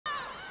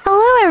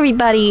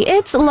everybody,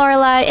 it's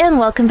Lorelei and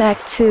welcome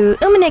back to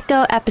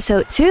Umineko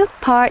episode 2,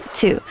 part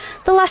 2.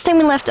 The last time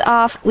we left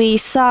off, we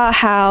saw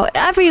how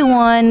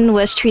everyone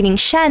was treating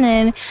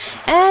Shannon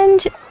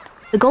and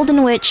the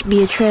Golden Witch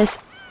Beatrice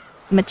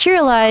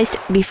materialized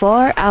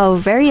before our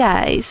very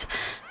eyes.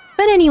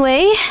 But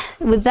anyway,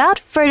 without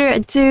further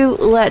ado,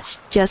 let's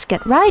just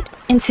get right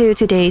into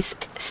today's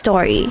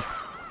story.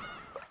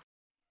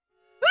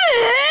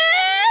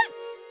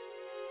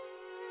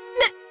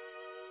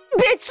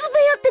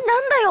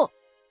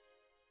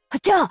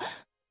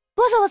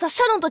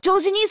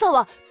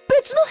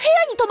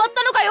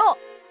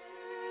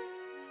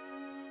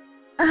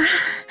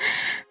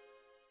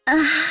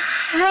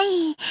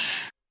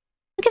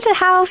 Look at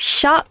how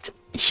shocked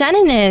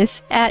Shannon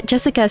is at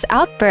Jessica's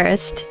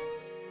outburst.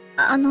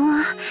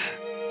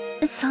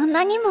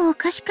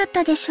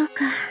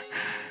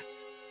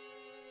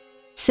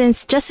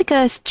 Since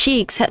Jessica's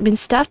cheeks had been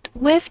stuffed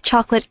with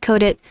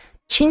chocolate-coated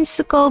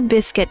Chinsuko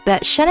biscuit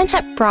that Shannon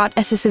had brought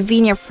as a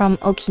souvenir from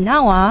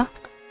Okinawa,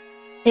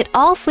 it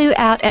all flew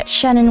out at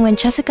Shannon when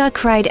Jessica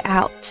cried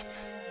out.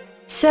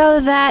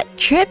 So that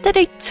trip that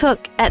they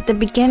took at the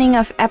beginning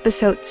of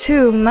episode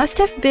 2 must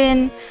have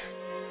been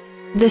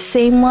the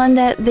same one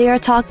that they are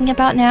talking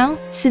about now,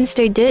 since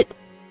they did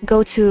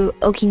go to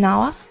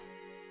Okinawa?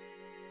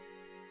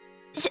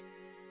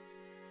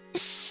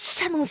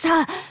 Shannon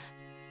さ、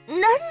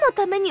何の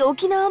ために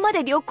沖縄ま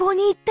で旅行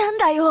に行ったん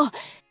だよ。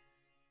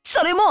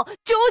それも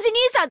ジョージ兄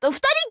さんと二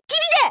人っき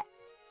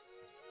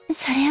りで。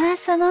それは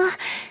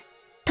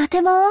と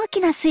ても大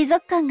きな水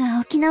族館が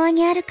沖縄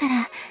にあるか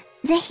ら、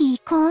ぜひ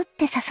行こうっ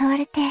て誘わ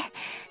れて。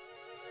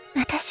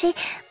私、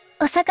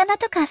お魚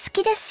とか好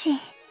きですし。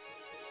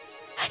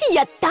い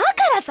や、だか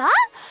らさ、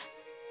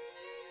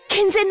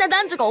健全な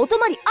男女がお泊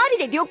まりあり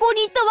で旅行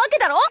に行ったわけ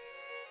だろ。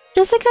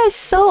Jessica is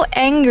so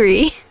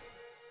angry.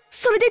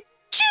 それで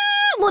チ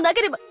ューもな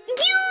ければギュ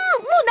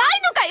ーもな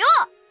いのかよ。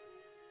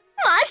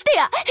まして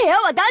や部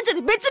屋は男女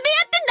で別部屋って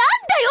な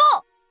んだ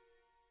よ。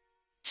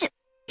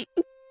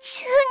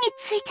チューに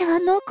ついては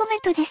ノーコメン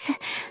トです。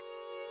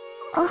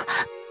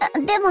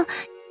でも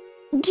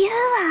ギュー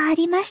はあ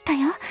りました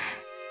よ。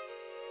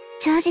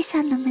ジョージ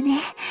さんの胸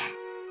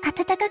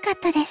温かかっ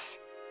たです。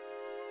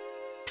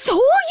そうい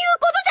うこ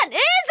とじゃね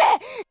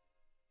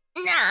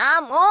えぜ。な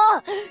あもう、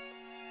なん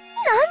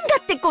だ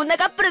ってこんな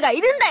カップルが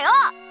いるんだよ。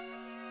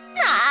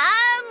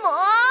もう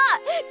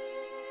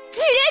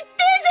じれって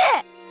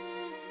ぜ。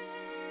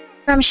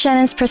 From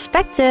Shannon's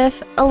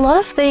perspective, a lot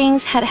of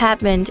things had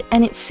happened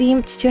and it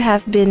seemed to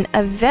have been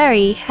a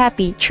very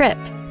happy trip.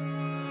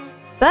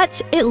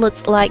 But it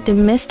looked like the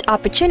missed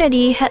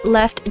opportunity had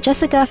left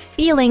Jessica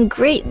feeling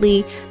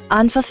greatly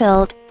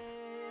unfulfilled.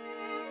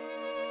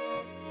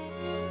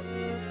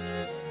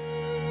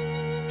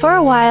 For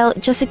a while,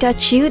 Jessica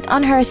chewed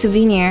on her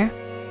souvenir,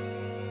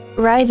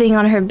 writhing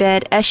on her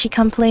bed as she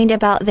complained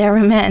about their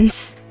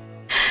romance.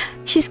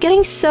 She's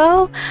getting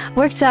so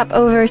worked up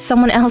over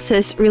someone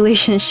else's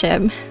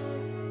relationship.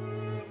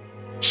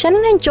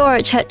 Shannon and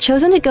George had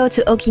chosen to go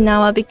to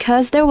Okinawa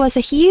because there was a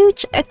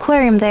huge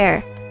aquarium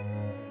there.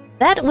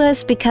 That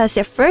was because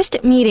their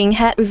first meeting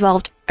had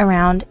revolved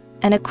around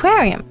an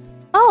aquarium.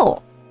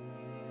 Oh,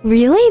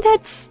 really?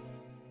 That's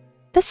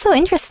so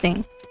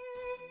interesting.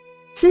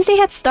 Since they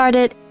had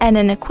started at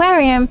an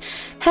aquarium,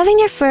 having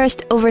their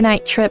first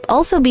overnight trip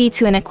also be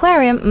to an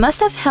aquarium must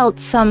have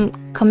held some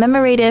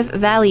commemorative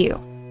value.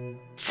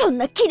 そん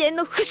な記念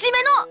の節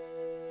目の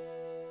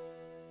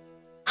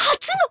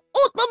初の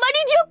お泊まり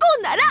旅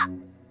行なら、い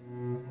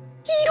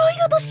ろい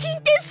ろと進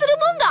展する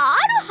もんがあ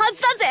るは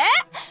ずだぜ。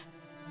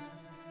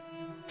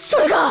そ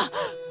れが男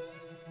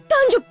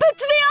女別部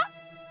屋、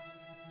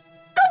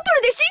カップ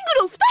ルでシン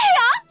グル2部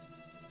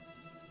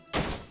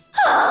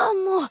屋。ああ、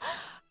もう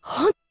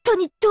本当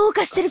にどう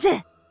かしてる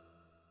ぜ。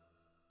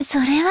そ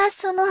れは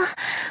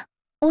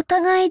お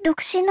互い独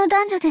身の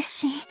男女で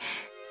すし。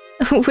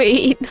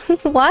Wait,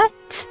 what?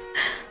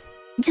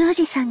 ジョー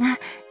ジさんが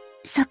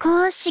そ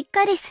こをしっ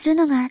かりする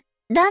のが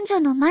男女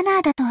のマ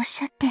ナーだとおっ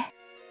しゃって。だ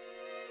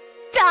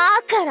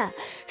から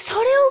そ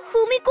れを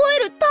踏み越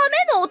えるた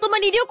めのお泊ま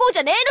り旅行じ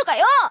ゃねえのか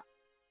よ。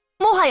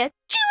もはやキ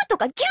ューと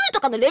かギュー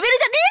とかのレベル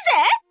じゃね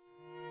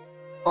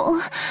え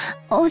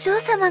ぜ。お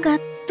嬢様が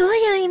どう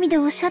いう意味で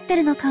おっしゃって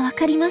るのかわ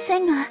かりませ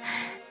んが、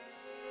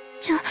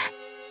ジョ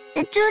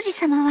ージ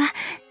様は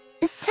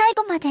最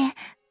後まで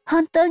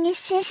本当に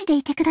紳士で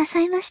いてくださ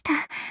いました。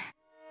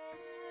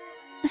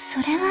そ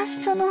れは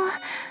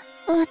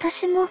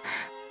私も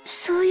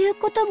そういう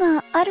こと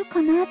がある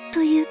かな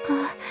というか。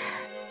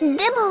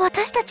でも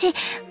私たち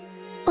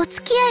お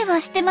付き合い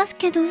はしてます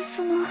けど、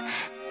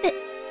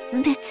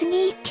別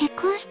に結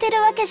婚して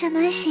るわけじゃ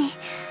ないし、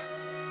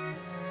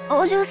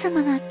お嬢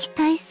様が期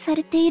待さ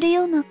れている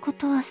ようなこ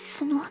とは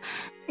ち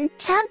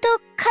ゃんと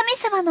神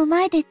様の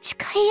前で誓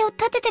いを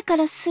立ててか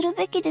らする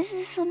べきで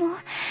す。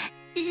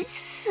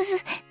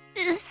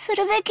す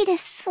るべきで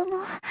す。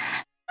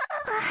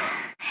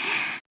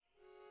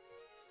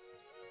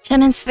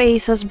Shannon's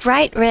face was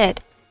bright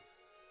red.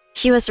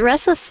 She was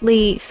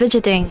restlessly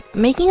fidgeting,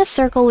 making a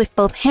circle with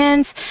both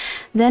hands,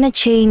 then a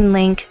chain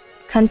link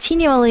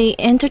continually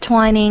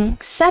intertwining,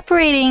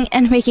 separating,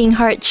 and making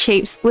heart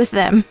shapes with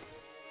them.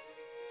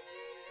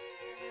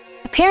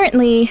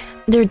 Apparently,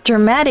 the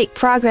dramatic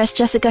progress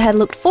Jessica had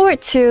looked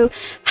forward to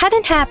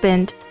hadn't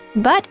happened,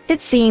 but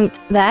it seemed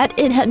that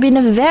it had been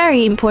a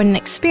very important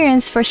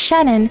experience for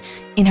Shannon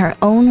in her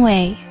own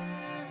way.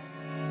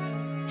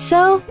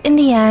 So, in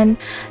the end,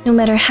 no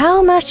matter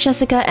how much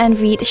Jessica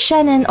envied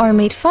Shannon or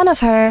made fun of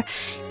her,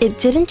 it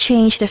didn't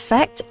change the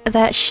fact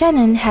that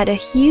Shannon had a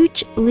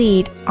huge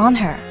lead on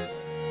her.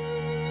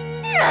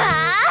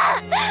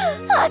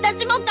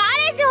 私も彼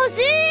氏欲し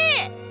い。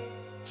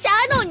シャ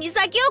ノンに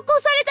先を越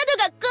された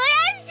のが悔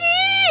し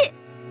い。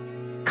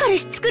彼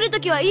氏作ると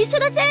きは一緒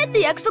だぜっ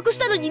て約束し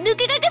たのに抜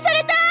け駆けさ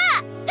れた。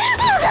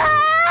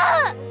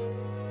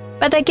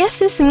But I guess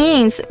this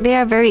means they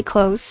are very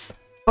close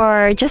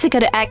for Jessica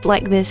to act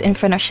like this in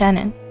front of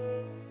Shannon.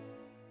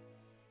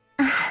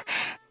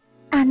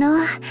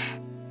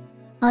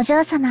 お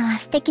嬢様は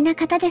素敵な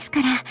方です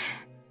から、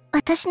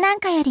私なん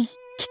かよりきっ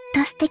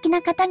と素敵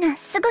な方が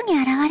すぐに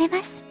現れ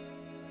ます。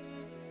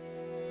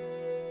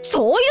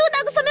そういう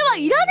慰めは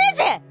いらねえ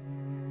ぜ。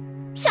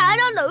シャ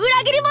ノンの裏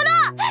切り者、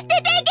出て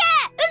いけ。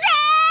う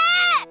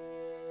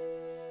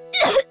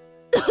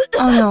せ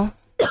ー。 Oh no.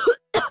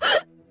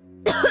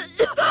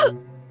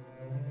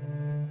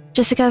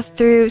 Jessica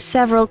threw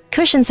several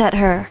cushions at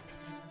her,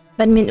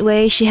 but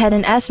midway she had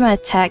an asthma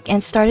attack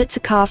and started to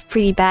cough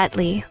pretty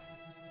badly.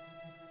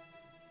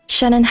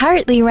 Shannon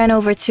hurriedly ran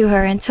over to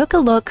her and took a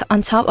look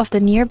on top of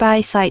the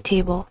nearby side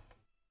table.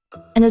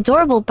 An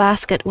adorable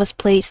basket was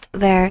placed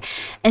there,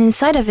 and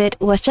inside of it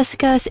was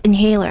Jessica's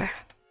inhaler.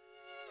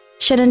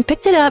 Shannon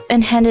picked it up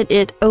and handed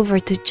it over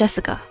to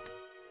Jessica.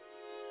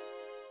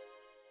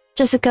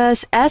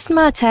 Jessica's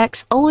asthma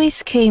attacks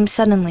always came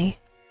suddenly.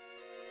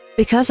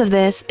 Because of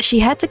this, she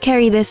had to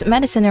carry this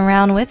medicine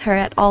around with her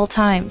at all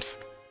times.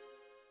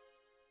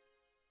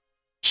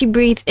 She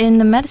breathed in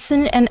the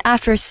medicine, and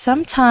after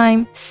some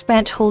time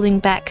spent holding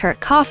back her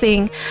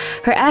coughing,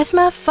 her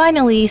asthma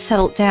finally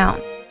settled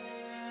down.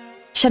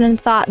 Shannon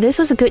thought this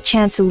was a good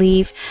chance to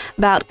leave,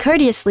 bowed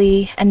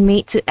courteously, and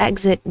made to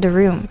exit the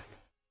room.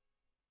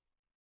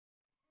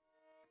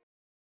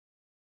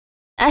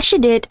 As she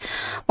did,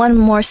 one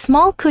more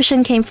small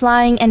cushion came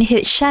flying and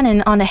hit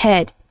Shannon on the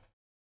head.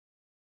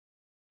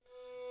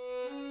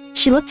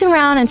 She looked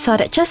around and saw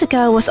that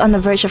Jessica was on the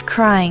verge of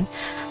crying,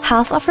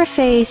 half of her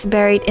face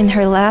buried in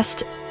her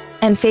last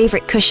and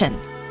favorite cushion.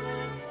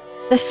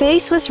 The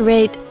face was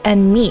red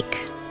and meek.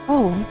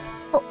 Oh.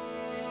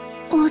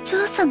 お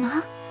嬢様?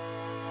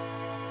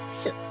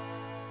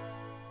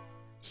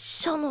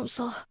 シャノン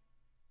さ。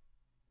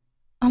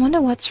I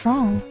wonder what's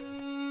wrong.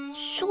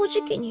 正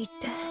直に言っ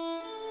て、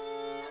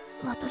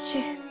私、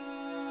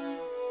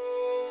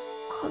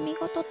髪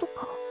型と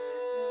か、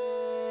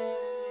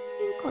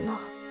変かな。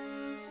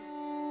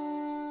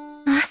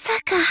まさ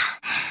か。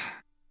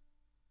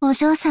お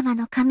嬢様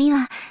の髪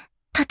は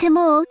とて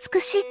もお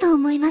美しいと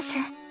思います。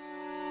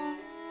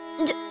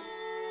じゃ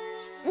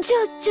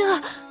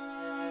あ、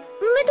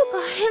目と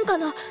か変か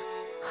な。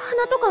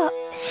鼻とか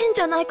変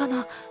じゃないか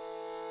な。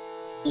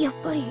やっ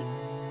ぱり、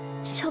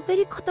喋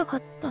り方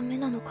がダメ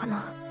なのか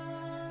な。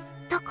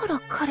だから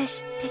彼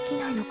氏でき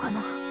ないのか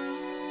な。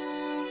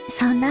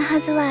そんなは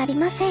ずはあり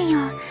ませんよ。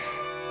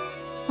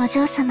お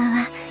嬢様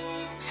は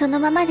その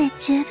ままで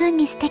十分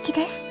に素敵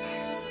です。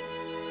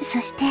そ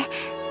して、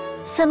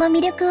その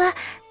魅力は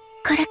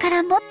これか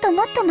らもっと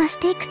もっと増し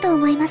ていくと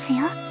思いますよ。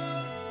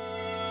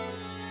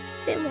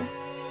でも、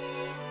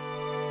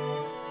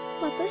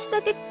私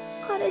だけ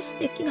彼氏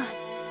できない。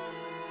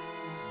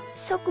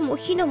サクも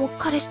ヒナも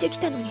彼氏でき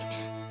たのに、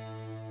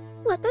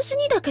私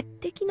にだけ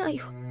できない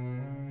よ。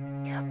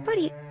やっぱ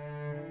り、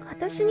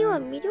私には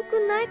魅力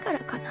ないから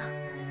かな。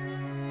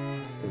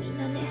みん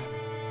なね、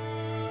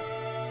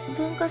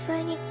文化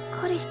祭に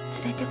彼氏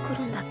連れてく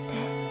るんだって。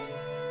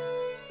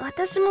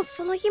私も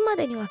その日ま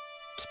でにはきっ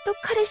と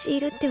彼氏い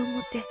るって思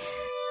って、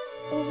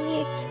大見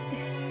え切って、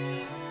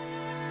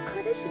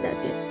彼氏なん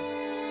て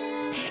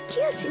でき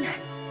やしない。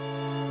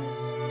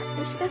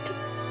私だ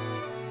け。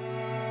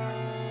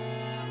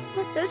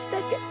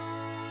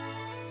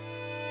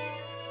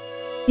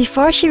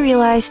Before she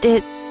realized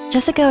it,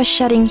 Jessica was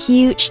shedding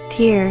huge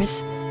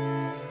tears.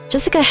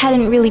 Jessica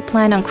hadn't really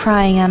planned on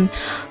crying, and,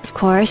 of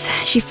course,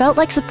 she felt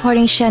like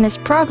supporting Shannon's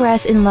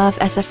progress in love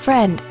as a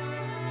friend.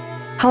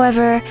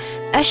 However,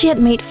 as she had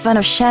made fun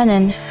of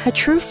Shannon, her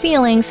true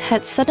feelings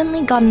had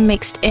suddenly gotten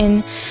mixed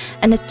in,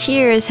 and the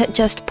tears had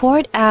just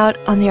poured out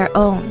on their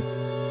own.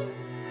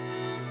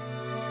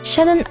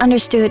 Shannon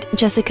understood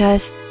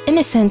Jessica's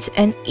innocent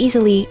and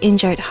easily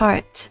injured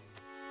heart.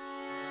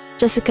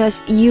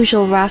 Jessica's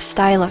usual rough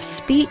style of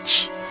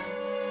speech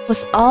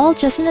was all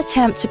just an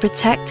attempt to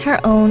protect her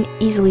own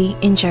easily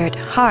injured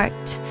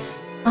heart.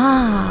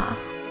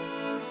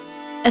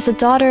 As a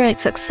daughter and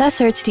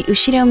successor to the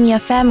Ushinomiya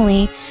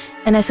family,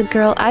 and as a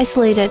girl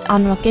isolated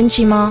on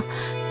Rokkenjima,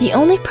 the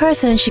only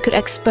person she could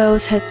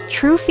expose her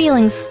true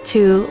feelings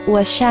to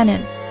was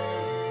Shannon.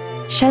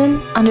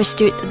 Shannon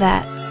understood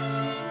that.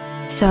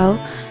 So,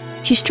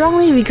 She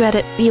strongly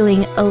regretted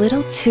feeling a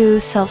little too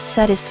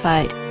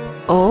self-satisfied.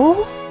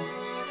 Oh?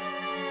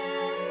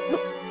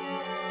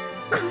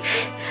 ごめ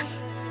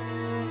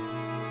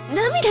ん。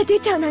涙出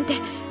ちゃうなんて。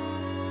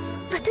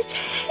私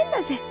変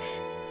だぜ。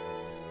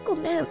ご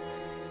めん。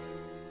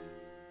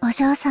お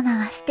嬢様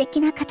は素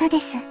敵な方で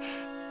す。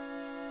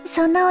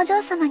そんなお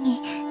嬢様に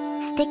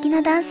素敵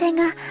な男性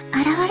が現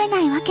れ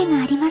ないわけ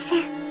がありませ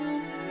ん。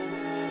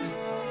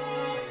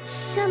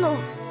シャノン、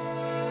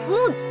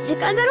もう時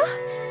間だろ？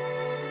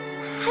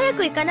早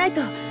く行かない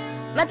と、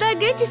また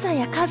ゲンジさん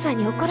やカンさん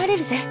に怒られ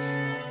るぜ。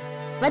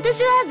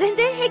私は全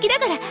然平気だ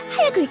から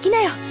早く行き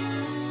なよ。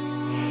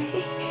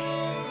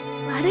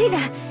悪いな、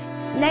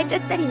泣いちゃ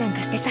ったりなん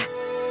かしてさ。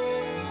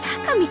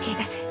バカみてえ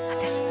だぜ、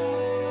私。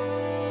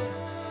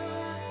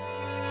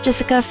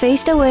Jessica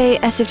faced away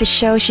as if to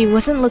show she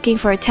wasn't looking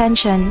for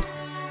attention,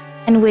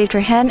 and waved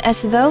her hand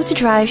as though to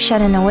drive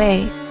Shannon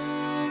away.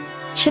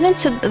 Shannon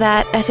took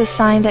that as a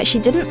sign that she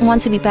didn't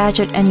want to be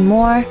badgered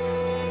anymore,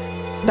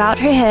 bowed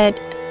her head,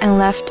 and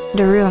left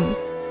the room.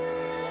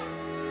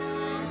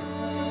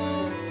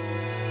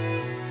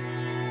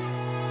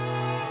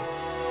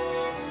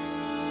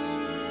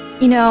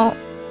 You know,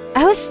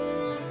 I was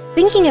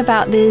thinking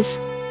about this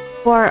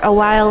for a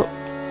while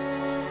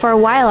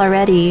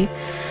already,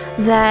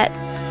 that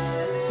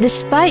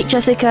despite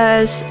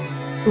Jessica's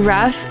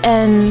rough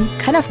and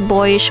kind of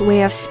boyish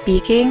way of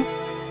speaking,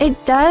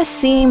 it does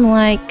seem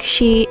like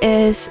she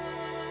is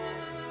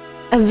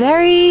a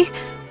very...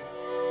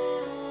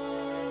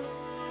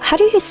 How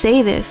do you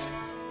say this?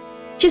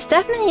 She's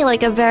definitely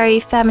like a very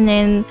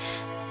feminine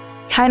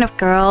kind of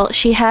girl.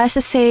 She has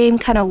the same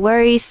kind of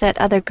worries that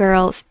other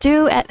girls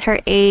do at her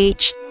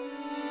age.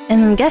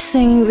 And I'm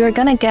guessing we're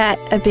gonna get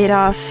a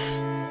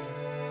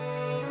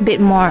bit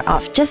more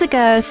of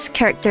Jessica's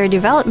character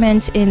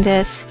development in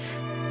this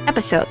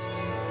episode.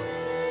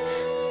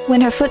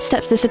 When her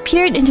footsteps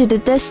disappeared into the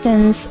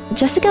distance,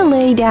 Jessica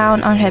lay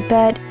down on her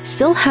bed,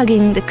 still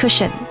hugging the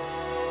cushion.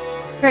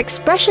 Her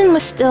expression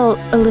was still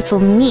a little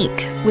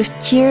meek, with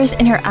tears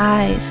in her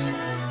eyes.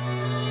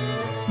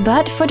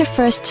 But for the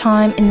first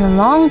time in a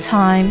long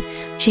time,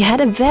 she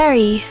had a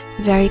very,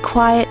 very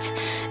quiet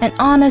and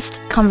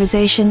honest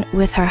conversation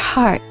with her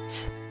heart.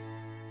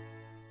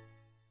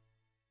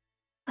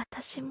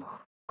 私も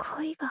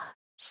恋が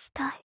し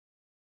たい。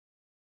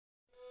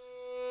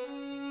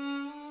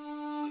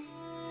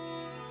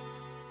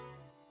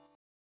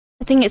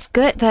I think it's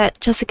good that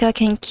Jessica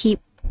can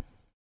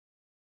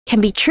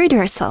be true to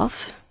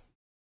herself.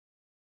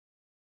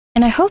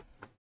 And I hope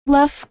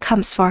love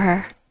comes for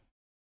her.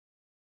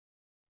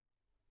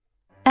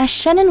 As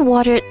Shannon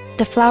watered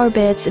the flower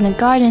beds in the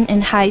garden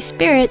in high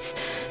spirits,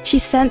 she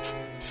sensed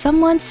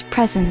someone's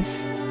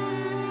presence.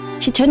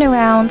 She turned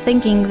around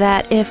thinking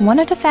that if one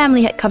of the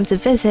family had come to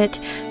visit,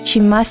 she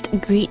must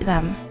greet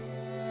them.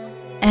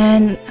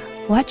 And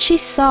what she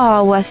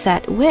saw was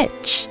that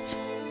witch.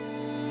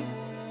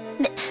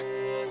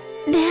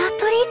 ベア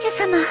トリーチェ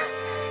様。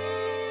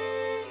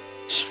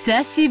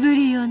久しぶ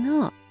りよ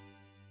の。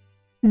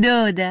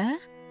どうだ?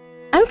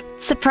 I'm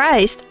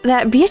surprised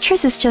that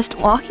Beatrice is just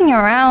walking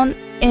around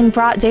in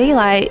broad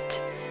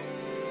daylight.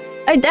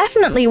 I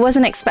definitely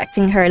wasn't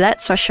expecting her,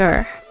 that's for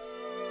sure.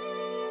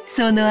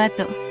 その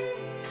後、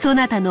そ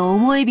なたの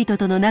思い人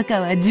との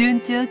仲は順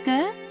調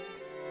か?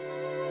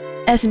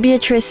 As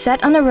Beatrice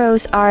sat on the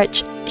rose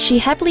arch, she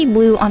happily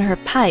blew on her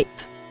pipe.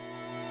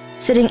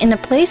 Sitting in a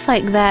place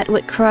like that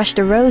would crush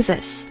the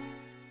roses.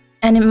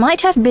 And it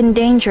might have been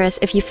dangerous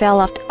if you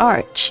fell off the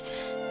arch.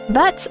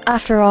 But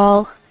after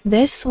all,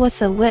 this was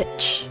a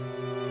witch.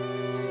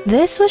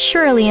 This was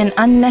surely an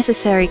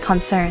unnecessary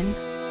concern.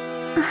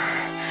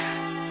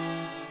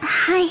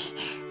 はい。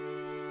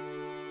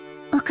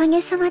おか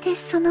げさまで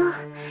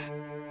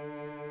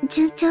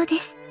順調で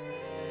す。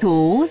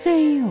当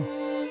然よ。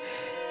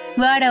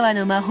わらわ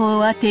の魔法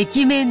はて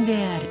きめんで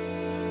ある。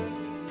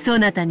そ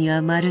なたに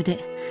はまるで、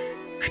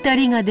二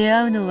人が出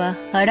会うのは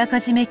あらか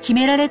じめ決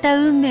められた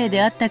運命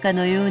であったか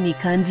のように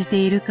感じて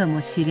いるかも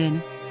しれ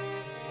ぬ。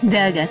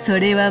だがそ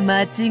れは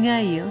間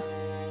違いよ。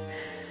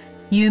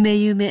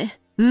夢、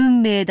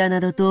運命だな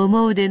どと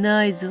思うで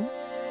ないぞ。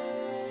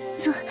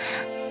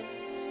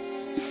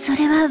そ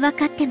れはわ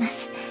かってま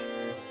す。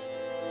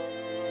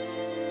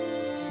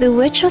The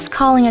witch was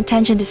calling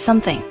attention to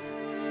something.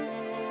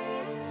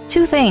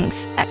 Two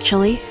things,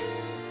 actually.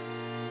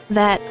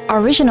 That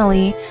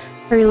originally,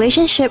 her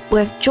relationship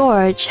with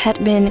George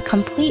had been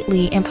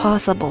completely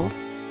impossible.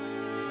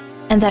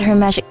 And that her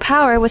magic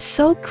power was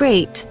so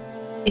great,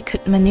 it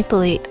could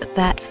manipulate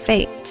that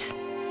fate.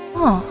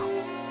 Oh.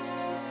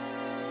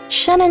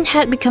 Shannon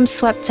had become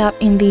swept up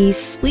in these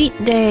sweet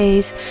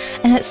days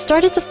and had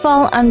started to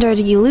fall under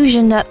the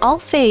illusion that all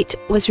fate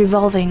was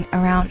revolving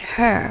around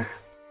her.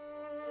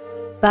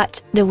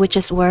 But the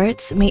witch's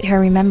words made her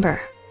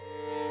remember.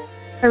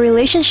 Her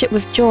relationship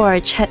with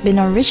George had been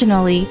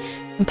originally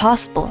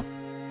impossible.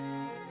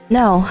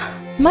 No,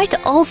 might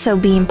also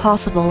be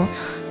impossible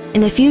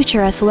in the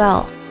future as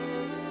well.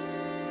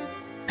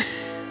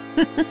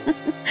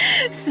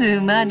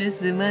 すまぬ。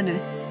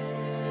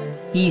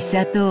医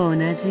者と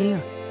同じよ。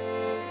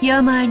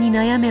病に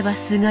悩めば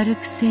すがる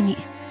くせに、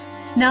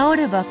治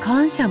れば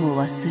感謝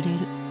も忘れ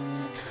る。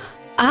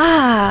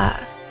Ah,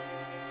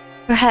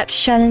 perhaps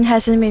Shannon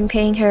hasn't been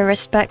paying her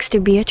respects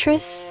to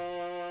Beatrice?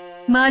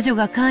 魔女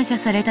が感謝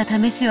された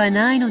試しは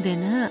ないので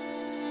な。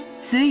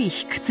つい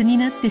卑屈に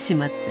なってし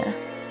まった。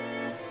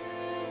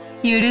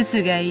許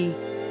すがいい。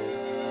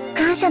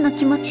感謝の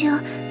気持ちを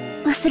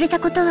忘れた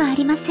ことはあ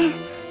りません。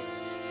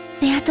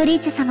ベアトリー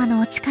チェ様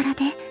のお力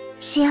で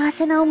幸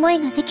せな思い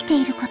ができて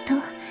いること。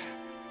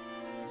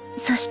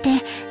そして、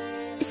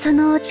そ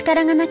のお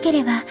力がなけ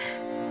れば、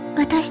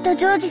私と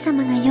ジョージ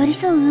様が寄り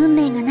添う運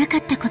命がなか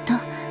ったこと、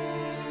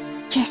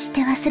決し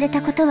て忘れ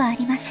たことはあ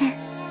りません。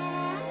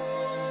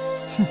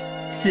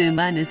す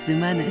まぬす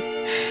まぬ。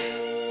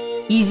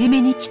いじ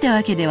めに来た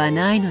わけでは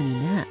ないの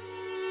にな。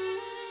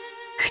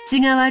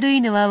口が悪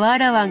いのはわ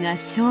らわが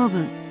性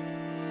分。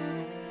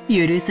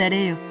許さ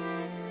れよ。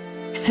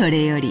そ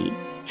れより、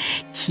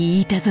聞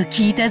いたぞ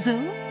聞いたぞ。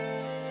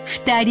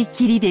二人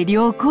きりで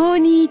旅行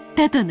に行っ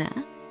たとな。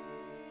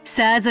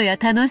さぞや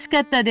楽しか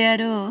ったであ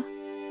ろう。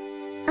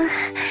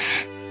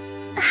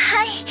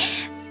はい。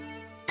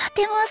と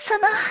ても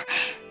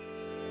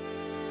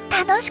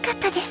楽しかっ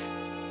たです。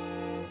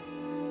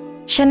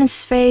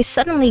Shannon's face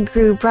suddenly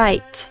grew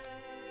bright.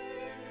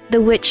 The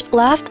witch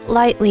laughed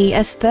lightly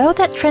as though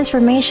that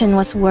transformation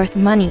was worth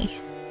money.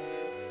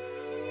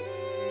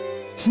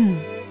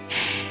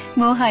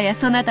 もはや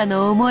そなた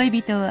の思い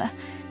人は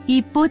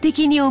一方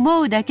的に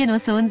思うだけの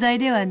存在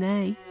では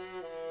ない。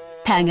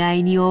互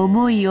いに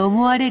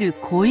思われる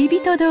恋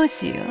人同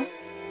士よ。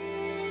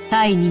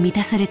愛に満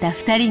たされた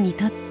二人に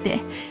とって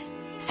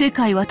世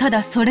界はた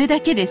だそれだ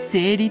けで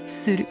成立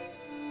する。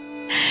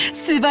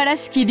素晴ら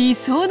しき理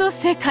想の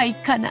世界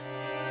かな。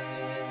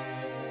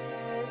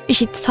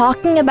Is she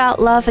talking about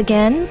love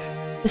again?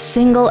 The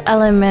single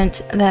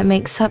element that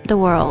makes up the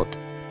world.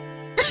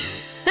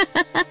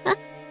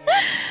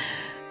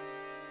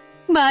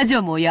 魔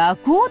女も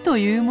焼こうと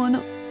いうも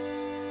の。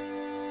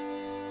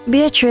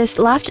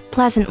Beatrice laughed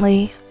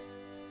pleasantly.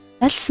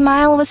 That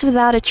smile was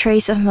without a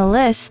trace of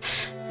malice,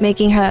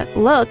 making her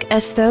look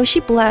as though she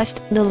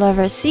blessed the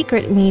lover's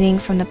secret meeting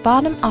from the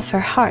bottom of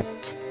her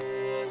heart.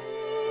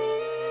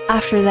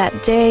 After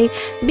that day,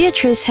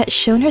 Beatrice had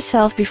shown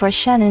herself before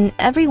Shannon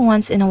every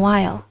once in a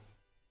while.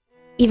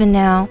 Even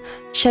now,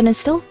 Shannon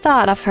still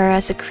thought of her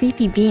as a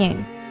creepy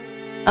being.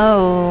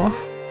 Oh,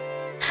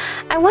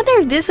 I wonder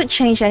if this would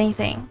change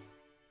anything.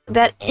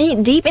 That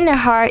deep in her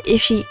heart,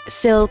 if she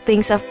still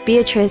thinks of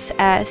Beatrice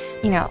as,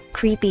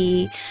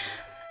 creepy,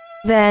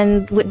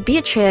 then would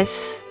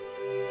Beatrice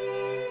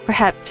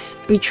perhaps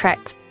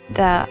retract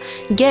the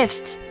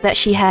gifts that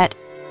she had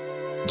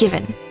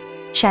given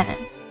Shannon?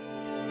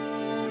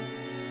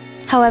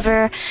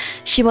 However,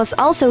 she was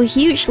also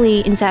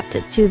hugely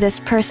indebted to this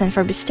person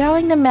for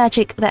bestowing the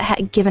magic that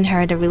had given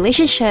her the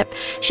relationship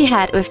she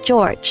had with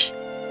George.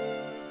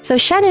 So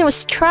Shannon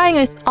was trying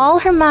with all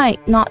her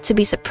might not to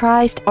be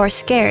surprised or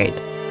scared.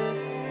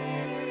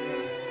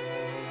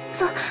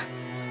 そう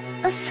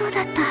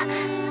だった。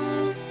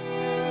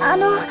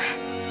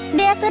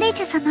ベアトリー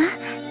チェ様、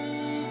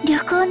旅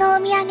行のお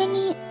土産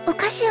にお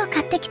菓子を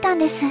買ってきたん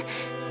です。よ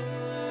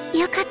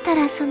かった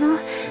ら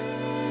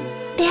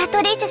ベア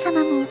トリーチェ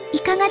様もい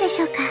かがで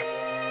しょうか。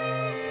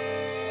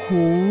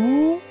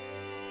ほ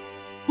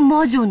う。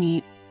魔女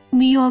に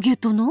土産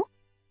とな？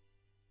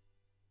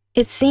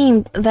 It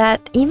seemed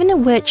that even a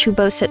witch who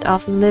boasted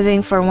of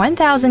living for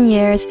 1,000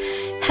 years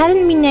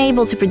hadn't been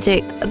able to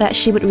predict that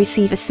she would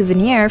receive a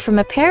souvenir from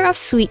a pair of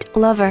sweet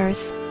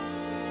lovers.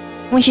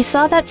 When she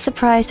saw that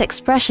surprised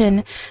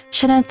expression,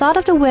 Shannon thought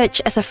of the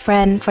witch as a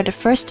friend for the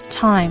first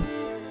time.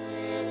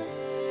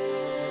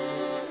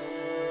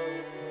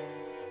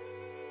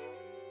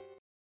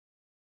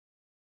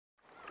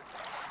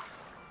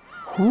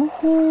 ほ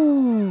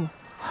ほう。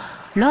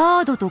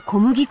ラードと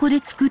小麦粉で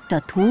作った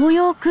東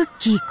洋クッ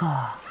キー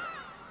か。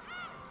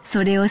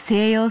それを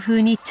西洋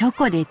風にチョ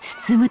コで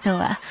包むと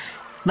は、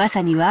ま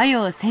さに和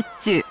洋折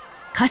衷、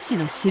菓子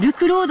のシル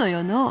クロード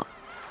よの。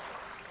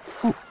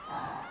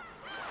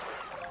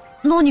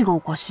何がお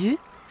かしい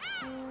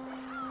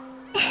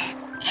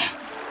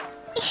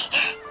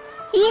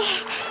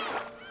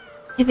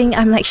？I think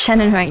I'm like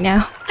Shannon right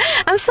now.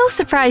 I'm so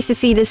surprised to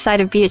see this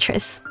side of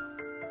Beatrice.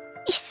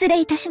 失礼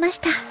いたしまし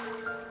た。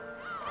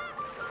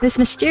This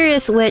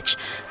mysterious witch,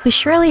 who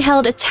surely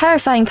held a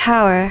terrifying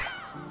power,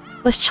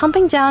 was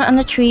chomping down on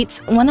the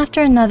treats one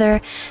after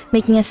another,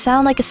 making a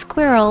sound like a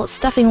squirrel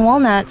stuffing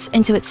walnuts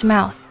into its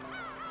mouth.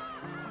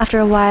 After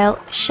a while,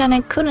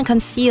 Shannon couldn't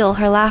conceal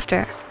her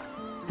laughter.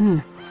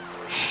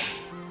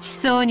 し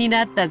そうに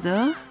なったぞ。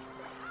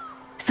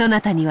そ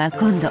なたには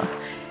今度、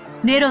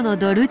ネロの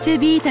ドルチェ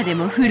ビータで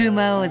も振る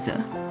舞おうぞ。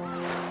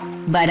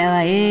バラ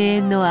は永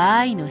遠の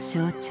愛の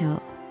象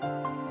徴。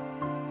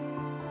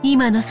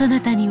今のそ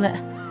なたには、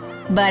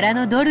バラ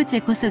のドルチ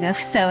ェこそが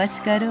ふさわ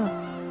しかろう。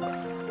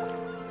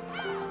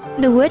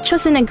The witch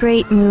was in a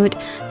great mood,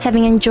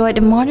 having enjoyed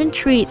the modern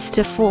treats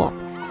to the full.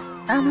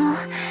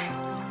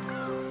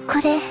 こ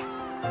れ、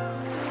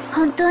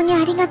本当に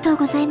ありがとう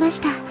ございま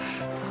した。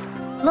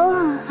も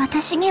う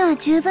私には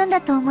十分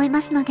だと思い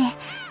ますので、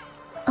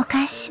お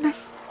返ししま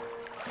す。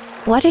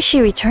What is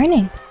she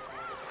returning?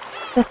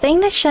 The thing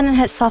that Shannon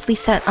had softly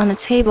set on the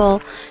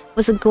table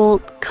was a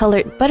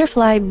gold-colored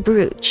butterfly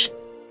brooch.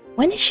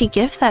 When did she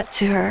give that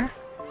to her?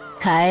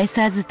 返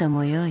さずと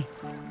もよい。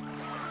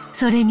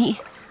それに、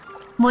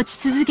持ち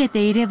続けて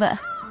いれば、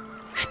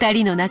二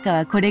人の仲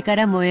はこれか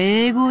らも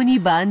永劫に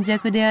盤石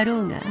であ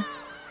ろうが。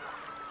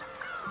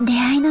出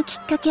会いのき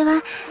っかけ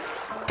は、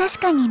確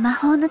かに魔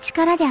法の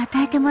力で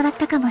与えてもらっ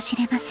たかもし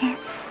れません。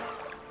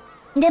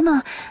で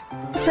も、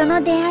そ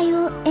の出会い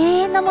を永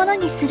遠のもの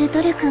にする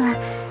努力は、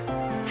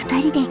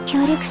二人で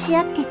協力し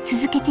合って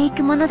続けてい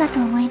くものだと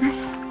思いま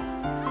す。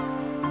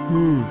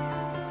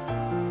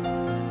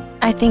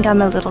I think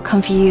I'm a little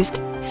confused.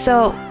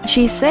 So,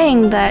 she's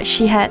saying that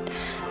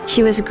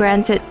she was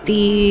granted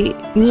the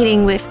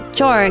meeting with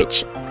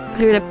George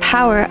through the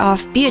power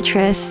of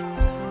Beatrice,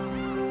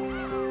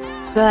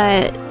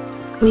 but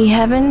we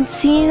haven't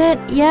seen it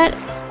yet.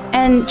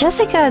 And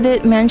Jessica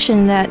did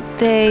mention that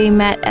they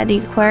met at the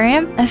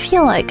aquarium. I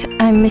feel like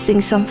I'm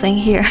missing something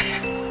here.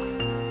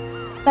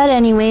 But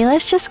anyway,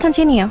 let's just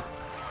continue.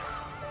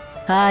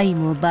 愛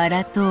もバ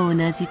ラと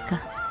同じか。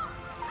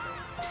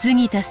過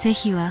ぎた世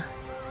日は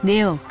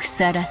根を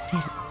腐らせ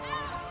る。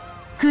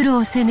苦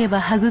労せねば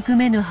育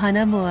めぬ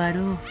花もあ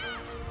ろ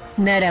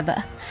う。ならば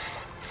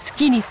好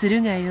きにす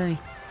るがよい。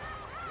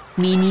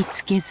身に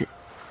つけず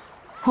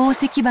宝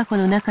石箱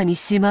の中に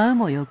しまう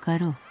もよか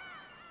ろう。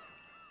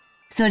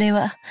それ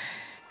は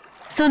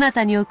そな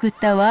たに送っ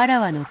たわら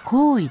わの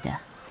好意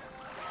だ。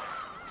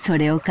そ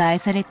れを返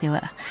されて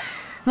は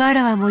わ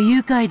らわも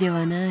愉快で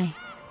はない。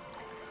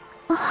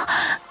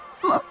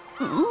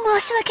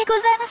申し訳ござ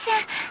いません。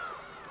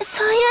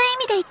そういう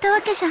意味で言ったわ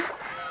けじゃ。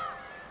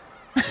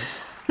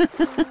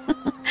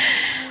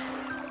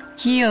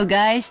気を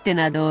害して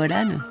などお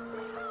らぬ。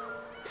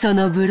そ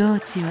のブロー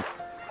チは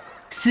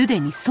すで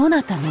にそ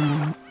なたの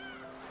もの。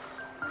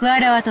わ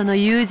らわとの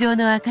友情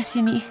の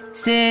証に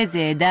せい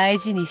ぜい大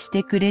事にし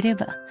てくれれ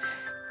ば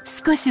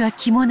少しは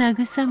気も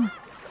慰む。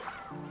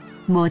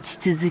持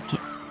ち続け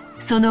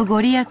そのご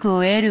利益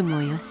を得る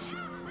もよし、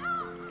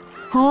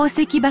宝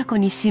石箱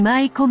にしま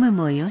い込む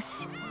もよ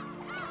し、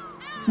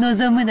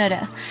望むな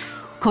ら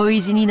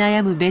恋路に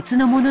悩む別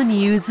の者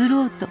に譲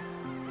ろうと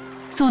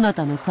そな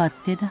たの勝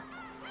手だ。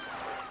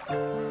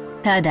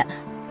ただ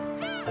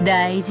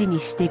大事に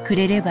してく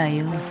れれば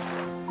よい。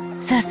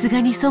さす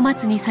がに粗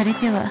末にされ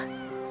ては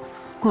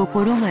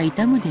心が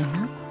痛むで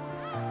な。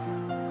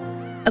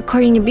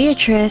According to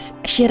Beatrice,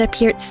 she had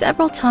appeared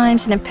several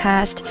times in the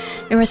past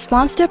in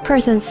response to a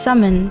person's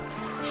summon,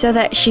 so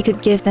that she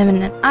could give them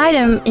an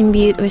item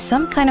imbued with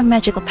some kind of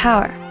magical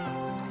power.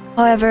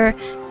 However,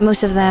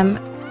 most of them,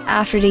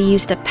 after they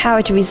used the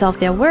power to resolve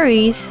their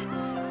worries,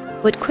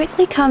 would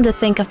quickly come to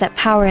think of that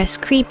power as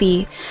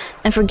creepy,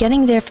 and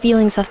forgetting their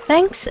feelings of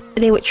thanks,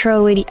 they would throw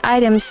away the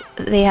items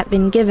they had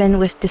been given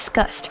with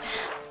disgust.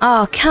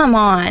 Oh, come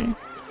on!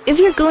 If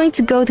you're going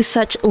to go to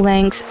such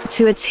lengths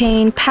to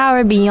attain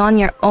power beyond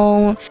your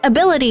own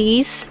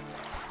abilities,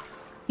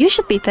 you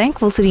should be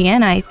thankful to the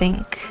end, I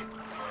think.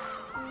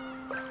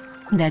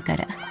 だか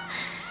ら、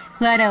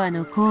わらわ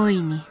の行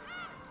為に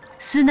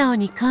素直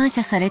に感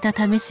謝された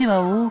試しは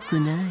多く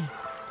な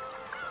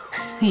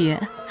い。いや、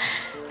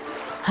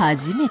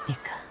初めてか。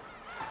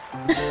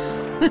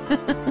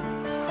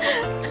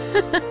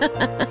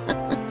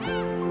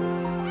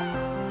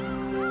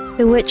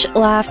The witch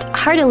laughed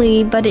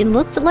heartily, but it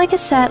looked like a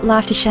sad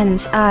laugh to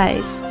Shannon's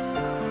eyes.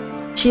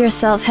 She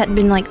herself had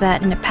been like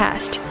that in the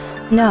past.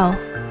 No,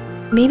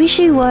 maybe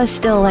she was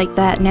still like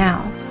that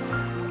now.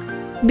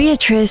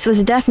 Beatrice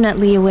was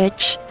definitely a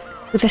witch,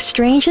 with a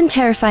strange and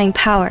terrifying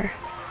power.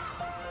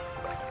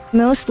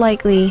 Most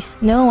likely,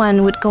 no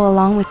one would go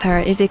along with her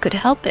if they could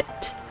help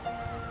it.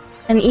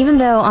 And even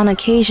though on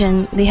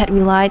occasion they had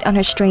relied on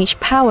her strange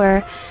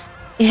power,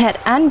 it had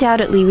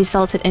undoubtedly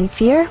resulted in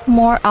fear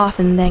more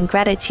often than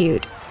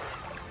gratitude.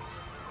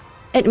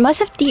 It must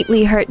have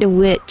deeply hurt the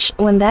witch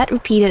when that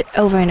repeated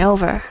over and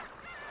over.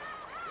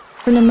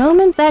 From the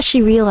moment that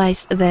she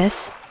realized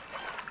this,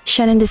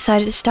 Shannon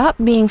decided to stop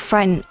being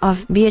frightened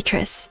of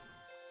Beatrice.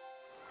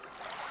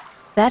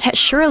 That had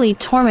surely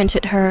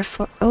tormented her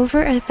for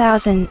over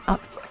 1,000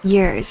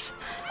 years.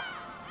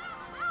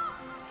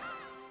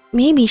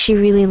 Maybe she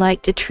really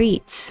liked the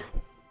treats.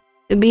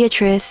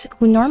 Beatrice,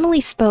 who normally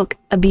spoke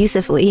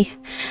abusively,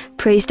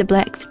 praised the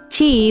black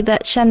tea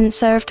that Shannon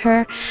served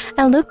her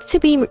and looked to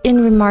be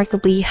in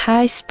remarkably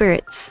high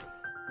spirits.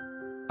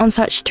 On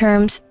such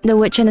terms, the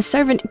witch and the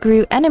servant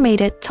grew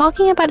animated,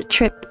 talking about a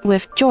trip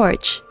with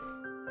George.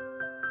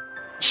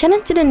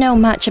 Shannon didn't know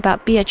much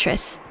about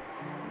Beatrice.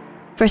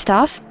 First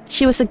off,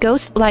 she was a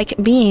ghost-like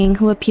being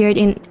who appeared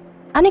in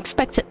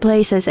unexpected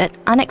places at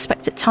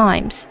unexpected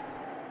times.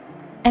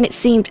 And it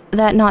seemed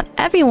that not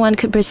everyone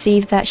could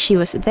perceive that she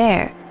was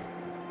there.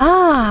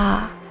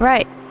 Ah,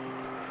 right.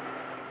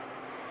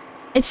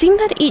 It seemed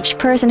that each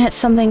person had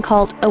something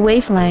called a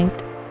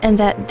wavelength, and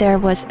that there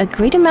was a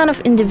great amount of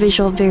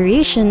individual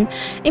variation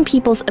in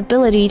people's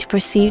ability to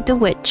perceive the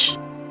witch.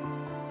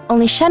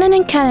 Only Shannon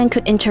and Kanon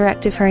could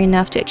interact with her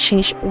enough to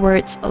exchange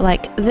words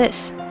like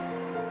this.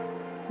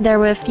 There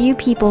were a few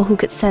people who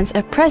could sense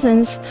a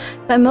presence,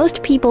 but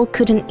most people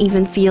couldn't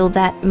even feel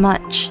that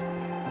much.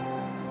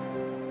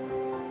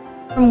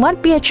 From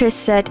what Beatrice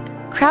said,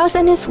 Kraus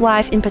and his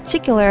wife in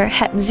particular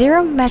had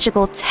zero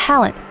magical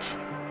talent.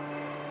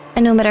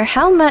 And no matter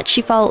how much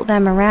she followed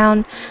them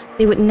around,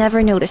 they would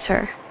never notice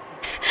her.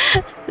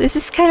 This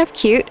is kind of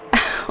cute,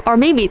 or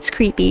maybe it's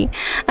creepy.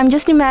 I'm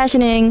just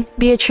imagining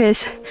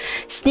Beatrice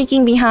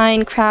sneaking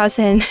behind Kraus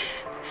and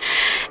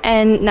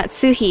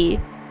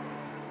Natsuhi,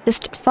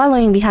 just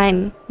following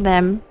behind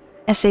them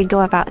as they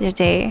go about their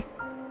day.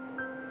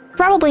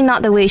 Probably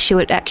not the way she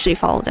would actually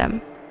follow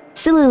them.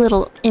 Silly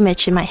little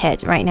image in my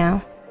head right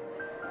now.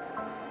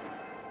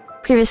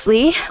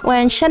 Previously,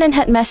 when Shannon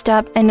had messed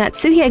up and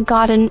Natsuhi had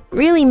gotten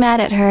really mad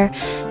at her,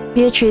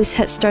 Beatrice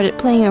had started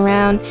playing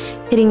around,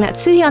 hitting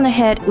Natsuhi on the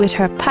head with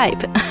her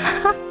pipe.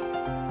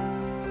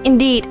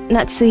 Indeed,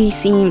 Natsuhi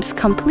seems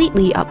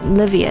completely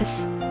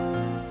oblivious.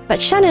 But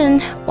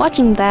Shannon,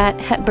 watching that,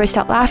 had burst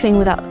out laughing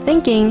without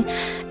thinking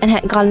and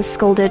had gotten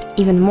scolded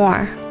even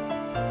more.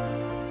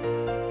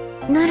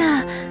 な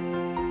ら、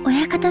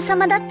親方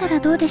様だったら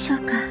どうでしょう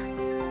か。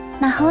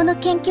魔法の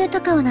研究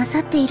とかをなさ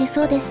っている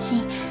そうです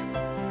し、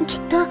き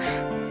っと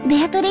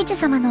ベアトリーチェ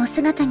様のお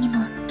姿に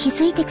も気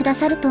づいてくだ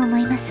さると思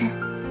います。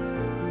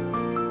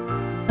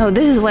Oh,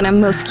 this is what I'm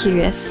most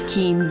curious.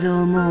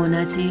 Kinzo も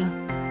同じよ。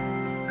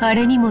あ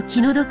れにも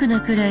気の毒な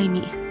くらい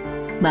に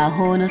魔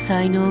法の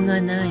才能が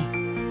ない。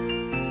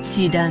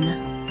血だな。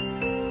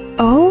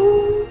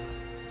Oh,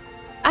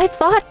 I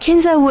thought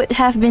Kinzo would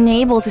have been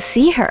able to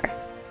see her.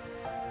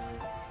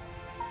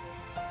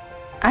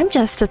 I'm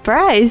just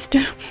surprised.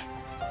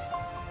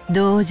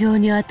 同情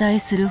に値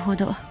するほ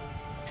ど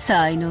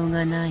才能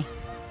がない。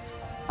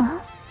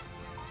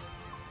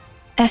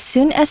As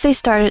soon as they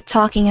started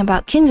talking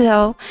about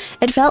Kinzo,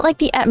 it felt like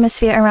the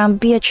atmosphere around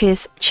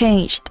Beatrice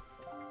changed.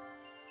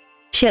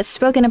 She had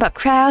spoken about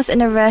Kraus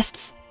and the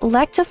rest's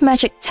lack of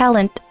magic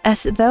talent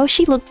as though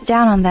she looked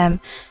down on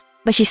them,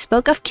 but she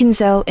spoke of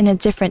Kinzo in a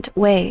different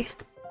way.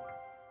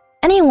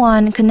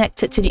 Anyone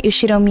connected to the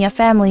Ushiromiya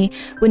family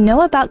would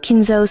know about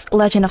Kinzo's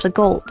Legend of the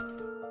Gold.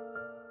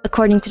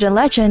 According to the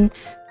legend,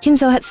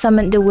 Kinzo had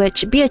summoned the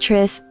witch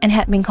Beatrice and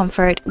had been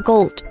conferred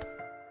gold.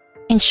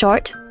 In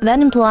short, that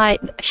implied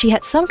she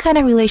had some kind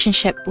of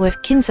relationship with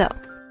Kinzo.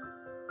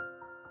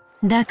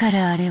 だか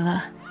らあれ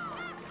は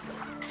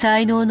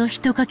才能の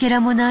ひとかけら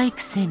もないく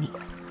せに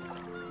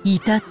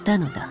至った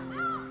のだ。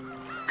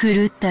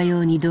狂った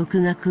ように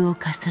独学を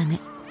重ね、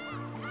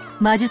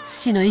魔術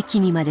師の域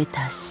にまで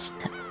達し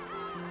た。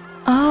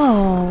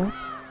Oh.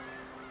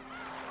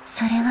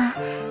 それは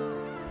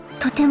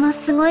とても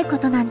すごいこ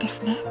となんで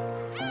すね。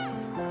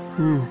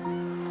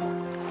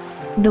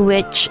The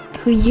witch,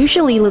 who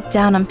usually looked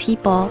down on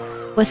people,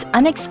 was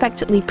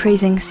unexpectedly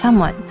praising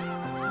someone.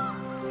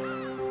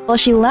 While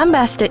she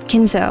lambasted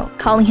Kinzo,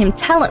 calling him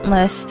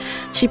talentless,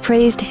 she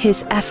praised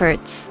his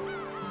efforts.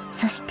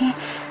 そして、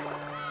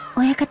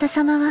親方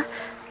様は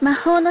魔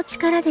法の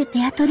力で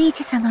ベアトリー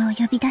チェ様を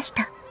呼び出し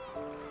た。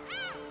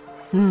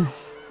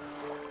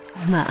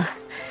まあ、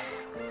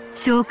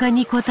召喚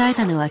に応え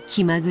たのは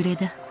気まぐれ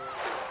だ。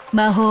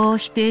魔法を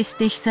否定し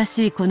て久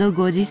しいこの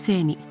ご時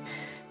世に、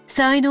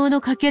才能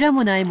のかけら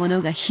もない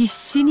者が必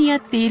死にやっ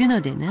ている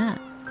のでな。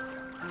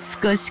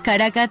少しか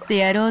らかって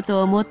やろう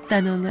と思っ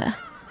たのが、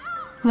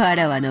わ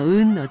らわの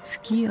運の尽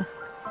きよ。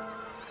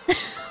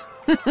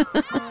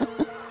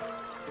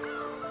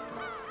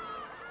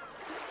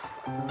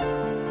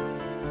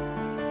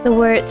The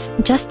words,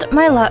 "just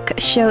my luck,"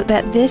 showed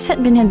that this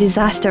had been a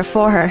disaster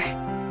for her.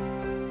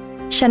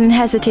 Shannon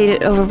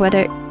hesitated over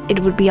whether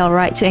it would be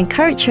alright to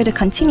encourage her to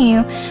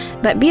continue,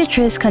 but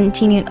Beatrice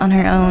continued on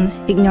her own,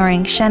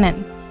 ignoring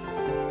Shannon.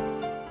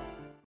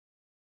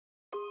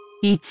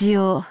 一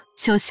応、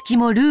書式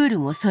もルール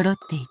も揃っ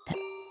ていた。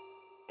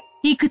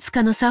いくつ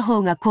かの作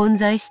法が混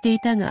在してい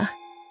たが、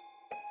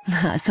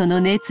まあそ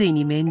の熱意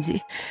に免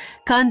じ、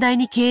寛大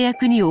に契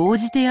約に応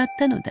じてやっ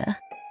たのだ。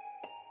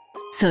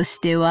そし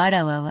てわ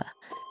らわは、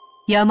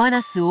山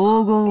なす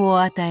黄金を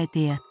与え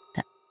てやっ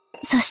た。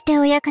そして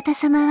親方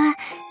様は、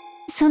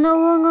その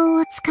黄金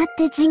を使っ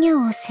て事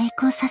業を成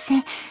功させ、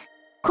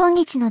今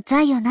日の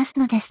財をなす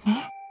のですね。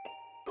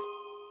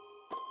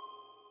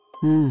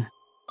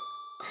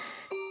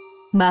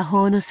魔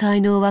法の才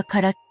能は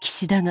からっき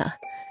しだが、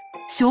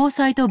詳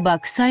細と莫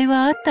細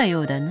はあった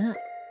ようだな。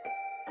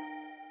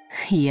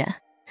いや、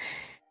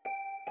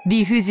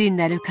理不尽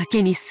なる賭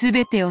けに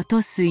全て落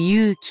とす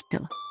勇気と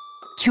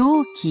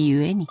狂気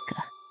ゆえに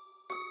か。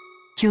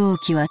狂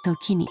気は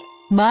時に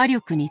魔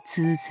力に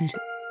通ずる。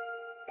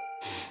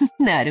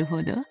なる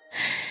ほど。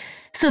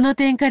その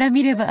点から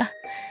見れば、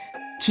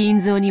金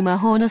蔵に魔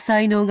法の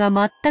才能が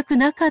全く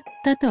なかっ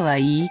たとは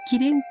言い切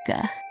れんか。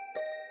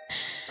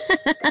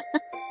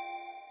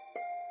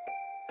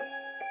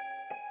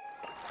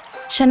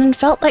Shannon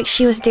felt like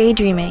she was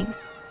daydreaming.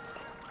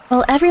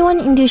 While everyone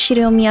in the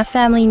Shiromiya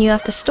family knew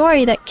of the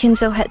story that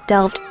Kinzo had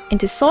delved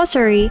into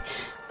sorcery,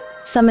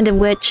 summoned a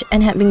witch,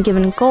 and had been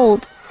given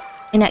gold,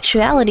 in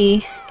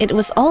actuality, it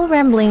was all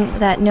rambling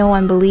that no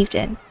one believed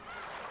in.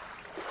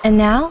 And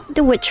now,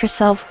 the witch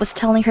herself was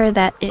telling her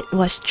that it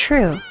was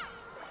true.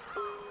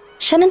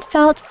 Shannon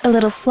felt a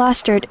little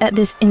flustered at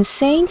this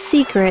insane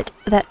secret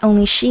that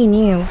only she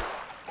knew.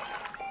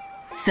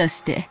 そ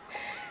して、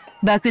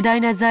莫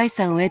大な財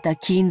産を得た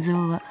金蔵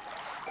は、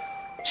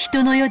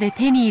人の世で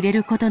手に入れ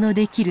ることの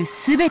できる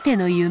すべて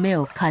の夢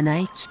を叶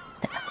えきっ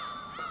た。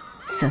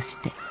そし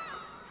て、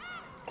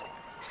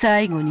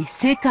最後に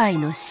世界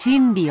の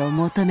真理を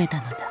求め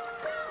たのだ。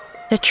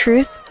The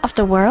truth of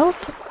the world?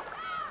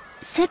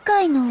 世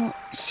界の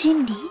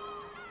真理？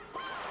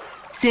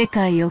世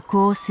界を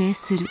構成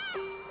する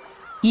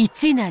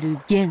一なる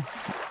元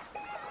素。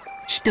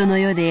人の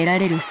世で得ら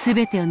れるす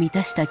べてを満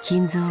たした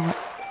金蔵は、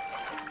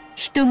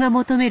人が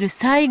求める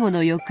最後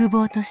の欲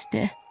望とし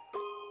て、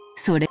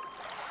それ。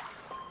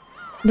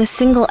The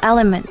single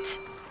element.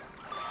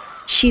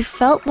 She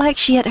felt like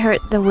she had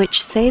heard the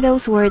witch say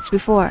those words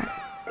before.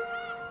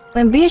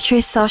 When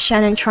Beatrice saw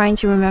Shannon trying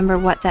to remember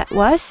what that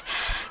was,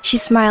 she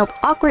smiled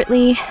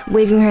awkwardly,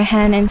 waving her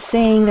hand and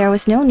saying there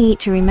was no need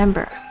to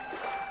remember.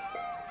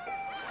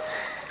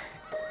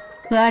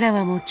 わら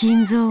わも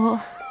金蔵を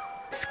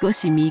少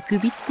し見く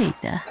びってい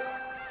た。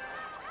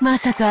ま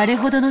さかあれ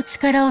ほどの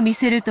力を見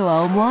せると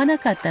は思わな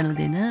かったの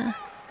でな。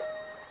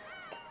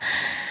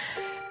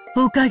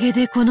おかげ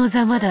でこの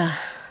ざまだ。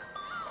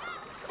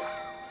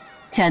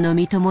茶飲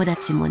み友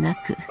達もな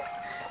く、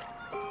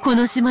こ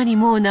の島に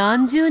もう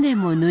何十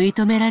年も縫い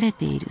止められ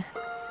ている。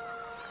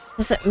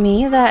Does it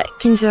mean that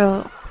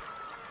Kinzo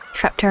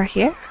trapped her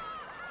here?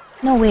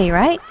 No way,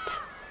 right?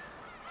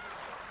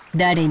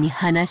 誰に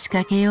話し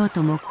かけよう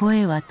とも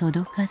声は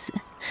届かず、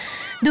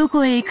ど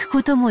こへ行く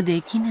ことも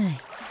できない。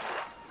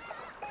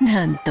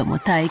なんとも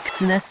退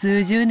屈な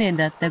数十年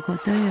だったこ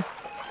とよ。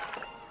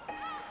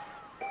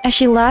As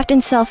she laughed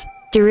in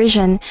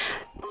self-derision,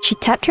 she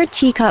tapped her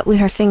teacup with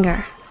her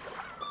finger.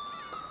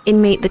 It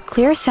made the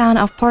clear sound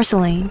of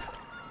porcelain.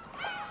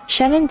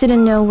 Shannon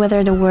didn't know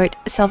whether the word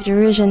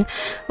self-derision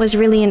was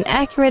really an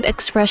accurate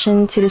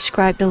expression to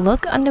describe the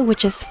look on the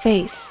witch's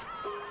face.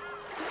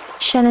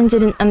 Shannon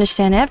didn't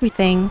understand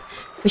everything,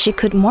 but she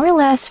could more or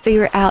less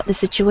figure out the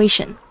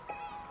situation.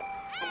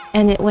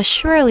 And it was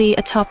surely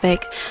a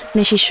topic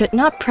that she should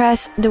not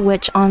press the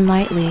witch on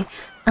lightly,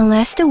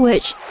 unless the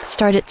witch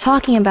started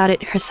talking about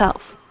it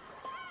herself.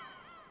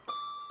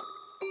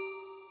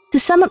 To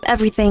sum up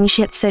everything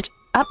she had said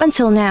up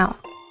until now,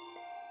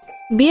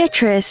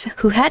 Beatrice,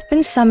 who had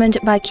been summoned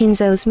by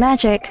Kinzo's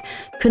magic,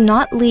 could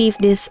not leave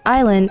this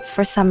island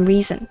for some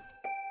reason.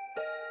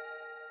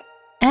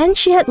 And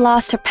she had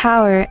lost her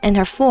power and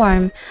her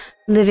form,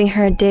 living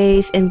her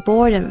days in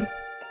boredom.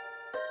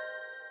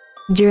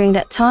 During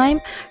that time,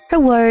 her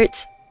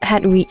words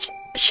had reached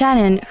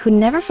Shannon, who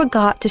never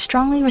forgot to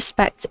strongly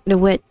respect the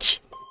witch.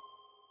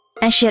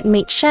 And she had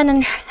made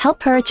Shannon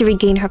help her to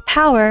regain her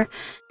power,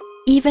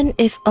 even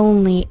if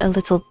only a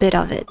little bit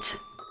of it.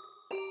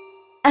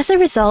 As a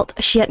result,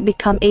 she had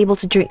become able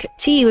to drink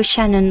tea with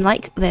Shannon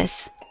like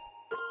this.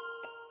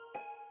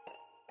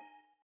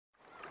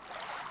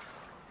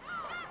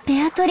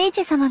 ベアトリー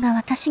チェ様が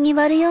私に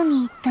割るように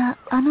言った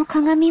あの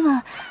鏡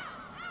は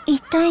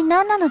一体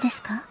何なので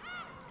すか？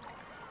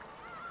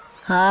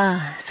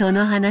ああ、そ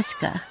の話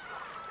か。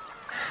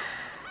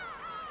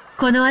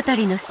この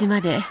辺りの島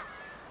で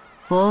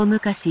大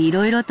昔い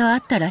ろいろとあ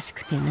ったらし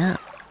くてな。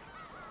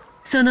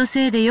その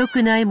せいで良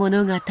くないも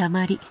のがた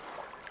まり、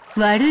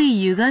悪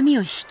い歪み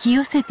を引き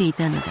寄せてい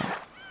たのだ。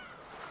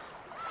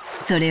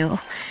それを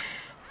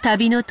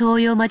旅の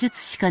東洋魔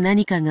術師か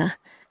何かが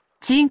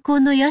鎮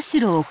魂の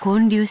社を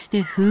建立し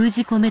て封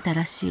じ込めた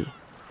らしい。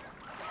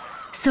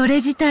それ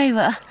自体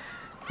は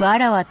わ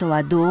らわと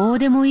はどう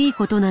でもいい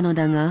ことなの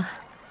だが、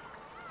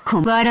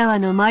わらわ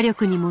の魔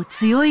力にも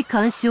強い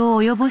干渉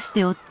を及ぼし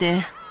ておっ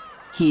て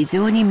非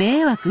常に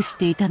迷惑し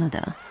ていたの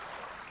だ。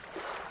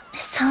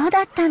そう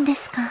だったんで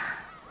すか。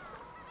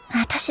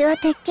私は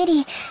てっき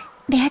り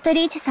ベアト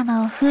リーチェ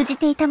様を封じ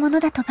ていたもの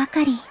だとば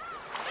かり。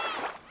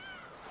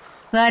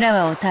わら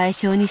わを対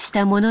象にし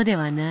たもので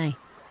はない。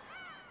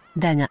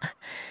だが、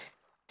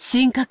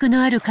神格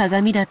のある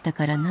鏡だった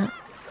からな。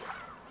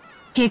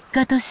結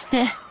果とし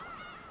て、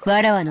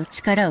わらわの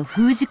力を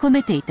封じ込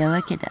めていた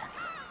わけだ。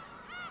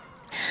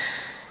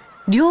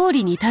料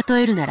理に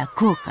例えるなら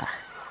こうか。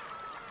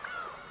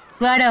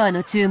わらわ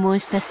の注文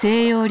した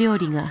西洋料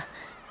理が、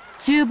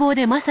厨房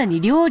でまさに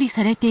料理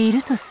されてい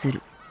るとす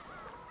る。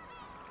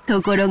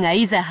ところが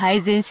いざ配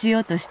膳しよ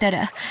うとした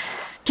ら、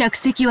客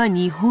席は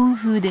日本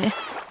風で、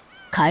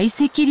懐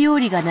石料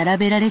理が並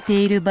べられて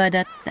いる場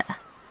だった。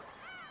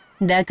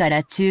だか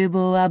ら厨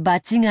房は場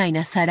違い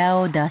な皿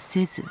を出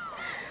せず、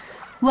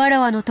わら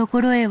わのと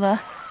ころへ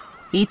は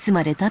いつ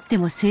まで経って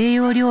も西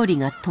洋料理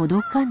が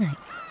届かない。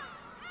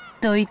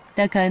といっ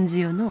た感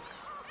じよの。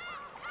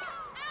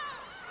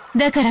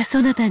だから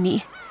そなた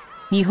に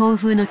日本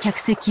風の客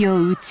席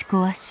を打ち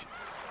壊し、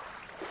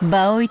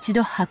場を一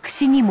度白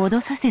紙に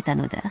戻させた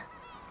のだ。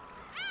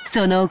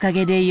そのおか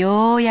げで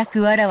ようや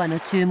くわらわの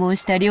注文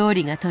した料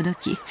理が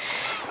届き、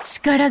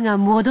力が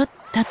戻っ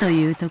たと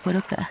いうとこ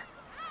ろか。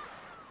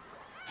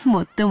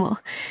もっとも、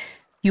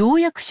よう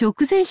やく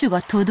食前酒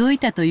が届い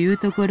たという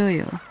ところ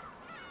よ。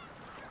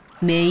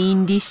メイ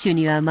ンディッシュ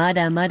にはま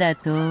だまだ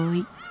遠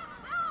い。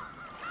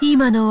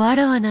今のわ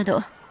らわな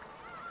ど、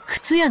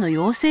靴屋の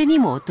妖精に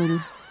も劣る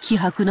希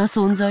薄な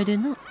存在で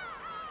な。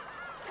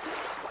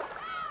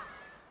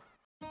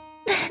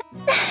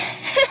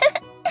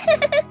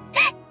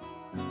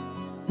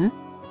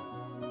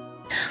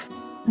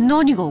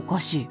何がおか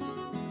しい？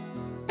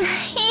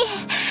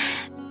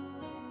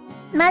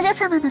魔女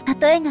様の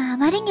例えがあ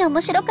まりに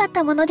面白かっ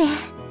たもので、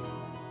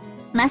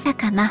まさ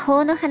か魔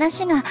法の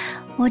話が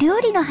お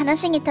料理の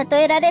話に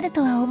例えられる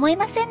とは思い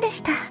ませんで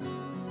した。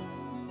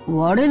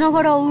我な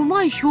がらう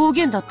まい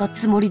表現だった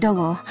つもりだ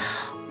が、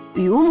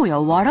よも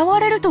や笑わ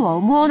れるとは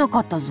思わなか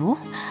ったぞ。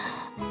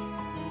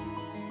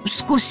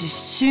少し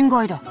心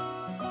外だ。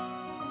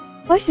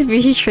Why is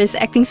Beatrice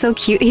acting so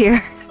cute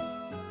here?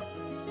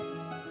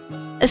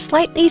 A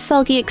slightly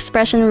sulky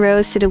expression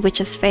rose to the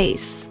witch's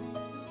face.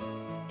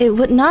 It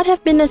would not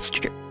have been a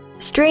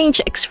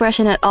strange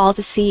expression at all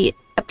to see it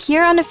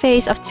appear on the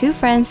face of two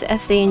friends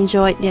as they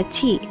enjoyed their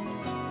tea.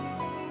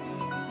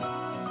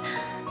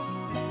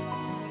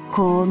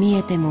 こう見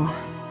えても、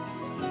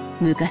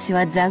昔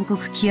は残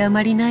酷極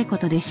まりないこ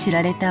とで知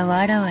られた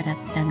わらわだっ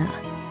たが、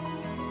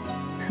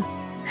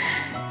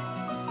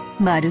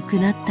丸く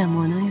なった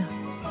ものよ。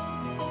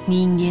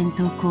人間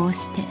とこう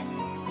して、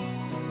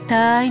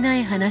たわいな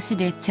い話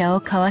で茶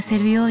を交わせ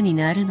るように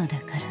なるのだ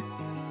から。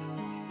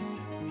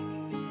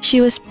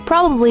She was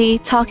probably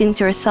talking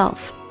to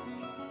herself.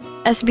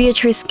 As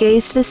Beatrice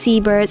gazed at the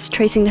seabirds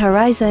tracing the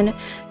horizon,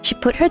 she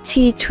put her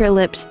tea to her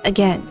lips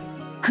again.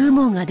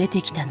 雲が出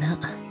てきたな。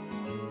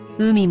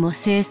海も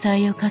精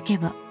彩をかけ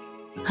ば、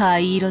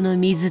灰色の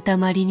水た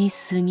まりに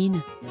過ぎ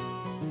ぬ。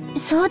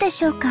そうで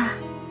しょうか。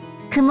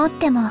曇っ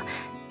ても、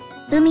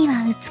海は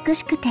美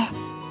しくて、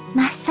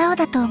真っ青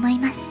だと思い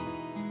ます。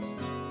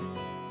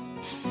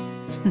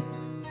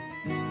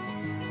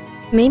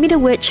Maybe the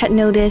witch had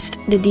noticed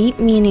the deep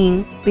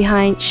meaning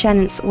behind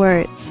Shannon's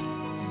words.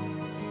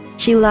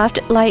 She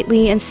laughed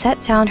lightly and set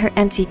down her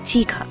empty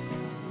teacup.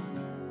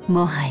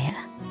 もはや、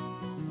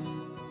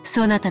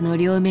そなたの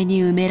両目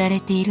に埋められ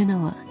ている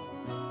のは、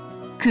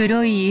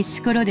黒い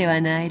石ころで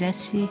はないら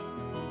しい。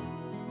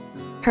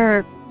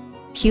Her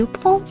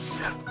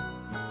pupils?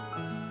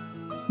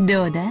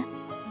 どうだ？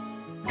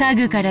家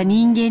具から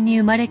人間に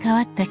生まれ変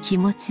わった気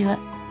持ちは、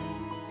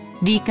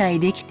理解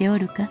できてお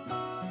るか？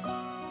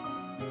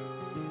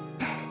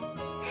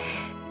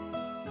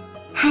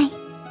はい。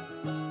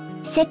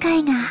世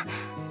界が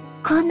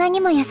こんな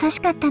にも優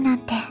しかったなん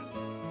て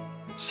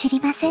知り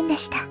ませんで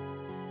した。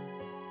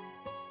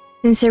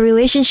Since her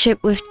relationship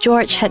with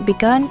George had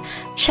begun,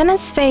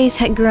 Shannon's face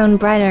had grown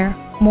brighter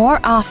more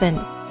often.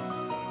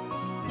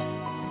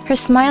 Her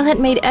smile had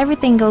made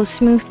everything go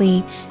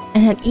smoothly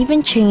and had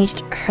even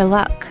changed her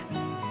luck.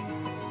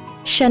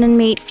 Shannon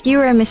made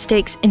fewer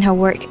mistakes in her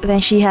work than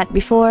she had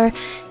before,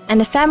 and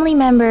the family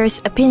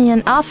members'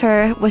 opinion of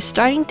her was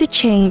starting to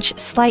change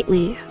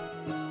slightly.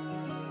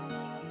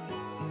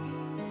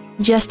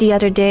 Just the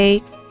other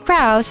day,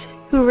 Krause,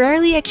 who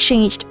rarely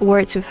exchanged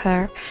words with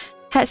her,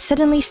 had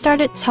suddenly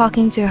started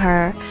talking to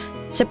her,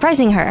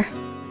 surprising her.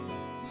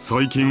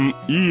 最近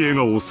いい笑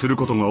顔をする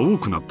ことが多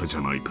くなったじ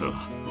ゃないか。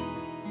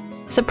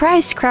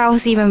Surprised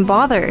Krause even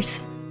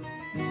bothers.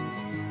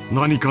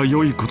 何か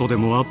良いことで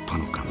もあった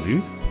のか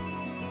ね？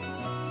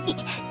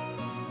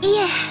い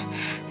え、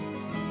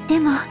で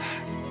も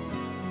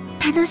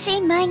楽し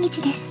い毎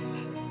日です。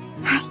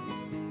は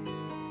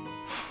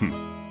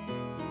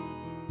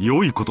い。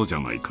良いことじゃ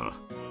ないか。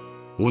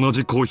同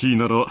じコーヒー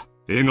なら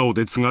笑顔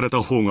で継がれ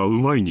た方がう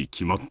まいに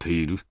決まって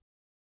いる。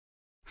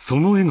そ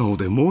の笑顔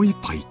でもう一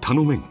杯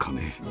頼めんか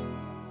ね。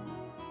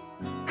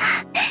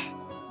は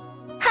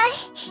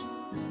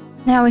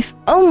い。Now if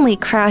only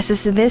Krause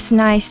is this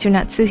nice to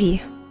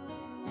Natsuhi.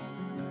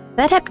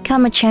 That had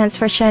become a chance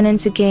for Shannon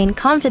to gain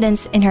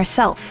confidence in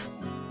herself.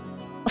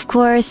 Of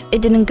course,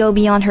 it didn't go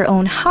beyond her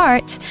own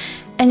heart,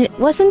 and it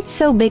wasn't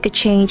so big a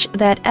change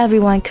that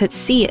everyone could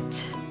see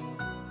it.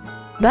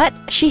 But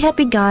she had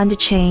begun to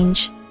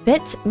change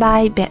bit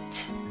by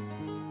bit.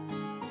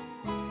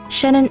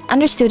 Shannon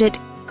understood it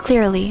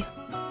clearly.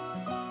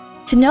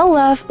 To know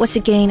love was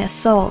to gain a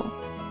soul.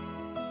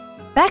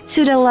 Back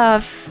to the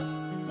love.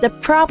 The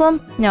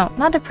problem, no,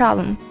 not the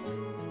problem.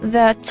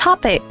 The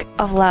topic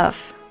of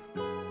love.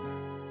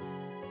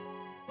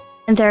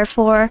 And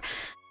therefore,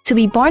 to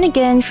be born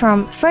again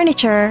from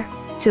furniture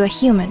to a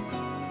human.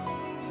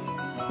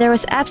 There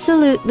was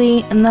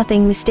absolutely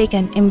nothing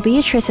mistaken in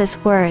Beatrice's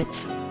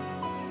words.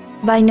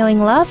 By knowing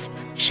love,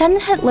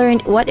 Shannon had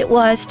learned what it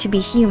was to be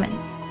human.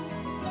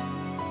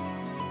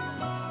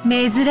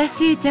 珍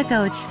しい茶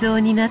化をちそ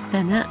うになっ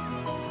たな。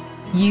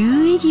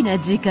有意義な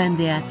時間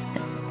であっ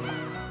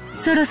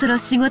た。そろそろ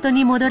仕事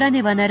に戻ら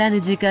ねばなら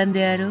ぬ時間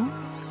であろう。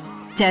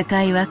茶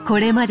会はこ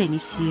れまでに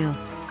しよう。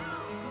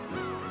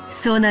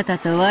そなた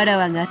とわら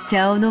わが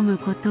茶を飲む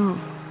ことを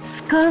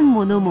好かん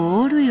者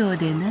もおるよう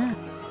でな。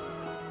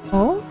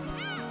Oh?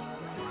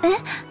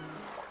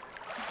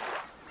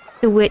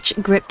 The witch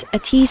gripped a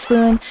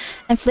teaspoon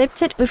and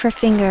flipped it with her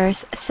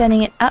fingers,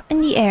 sending it up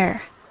in the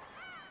air.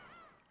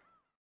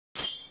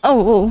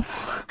 Oh,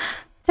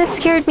 that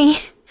scared me.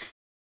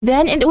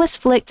 Then it was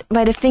flicked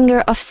by the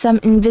finger of some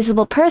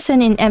invisible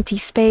person in empty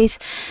space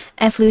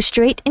and flew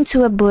straight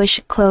into a bush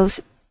close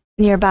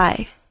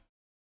nearby.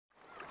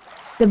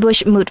 The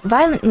bush moved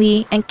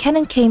violently and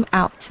Kanon came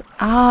out.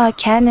 Ah,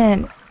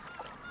 Kanon.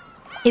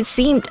 It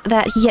seemed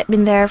that he had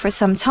been there for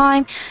some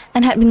time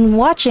and had been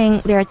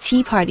watching their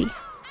tea party.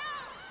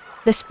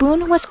 The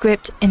spoon was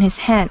gripped in his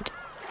hand.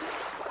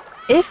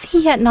 If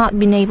he had not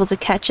been able to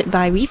catch it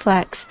by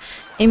reflex,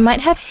 it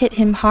might have hit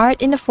him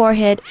hard in the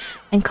forehead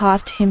and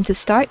caused him to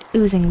start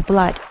oozing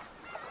blood.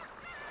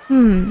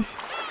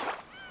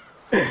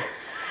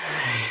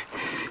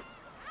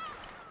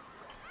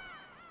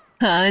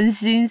 安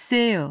心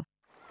せよ。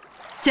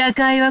茶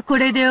会はこ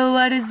れで終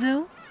わる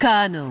ぞ、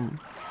カノン。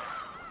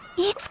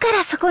いつか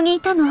らそこにい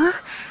たの？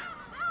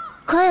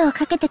声を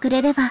かけてく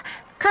れれば、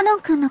カノ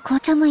ン君の紅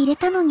茶も入れ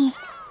たのに。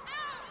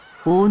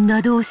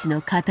女同士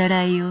の語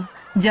らいを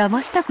邪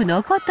魔したく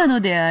なかった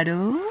のであ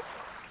ろう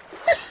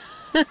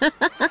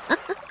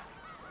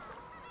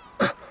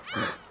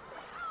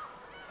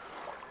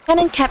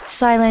Kanon kept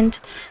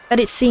silent, but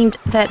it seemed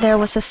that there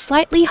was a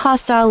slightly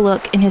hostile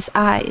look in his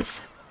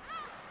eyes.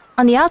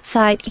 On the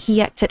outside,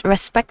 he acted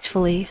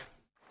respectfully.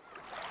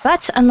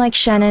 But unlike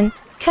Shannon,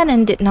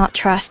 Kanon did not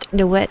trust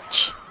the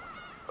witch.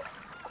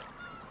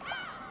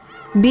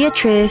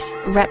 Beatrice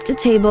rapped the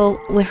table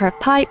with her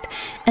pipe,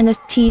 and the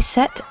tea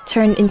set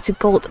turned into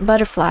gold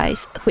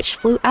butterflies, which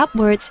flew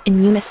outwards in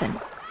unison.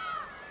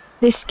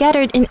 They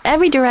scattered in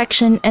every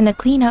direction, and the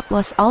cleanup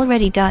was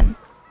already done.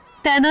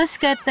 楽し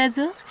かった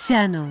ぞ、シ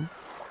ャノン。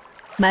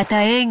ま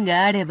た縁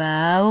があれ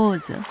ば会おう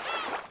ぞ。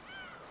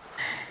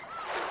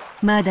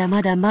まだ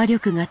まだ魔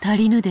力が足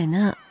りぬで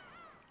な。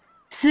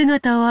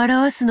姿を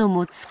現すの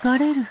も疲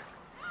れる。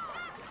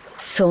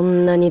そ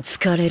んなに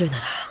疲れるな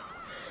ら、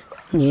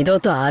二度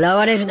と現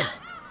れるな。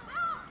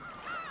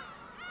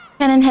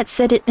Kanon had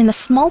said it in a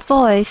small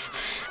voice,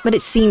 but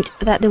it seemed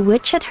that the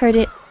witch had heard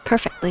it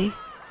perfectly.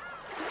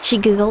 She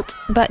giggled,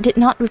 but did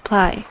not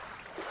reply.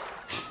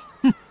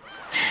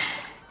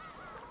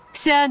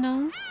 シャ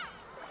ノン、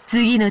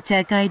次の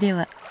茶会で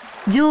は、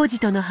ジョージ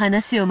との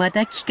話をま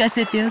た聞か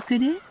せておく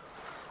れ。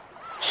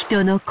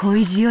人の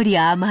恋路より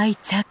甘い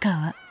茶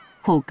花は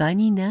他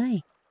にな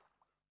い。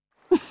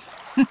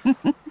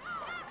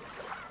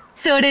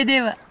それ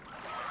では、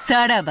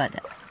さらば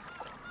だ。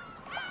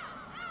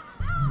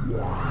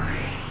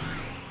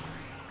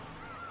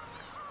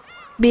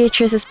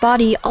Beatrice's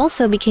body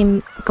also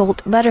became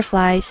gold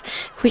butterflies,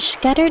 which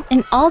scattered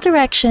in all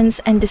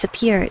directions and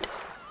disappeared.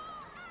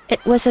 It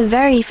was a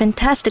very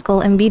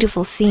fantastical and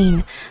beautiful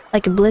scene,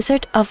 like a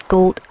blizzard of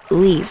gold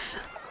leaf.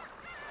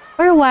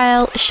 For a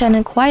while,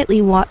 Shannon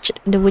quietly watched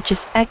the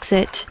witch's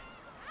exit.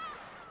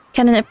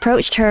 Kanon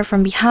approached her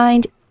from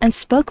behind and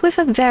spoke with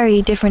a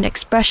very different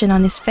expression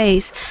on his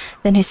face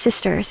than his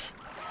sister's.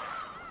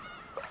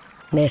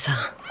 姉さん、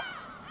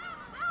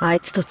あい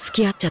つと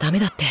付き合っちゃダメ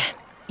だって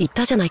言っ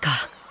たじゃないか。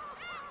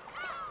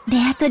ベ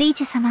アトリー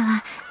チェ様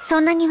はそ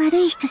んなに悪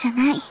い人じゃ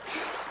ない。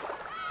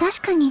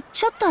確かに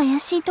ちょっと怪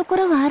しいとこ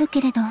ろはある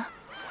けれど。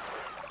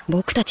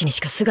僕たちにし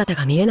か姿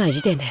が見えない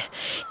時点で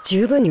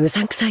十分にう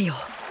さんくさいよ。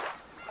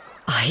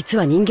あいつ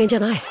は人間じゃ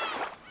ない。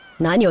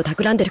何を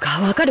企んでる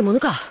かわかるもの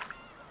か。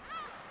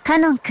カ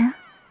ノン君、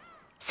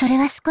それ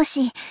は少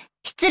し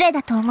失礼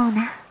だと思う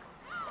な。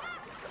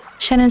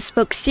Shannon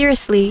spoke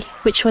seriously,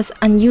 which was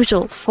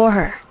unusual for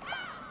her.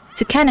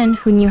 To Kanon,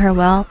 who knew her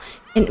well,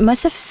 it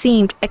must have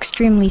seemed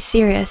extremely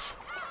serious.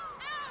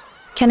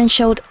 Kanon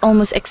showed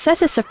almost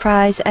excessive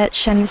surprise at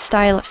Shannon's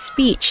style of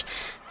speech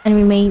and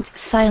remained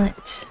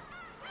silent.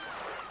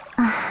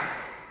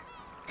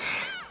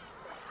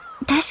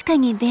 確か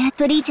にベア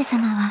トリーチェ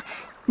様は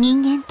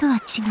人間とは違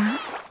う。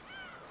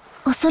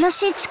恐ろ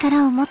しい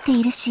力を持って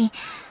いるし、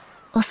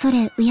恐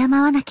れ敬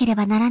わなけれ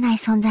ばならない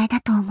存在だ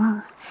と思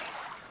う。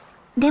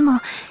でも、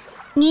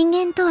人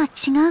間とは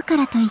違うか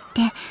らといっ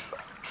て、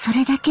そ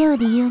れだけを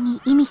理由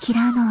に忌み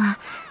嫌うのは、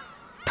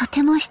と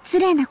ても失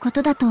礼なこ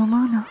とだと思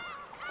うの。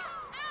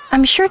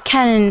I'm sure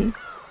Kanon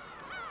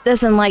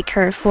doesn't like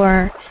her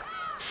for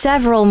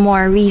several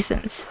more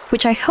reasons,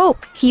 which I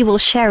hope he will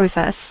share with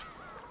us.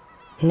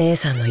 姉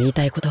さんの言い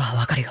たいことは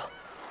わかるよ。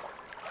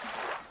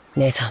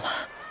姉さんは、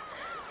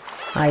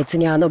あいつ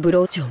にあのブ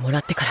ローチをもら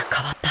ってから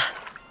変わった。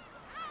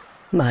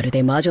まる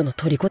で魔女の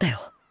虜だ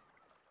よ。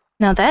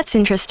Now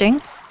that's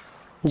interesting.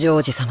 ジョ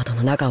ージ様と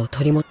の仲を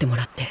取り持っても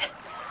らって、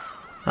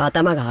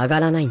頭が上が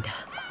らないんだ。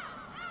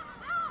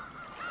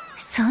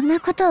そんな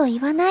ことを言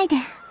わないで。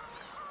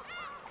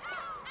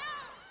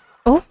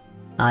Oh?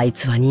 あい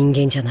つは人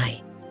間じゃな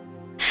い。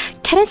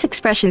Kanon's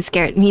expression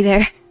scared me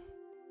there.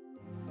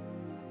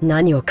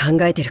 何を考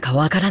えてるか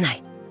わからな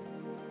い。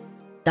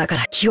だか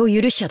ら気を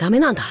許しちゃダメ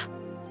なんだ。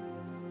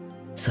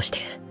そして、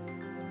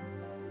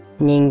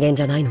人間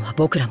じゃないのは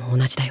僕らも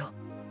同じだよ。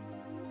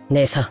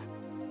姉さん。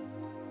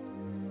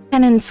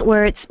Kanon's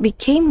words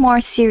became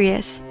more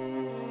serious.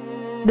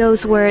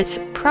 Those words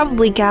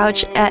probably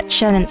gouged at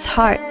Shannon's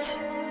heart.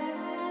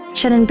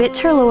 Shannon bit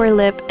her lower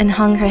lip and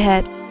hung her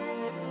head.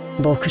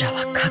 僕ら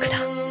は家具だ。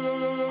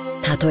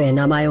たとえ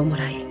名前をも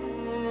らい、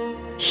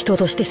人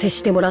として接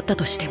してもらった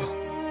としても、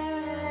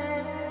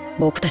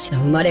僕たちの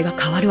生まれが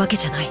変わるわけ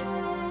じゃない。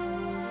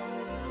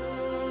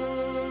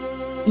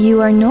You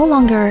are no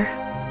longer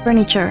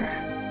furniture.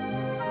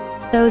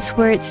 Those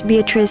words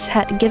Beatrice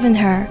had given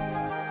her,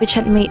 which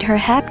had made her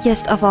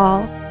happiest of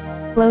all,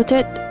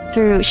 floated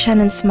through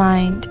Shannon's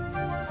mind.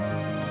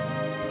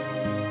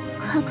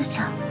 家具じ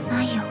ゃ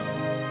ないよ。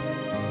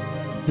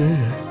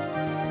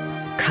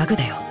家具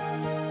だよ。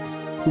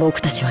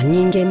僕たちは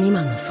人間未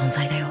満の存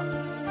在だよ。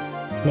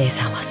姉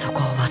さんはそこ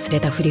を忘れ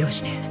たふりを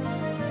して、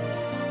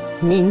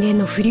人間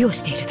のふりを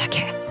しているだ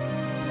け。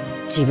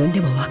自分で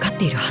も分かっ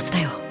ているはず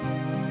だよ。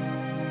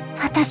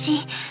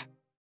私、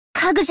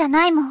家具じゃ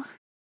ないもん。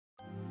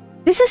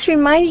This is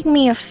reminding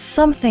me of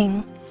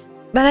something,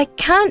 but I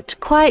can't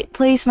quite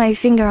place my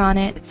finger on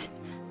it.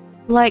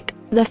 Like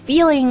the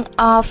feeling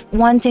of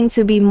wanting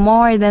to be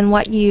more than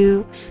what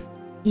you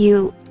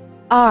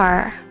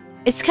are.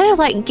 It's kind of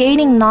like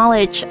gaining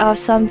knowledge of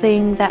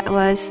something that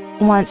was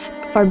once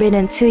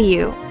forbidden to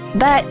you.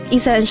 But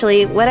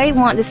essentially, what I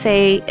want to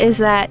say is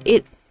that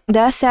it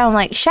does sound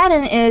like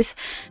Shannon is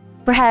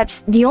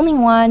perhaps the only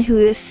one who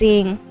is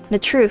seeing the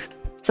truth,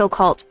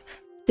 so-called,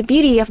 the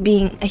beauty of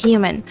being a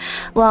human,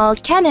 while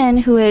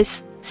Kanon, who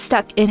is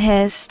stuck in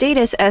his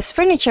status as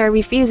furniture,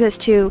 refuses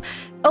to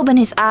open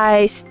his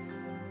eyes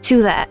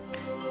to that.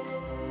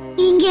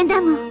 人間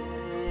だもん。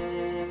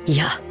い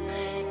や、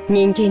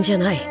人間じゃ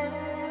ない。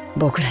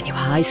僕らに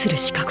は愛する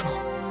資格も、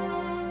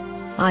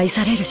愛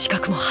される資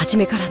格も初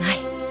めからない。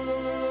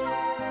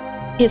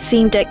It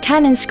seemed that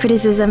Kanon's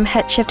criticism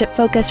had shifted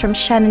focus from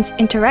Shannon's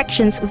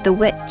interactions with the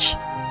witch.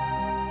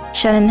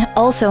 Shannon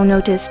also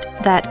noticed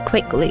that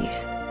quickly.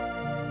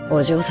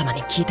 お嬢様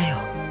に聞いたよ。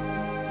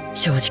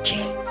正直、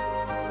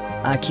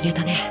呆れ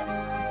たね。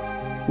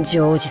ジ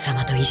ョージ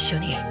様と一緒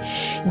に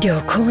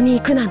旅行に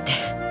行くなんて。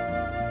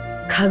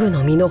家具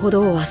の身の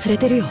程を忘れ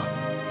てるよ。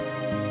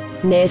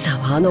姉さ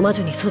んはあの魔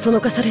女にそそ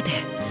のかされて、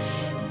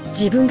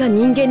自分が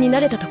人間にな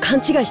れたと勘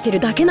違いしてる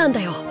だけなん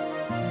だよ。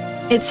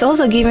It's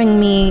also giving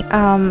me,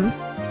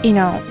 you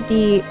know,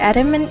 the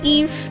Adam and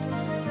Eve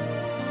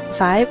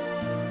vibe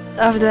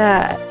of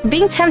the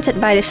being tempted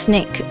by the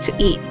snake to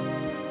eat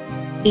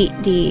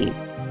the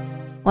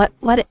what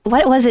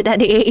was it that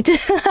they ate?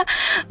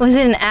 Was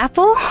it an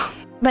apple?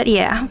 But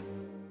yeah,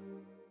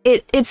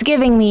 it's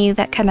giving me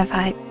that kind of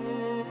vibe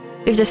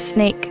with the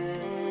snake.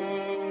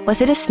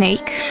 Was it a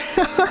snake?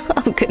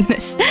 Oh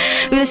goodness,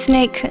 with the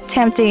snake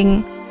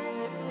tempting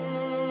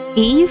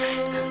Eve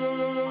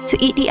to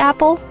eat the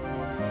apple.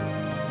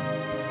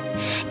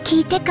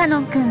 聞いてカ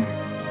ノン君。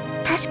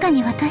確か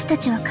に私た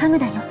ちは家具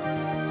だよ。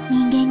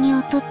人間に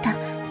劣った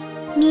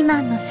未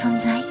満の存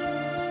在。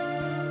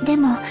で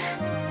も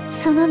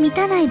その満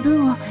たない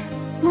分を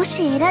も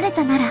し得られ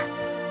たなら、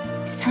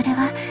それ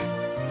は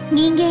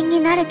人間に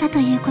なれたと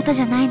いうこと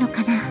じゃないの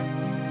か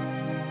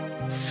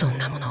な。そん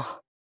なもの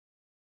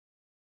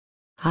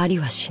あり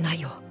はしな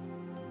いよ。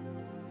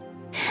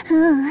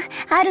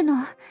あるの。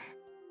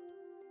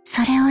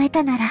それを得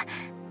たなら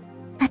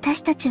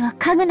私たちは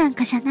家具なん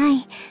かじゃな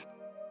い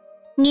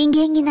人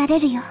間になれ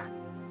るよ。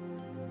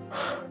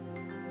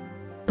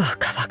バ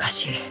カバカ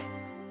し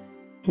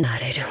い。な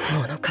れる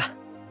ものか。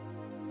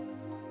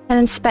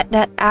Shannon spat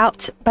that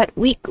out, but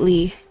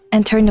weakly,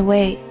 and turned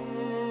away.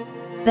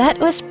 That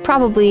was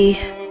probably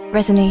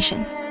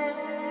resignation.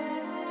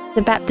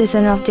 The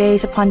baptism of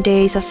days upon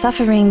days of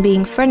suffering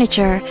being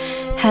furniture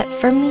had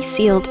firmly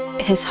sealed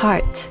his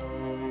heart.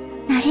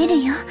 なれ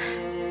るよ。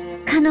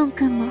カノン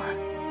君も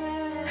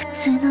普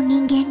通の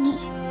人間に。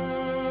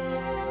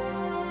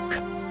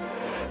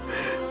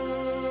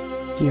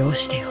よ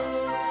してよ。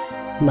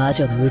魔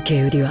女の受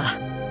け売りは。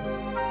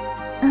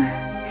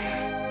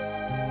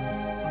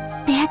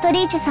ベアト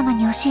リーチェ様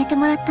に教えて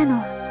もらった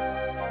の。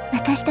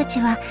私たち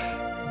は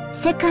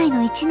世界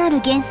の一な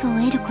る元素を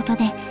得ること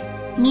で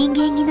人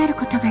間になる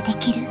ことがで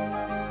きる。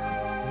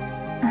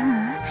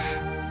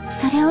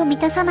それを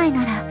満たさない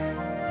な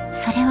ら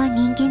それは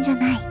人間じゃ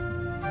ない。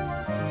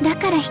だ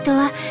から人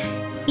は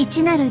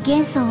一なる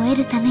元素を得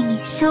るために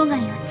生涯を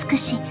尽く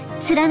し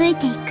貫い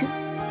ていく。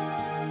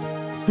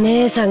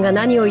姉さんが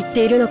何を言っ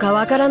ているのか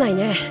わからない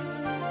ね。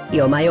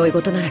よまよい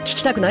事なら聞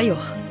きたくないよ。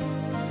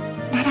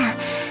なら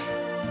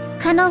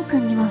カノン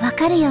君にもわ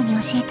かるように教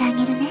えてあ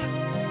げるね。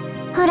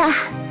ほら、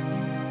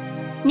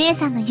姉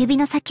さんの指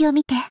の先を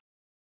見て。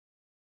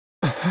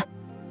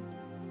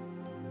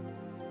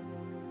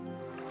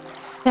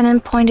Shannon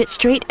pointed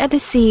straight at the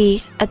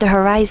sea, at the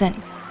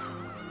horizon.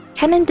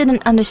 Kanon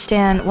didn't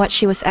understand what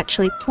she was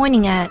actually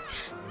pointing at,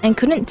 and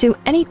couldn't do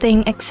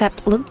anything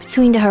except look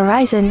between the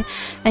horizon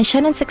and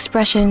Shannon's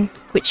expression,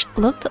 which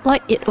looked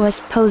like it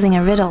was posing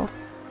a riddle.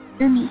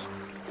 海。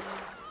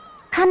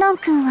カノン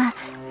君は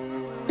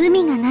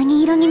海が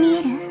何色に見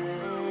える？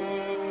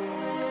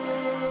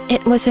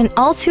 It was an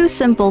all too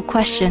simple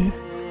question.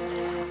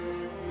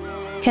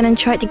 Kanon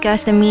tried to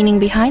guess the meaning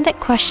behind that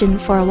question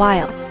for a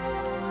while.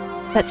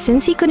 But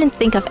since he couldn't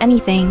think of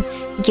anything,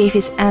 he gave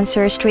his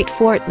answer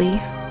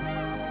straightforwardly.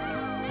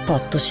 パ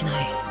ッとしな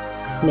い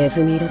ネ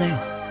ズミ色だよ。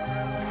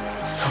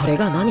それ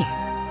が何?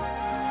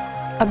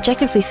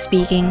 Objectively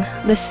speaking,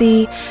 the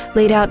sea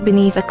laid out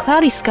beneath a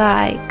cloudy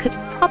sky could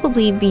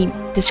probably be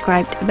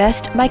described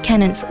best by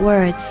Kanon's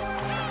words.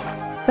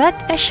 But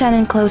as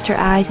Shannon closed her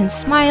eyes and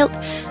smiled,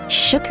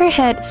 she shook her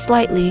head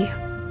slightly.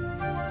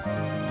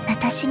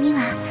 私に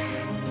は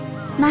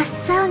真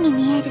っ青に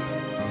見える。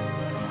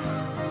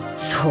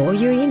そう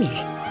いう意味？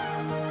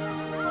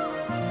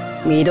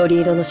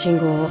緑色の信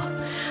号を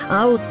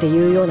青って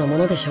いうようなも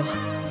のでしょ。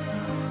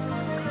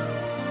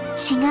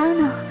違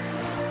うの。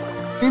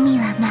海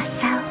は真っ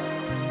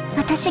青。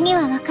私に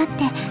は分かっ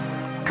て、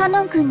カ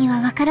ノン君に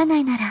は分からな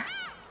いなら、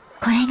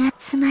これが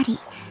つまり、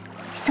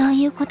そう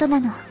いうことな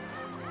の。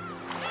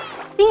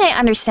I think I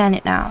understand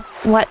it now,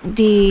 what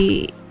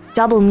the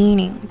double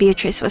meaning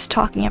Beatrice was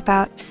talking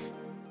about.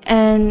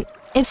 And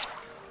it's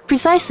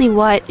precisely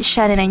what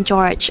Shannon and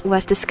George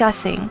was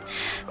discussing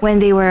when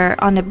they were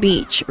on the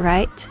beach,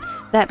 right?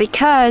 That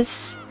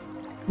because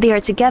they are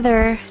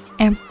together,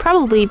 and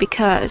probably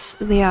because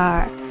they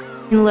are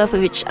in love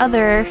with each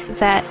other,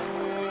 that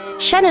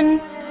Shannon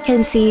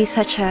can see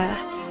such a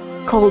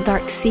cold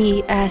dark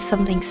sea as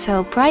something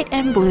so bright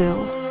and blue.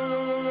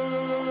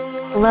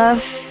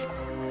 Love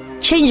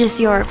changes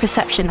your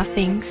perception of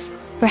things.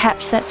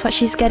 Perhaps that's what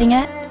she's getting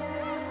at.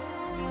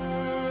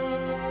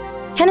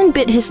 Kanon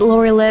bit his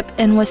lower lip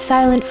and was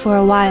silent for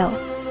a while.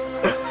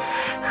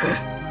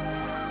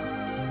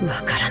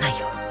 わからない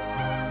よ。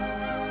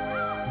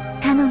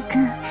カノン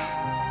君、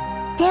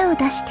手を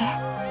出して。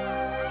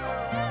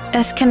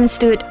As Kanon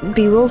stood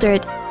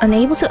bewildered,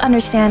 unable to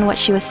understand what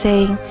she was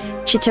saying,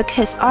 she took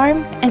his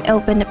arm and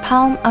opened the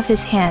palm of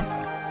his hand.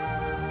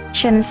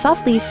 Shannon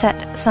softly set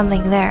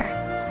something there.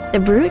 The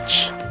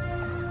brooch?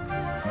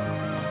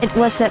 It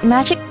was that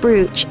magic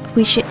brooch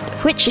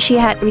which she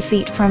had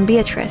received from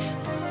Beatrice.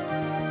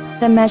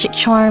 The magic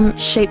charm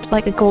shaped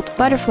like a gold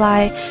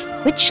butterfly,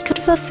 which could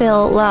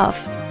fulfill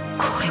love.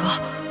 これ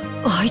は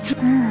あいつ。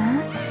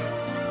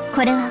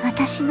これは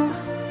私の。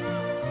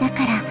だ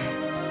から、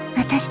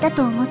私だ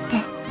と思って、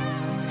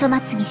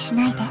粗末にし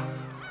ないで。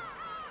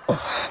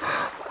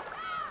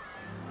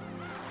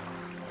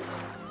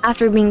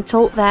After being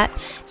told that,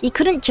 he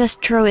couldn't just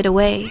throw it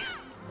away.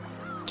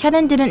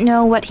 Kanon didn't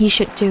know what he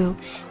should do,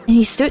 and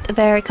he stood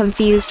there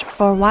confused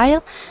for a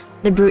while,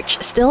 the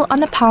brooch still on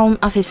the palm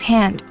of his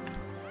hand.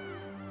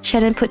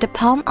 Shannon put the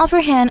palm of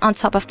her hand on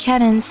top of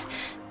Kanon's,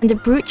 and the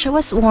brooch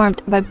was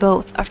warmed by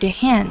both of their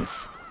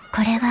hands.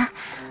 これは、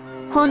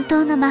本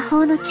当の魔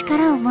法の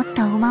力を持っ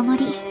たお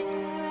守り。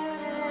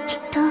きっ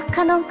と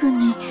カノン君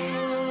に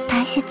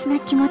大切な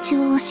気持ち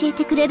を教え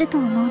てくれると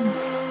思うの。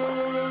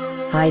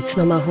あいつ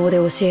の魔法で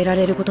教えら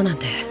れることなん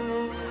て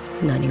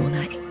何も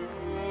ない。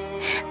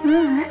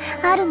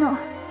あるの。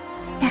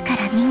だか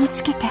ら身に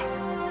つけて、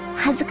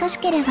恥ずかし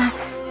ければ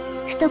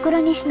懐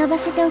に忍ば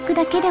せておく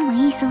だけでも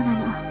いいそうな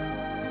の。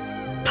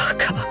バ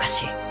カバカ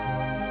しい。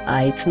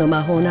あいつの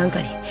魔法なん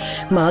かに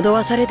惑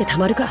わされてた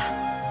まるか。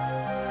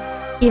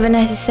Even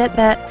as he said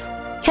that,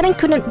 Kanon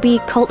couldn't be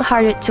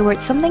cold-hearted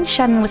towards something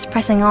Shannon was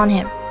pressing on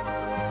him.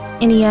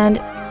 In the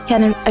end,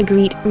 Kanon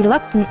agreed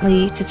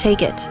reluctantly to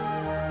take it,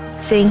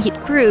 saying he'd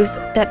proved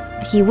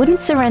that he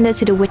wouldn't surrender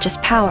to the witch's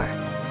power.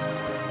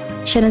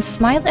 Shannon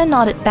smiled and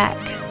nodded back.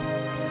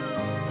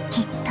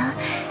 きっと、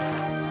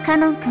カ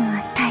ノン君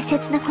は大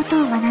切なこ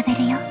とを学べ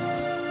るよ。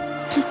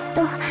きっ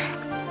と、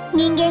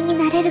人間に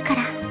なれるか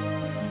ら。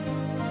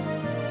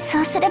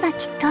そうすれば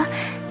きっと、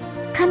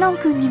カノン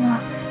君にも、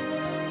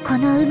こ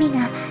の海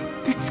が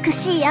美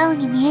しい青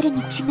に見える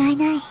に違い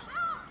ない。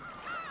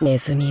ネ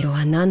ズミ色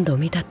は何度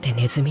見たって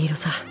ネズミ色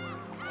さ。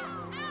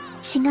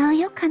違う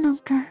よ、カノン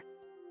君。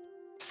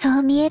そ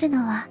う見えるの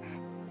は、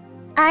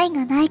愛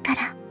がないか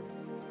ら。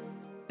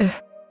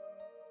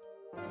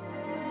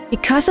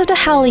Because of the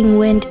howling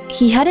wind,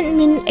 he hadn't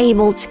been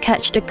able to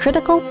catch the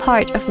critical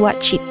part of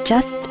what she'd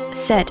just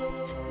said.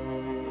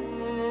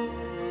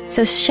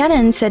 So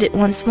Shannon said it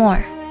once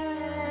more.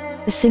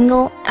 The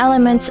single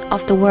element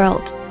of the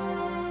world.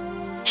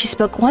 She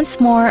spoke once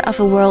more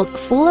of a world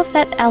full of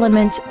that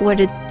element where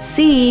the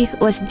sea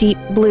was deep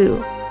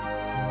blue.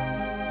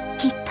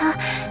 きっと、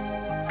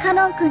カ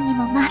ノン君に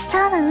も真っ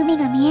青な海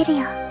が見える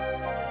よ。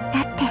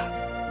だって。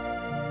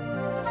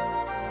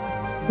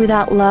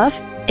Without love,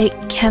 it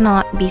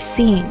cannot be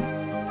seen.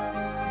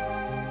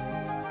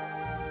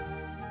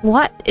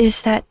 What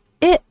is that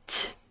it?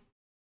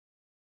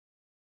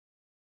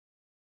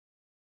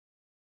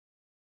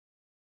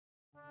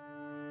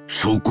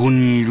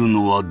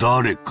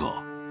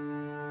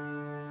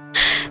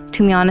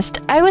 To be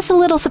honest, I was a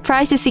little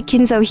surprised to see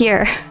Kinzo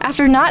here,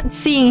 after not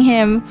seeing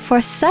him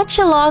for such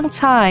a long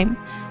time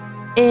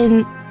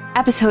in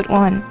episode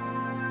 1.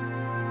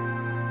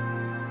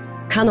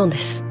 カノンで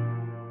す。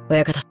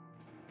親方。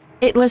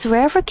It was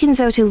rare for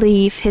Kinzo to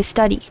leave his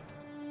study.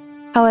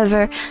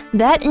 However,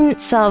 that in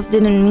itself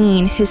didn't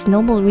mean his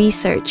noble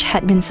research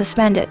had been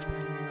suspended.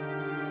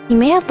 He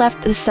may have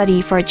left the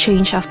study for a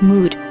change of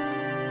mood.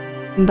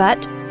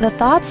 But the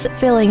thoughts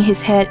filling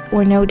his head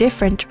were no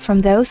different from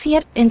those he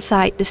had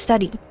inside the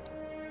study.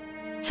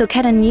 So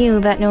Kanon knew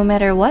that no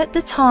matter what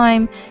the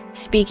time,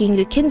 speaking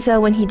to Kinzo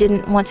when he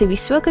didn't want to be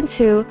spoken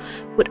to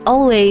would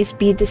always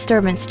be a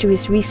disturbance to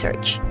his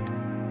research.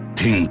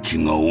 天気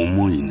が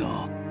重い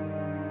な。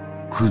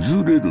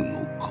崩れる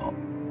のか。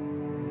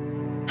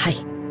は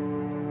い。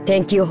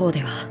天気予報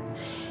では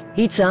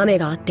いつ雨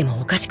があって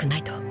もおかしくな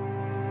いと。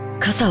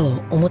傘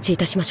をお持ちい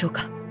たしましょう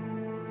か。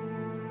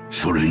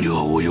それに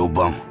は及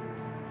ばん。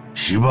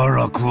しば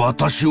らく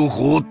私を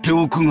放って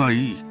おくが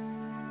いい。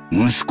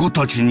息子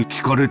たちに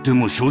聞かれて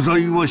も所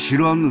在は知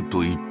らぬ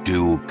と言って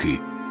おけ。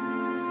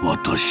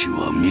私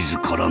は自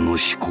らの思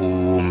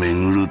考を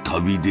巡る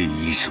旅で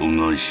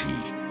忙しい。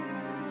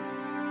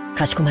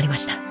かしこまりま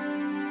した。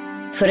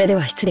それで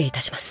は失礼い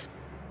たします。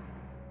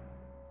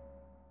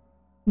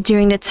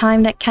During the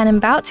time that Kanon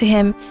bowed to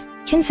him,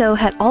 Kinzo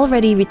had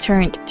already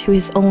returned to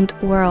his own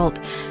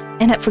world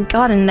and had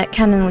forgotten that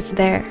Kanon was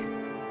there.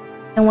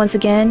 And once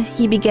again,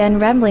 he began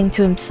rambling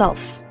to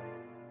himself.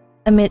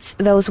 Amidst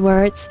those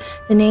words,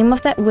 the name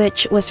of that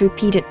witch was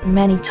repeated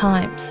many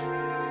times.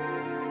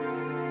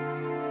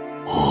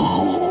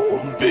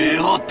 Oh,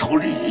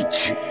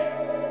 Beatrice.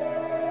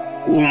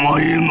 お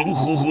前の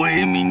微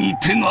笑みに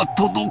手が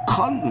届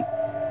かぬ。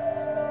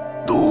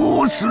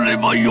どうすれ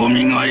ば蘇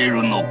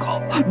るの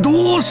か。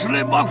どうす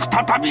れば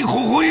再び微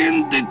笑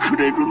んでく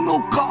れるの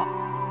か。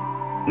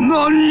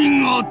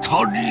何が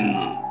足り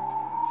ぬ。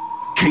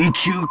研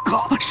究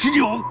か、資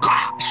料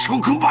か、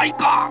触媒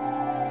か。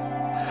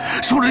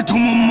それと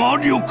も魔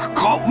力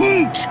か、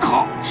運気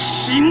か、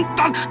神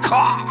託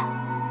か。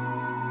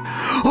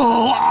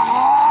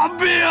ああ、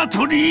ベア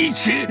トリー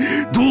チ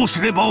ェ、どう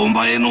すればお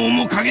前の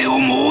面影を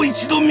もう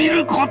一度見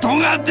ること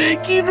がで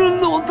き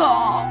るの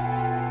だ。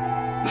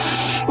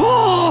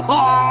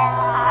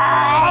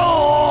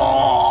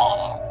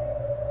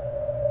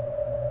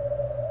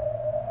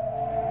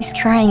He's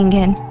crying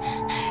again.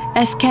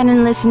 As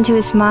Kanon listened to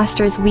his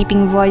master's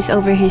weeping voice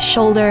over his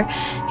shoulder,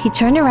 he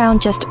turned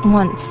around just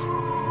once.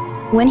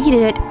 When he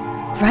did,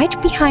 right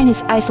behind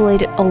his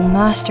isolated old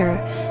master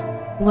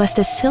was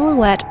the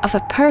silhouette of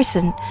a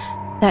person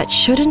that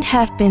shouldn't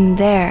have been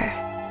there.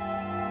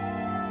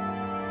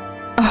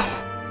 Oh.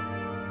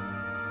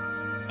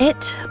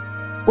 It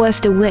was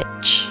the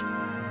witch.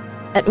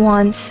 At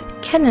once,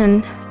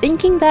 Kanon,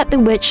 thinking that the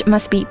witch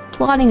must be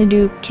plotting to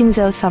do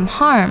Kinzo some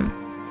harm,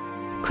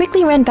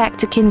 quickly ran back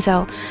to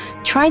Kinzo,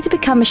 trying to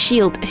become a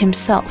shield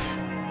himself.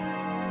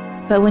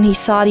 But when he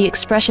saw the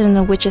expression on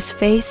the witch's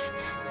face,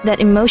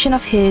 that emotion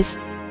of his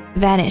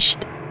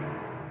vanished.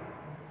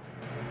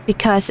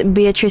 Because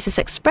Beatrice's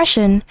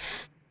expression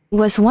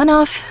was one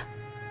of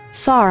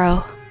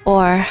sorrow,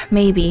 or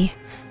maybe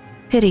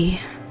pity.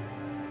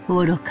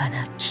 愚か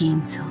な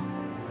金蔵。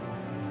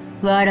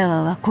わら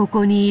わはこ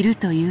こにいる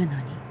というのに、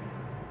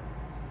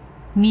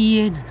見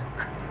えぬの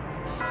か。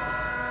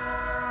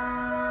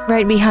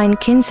Right behind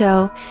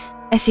Kinzo,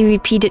 as he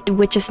repeated the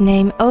witch's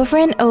name over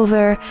and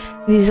over,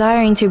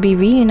 desiring to be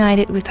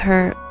reunited with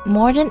her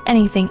more than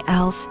anything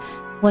else,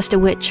 was the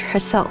witch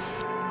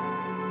herself.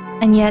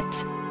 And yet,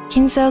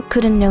 Kinzo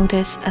couldn't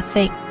notice a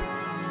thing.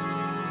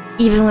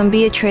 Even when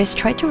Beatrice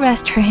tried to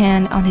rest her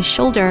hand on his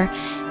shoulder,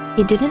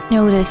 he didn't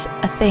notice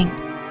a thing.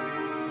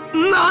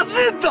 な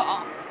ぜ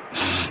だ？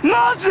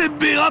なぜ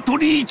ベアト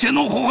リーチェ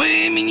の微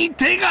笑みに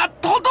手が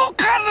届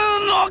か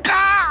ぬの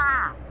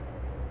か。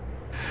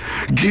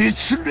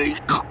月齢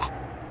か、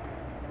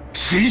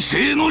水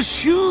星の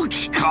周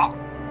期か、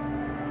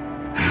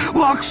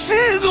惑星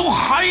の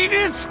配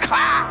列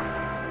か。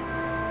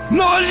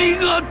何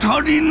が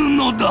足りぬ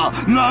のだ。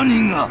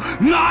何が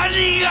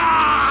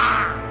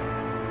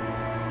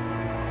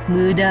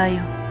無駄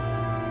よ、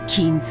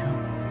金蔵。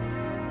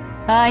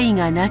愛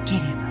がなけ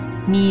れば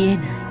見え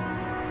ない。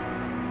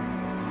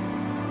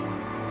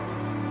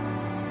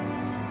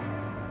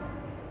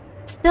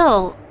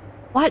Still,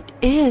 what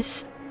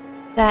is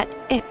that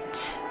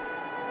it?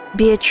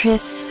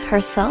 Beatrice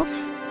herself?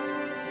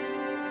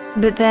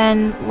 But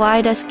then,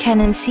 why does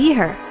Kanon see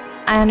her?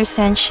 I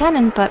understand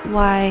Shannon, but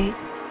why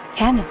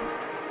Kanon?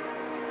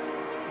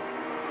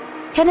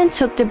 Kanon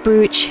took the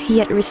brooch he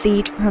had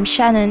received from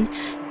Shannon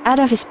out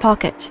of his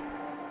pocket.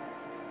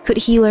 Could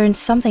he learn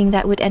something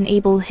that would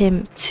enable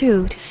him,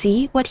 too, to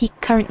see what he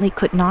currently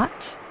could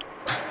not?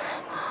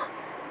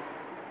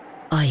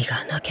 愛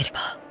がなけれ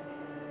ば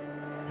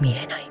見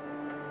えない。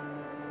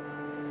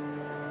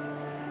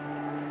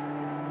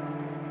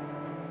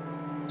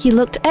He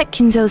looked at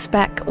Kinzo's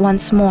back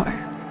once more.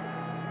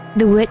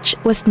 The witch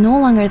was no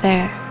longer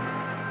there.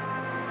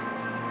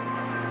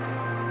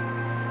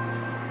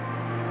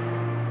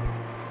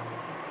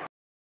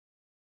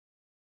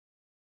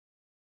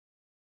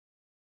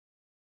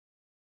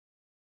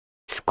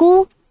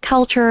 School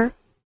Culture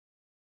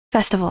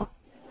Festival.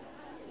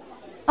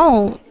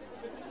 Oh,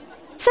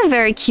 it's a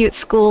very cute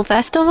school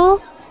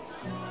festival.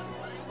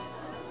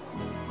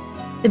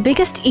 The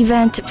biggest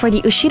event for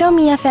the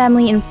Ushiromiya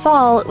family in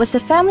fall was the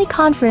family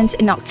conference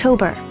in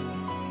October.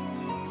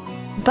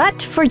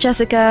 But for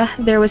Jessica,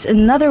 there was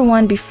another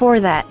one before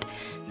that,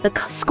 the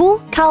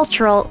school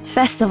cultural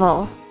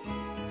festival.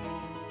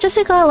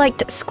 Jessica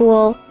liked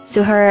school.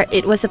 To her,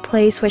 it was a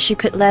place where she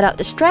could let out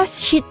the stress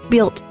she'd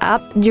built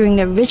up during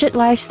the rigid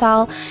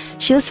lifestyle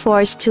she was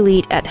forced to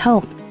lead at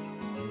home.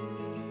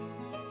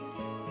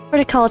 For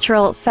the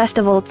cultural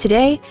festival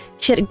today,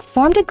 she had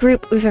formed a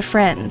group with her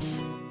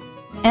friends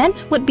and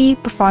would be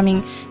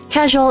performing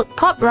casual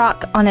pop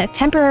rock on a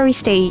temporary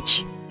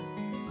stage.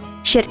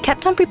 She had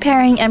kept on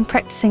preparing and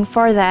practicing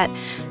for that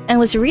and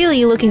was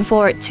really looking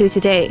forward to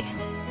today.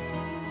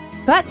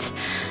 But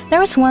there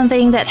was one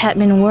thing that had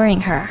been worrying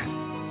her.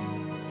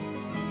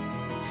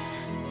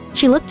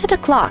 She looked at the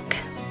clock.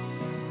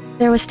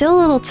 There was still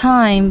a little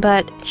time,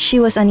 but she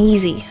was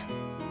uneasy.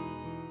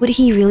 Would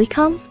he really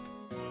come?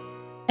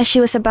 As she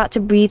was about to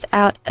breathe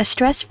out a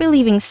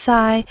stress-relieving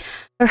sigh,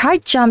 her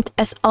heart jumped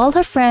as all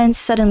her friends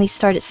suddenly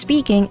started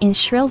speaking in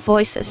shrill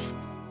voices.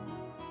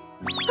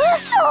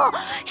 嘘！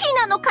ひ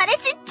なの彼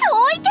氏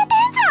超イケてん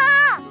じ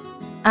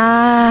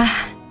ゃん！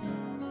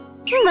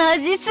マ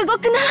ジすご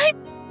くない？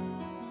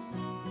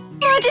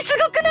マジす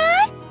ごく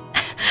ない？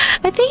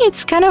 I think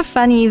it's kind of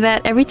funny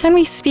that every time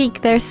we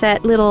speak, there's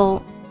that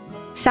little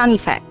sound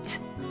effect.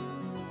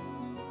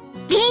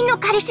 リンの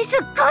彼氏す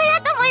っごい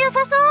頭良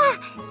さそう。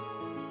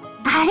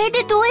あれ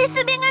でド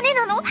S メガネ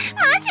なの？マ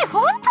ジ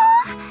本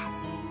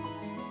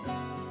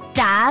当？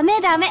ダ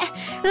メダメ。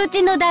う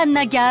ちの旦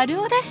那ギャ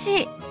ル男だ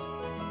し。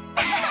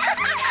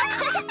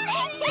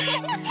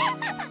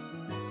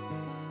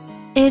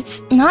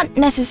It's not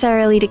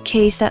necessarily the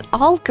case that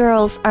all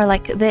girls are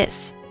like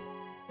this.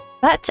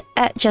 But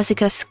at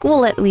Jessica's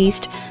school at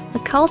least, the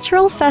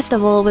cultural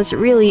festival was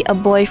really a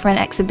boyfriend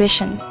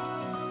exhibition.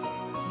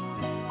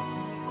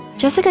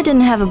 Jessica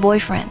didn't have a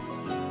boyfriend.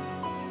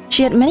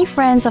 She had many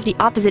friends of the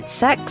opposite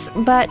sex,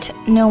 but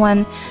no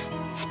one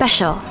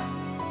special.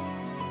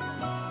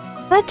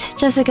 But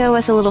Jessica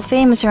was a little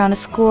famous around the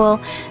school,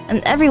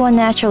 and everyone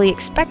naturally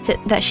expected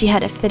that she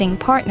had a fitting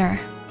partner.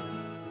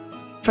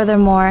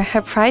 Furthermore,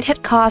 her pride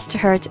had caused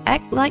her to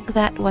act like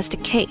that was the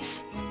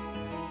case.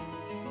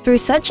 Through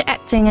such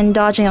acting and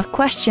dodging of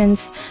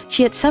questions,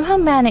 she had somehow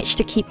managed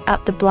to keep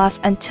up the bluff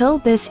until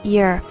this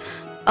year.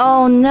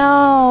 Oh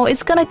no,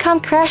 it's gonna come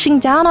crashing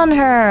down on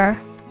her!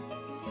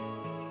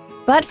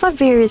 But for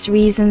various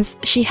reasons,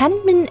 she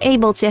hadn't been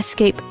able to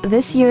escape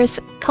this year's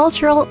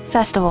cultural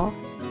festival.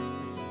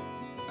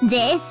 ジ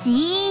ェシ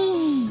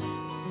ー、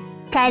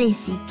彼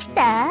氏来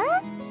た？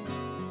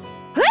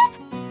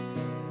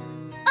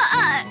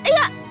い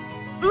や、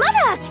ま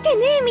だ来て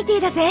ねえみてえ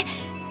だぜ。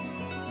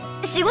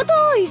仕事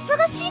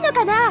忙しいの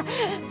かな？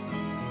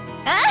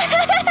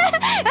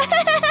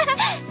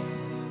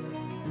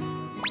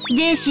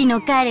ジェシー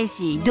の彼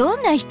氏、ど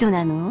んな人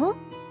なの？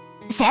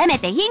せめ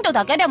てヒント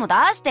だけでも出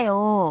して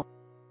よ。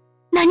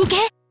何系？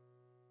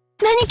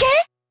何系？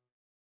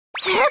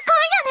すっごいよ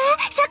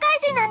ね。社会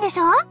人なんでし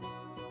ょ？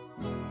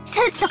ス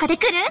ーツとかで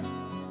来る？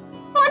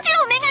もち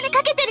ろんメガネ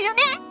かけてるよ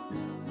ね。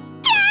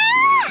キ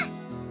ャ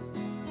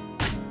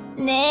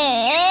ー！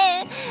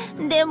ね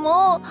え、で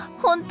も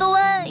本当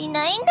はい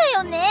ないんだ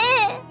よね。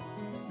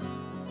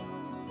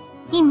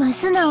今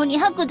素直に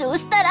白状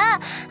したら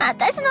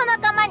私の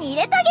仲間に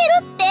入れてあげ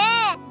るって。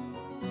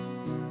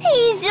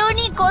一緒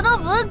にこの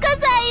文化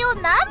祭を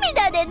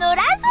涙で濡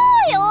らそ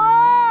うよ。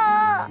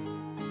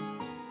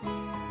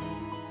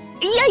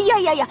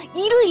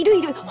い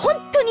る、本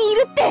当にい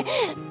るって。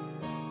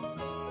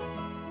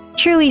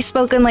Truly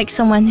spoken like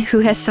someone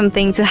who has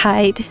something to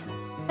hide.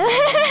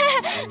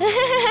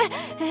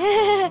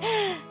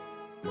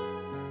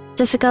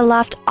 Jessica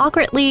laughed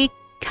awkwardly,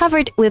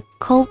 covered with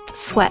cold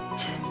sweat.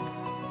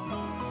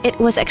 It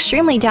was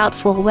extremely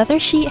doubtful whether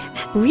she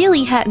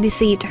really had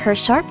deceived her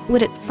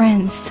sharp-witted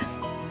friends.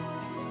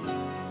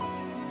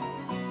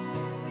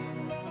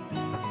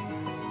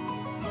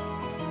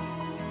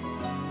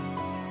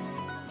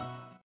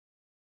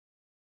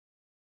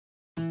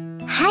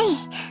 Hi.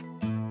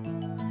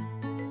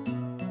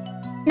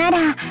 なら、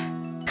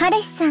彼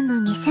氏さん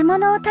の偽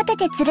物を立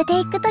てて連れて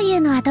行くとい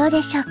うのはどう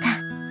でしょうか。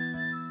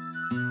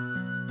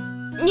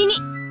偽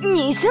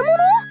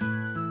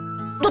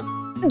物？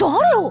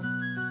誰を？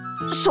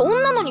そ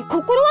んなのに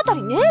心当た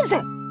りねえ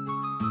ぜ。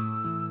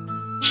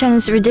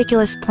Shannon's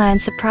ridiculous plan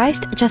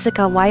surprised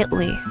Jessica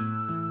wildly.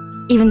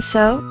 Even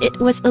so, it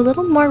was a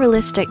little more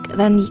realistic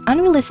than the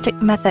unrealistic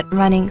method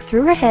running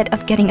through her head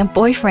of getting a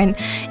boyfriend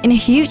in a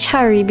huge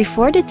hurry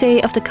before the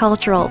day of the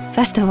cultural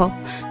festival.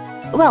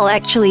 Well,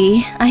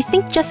 actually, I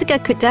think Jessica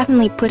could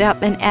definitely put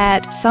up an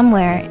ad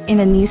somewhere in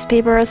a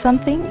newspaper or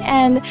something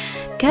and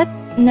get...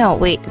 No,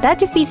 wait, that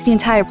defeats the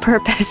entire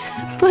purpose.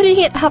 Putting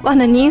it up on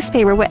a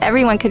newspaper where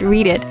everyone could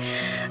read it.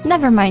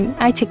 Never mind,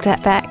 I take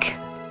that back.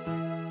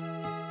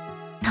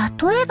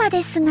 例えば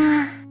ですが、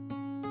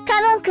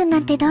カノンくんな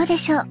んてどうで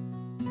しょう。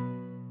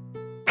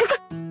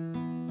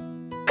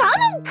カ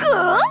ノンく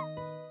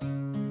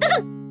ん？ダ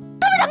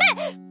メ！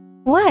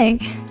 Why?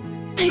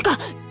 というか、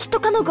きっと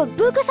カノン君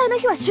文化祭の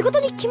日は仕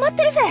事に決まっ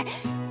てるぜ。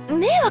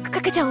迷惑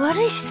かけちゃ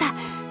悪いしさ。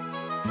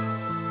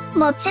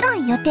もちろ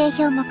ん予定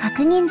表も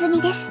確認済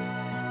みです。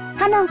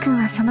カノン君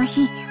はその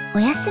日お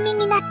休み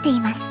になって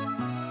います。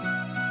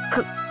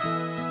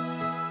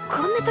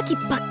こんな時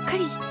ばっか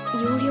り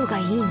容量が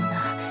いいのな。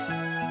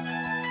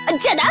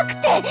じゃなく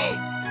て、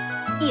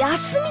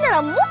休みな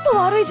らもっと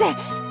悪いぜ。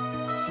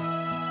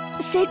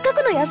せっか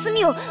くの休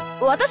みを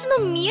私の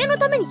見栄の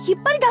ために引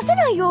っ張り出せ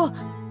ないよ。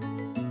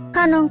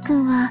カノン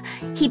君は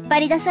引っ張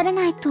り出され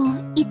ないと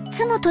いっ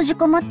つも閉じ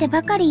こもって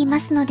ばかりいま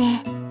すので、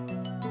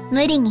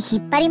無理に引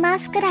っ張り回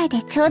すくらい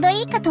でちょうど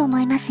いいかと思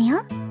いますよ。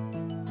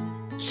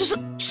そ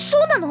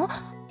うなの？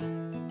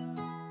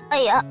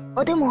いや、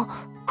でも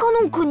カ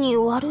ノン君に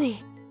悪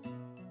い。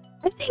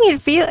I think it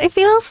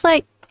feels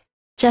like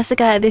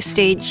Jessica at this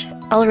stage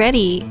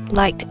already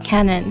liked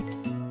Kanon.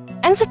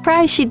 I'm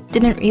surprised she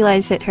didn't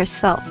realize it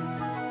herself.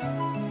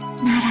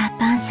 なら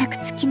晩作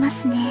つきま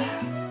すね。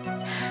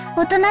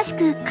おとなし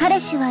く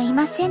彼氏はい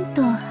ません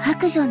と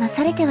白状な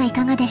されてはい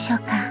かがでしょう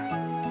か。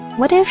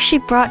What if she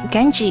brought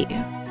Genji?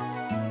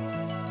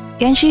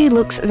 Genji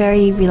looks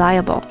very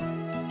reliable.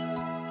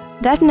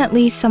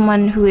 Definitely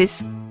someone who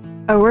is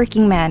a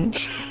working man.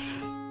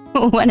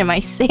 What am I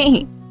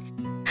saying?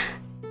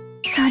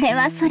 それ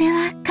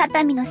は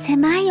肩身の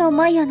狭い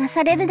思いをな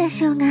されるで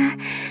しょうが、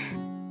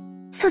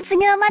卒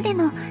業まで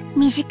の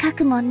短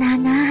くも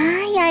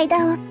長い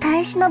間を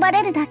耐え忍ば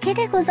れるだけ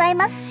でござい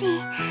ますし、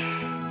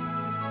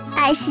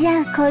愛し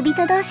合う恋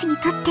人同士に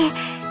とって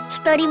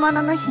独り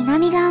者のひが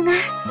み顔が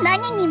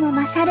何にも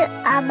勝る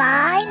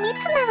甘い蜜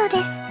なの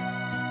で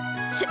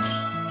す。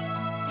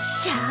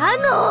シ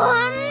ャノン、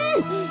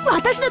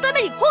私のた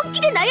めに本気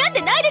で悩ん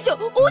でないでしょ。お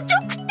ちょ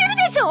くってる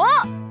でしょ。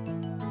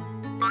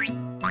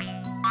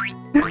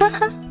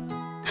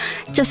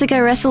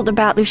Jessica wrestled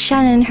about with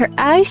Shannon, her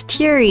eyes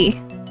teary.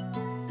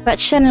 But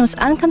Shannon was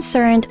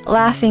unconcerned,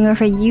 laughing with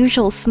her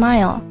usual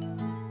smile.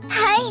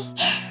 はい。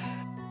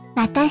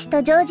私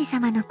とジョージ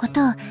様のこ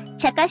とを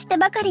茶化して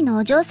ばかりの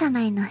お嬢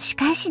様への仕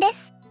返しで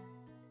す。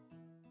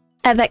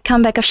At that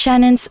comeback of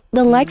Shannon's,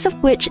 the likes of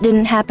which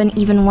didn't happen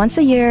even once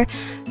a year,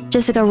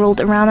 Jessica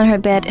rolled around on her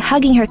bed,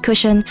 hugging her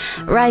cushion,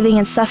 writhing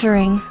and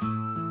suffering.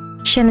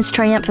 Shannon's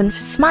triumphant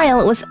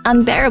smile was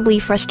unbearably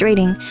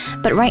frustrating,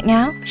 but right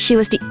now, she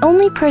was the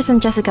only person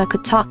Jessica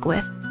could talk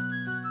with.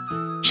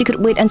 She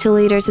could wait until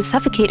later to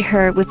suffocate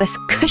her with a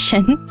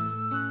cushion.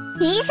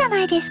 いいじゃ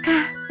ないですか、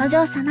お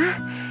嬢様。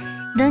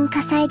文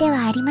化祭で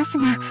はあります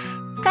が、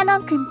カノ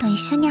ン君と一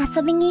緒に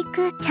遊びに行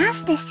くチャン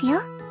スですよ。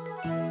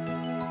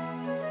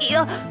い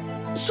や、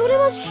それ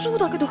はそう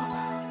だけど、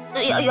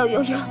いや。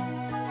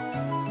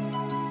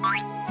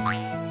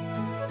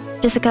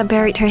Jessica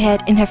buried her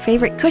head in her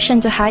favorite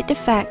cushion to hide the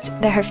fact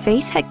that her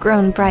face had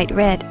grown bright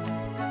red.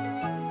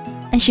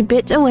 And she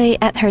bit away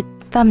at her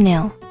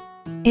thumbnail.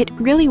 It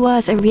really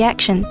was a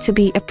reaction to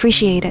be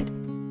appreciated.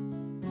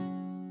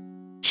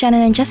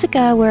 Shannon and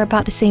Jessica were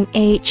about the same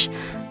age,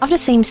 of the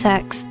same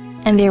sex,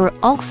 and they were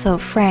also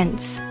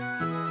friends.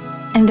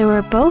 And they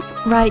were both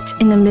right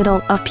in the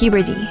middle of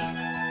puberty.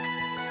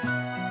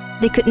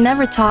 They could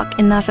never talk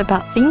enough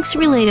about things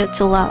related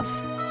to love.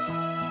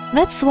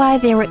 That's why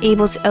they were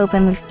able to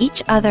open with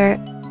each other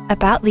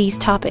about these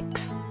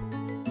topics.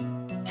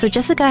 So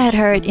Jessica had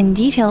heard in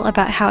detail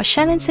about how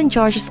Shannon's and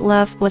George's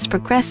love was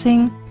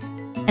progressing,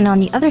 and on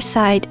the other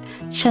side,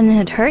 Shannon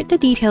had heard the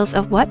details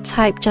of what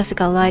type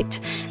Jessica liked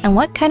and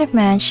what kind of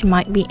man she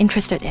might be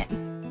interested in.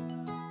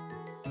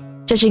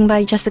 Judging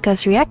by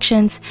Jessica's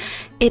reactions,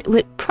 it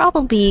would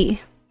probably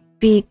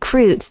be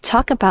crude to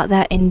talk about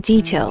that in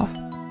detail.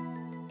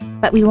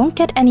 But we won't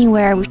get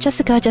anywhere with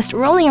Jessica just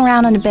rolling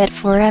around on the bed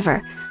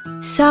forever.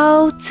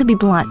 So, to be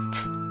blunt,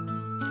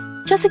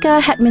 Jessica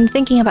had been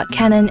thinking about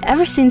Kanon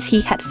ever since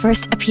he had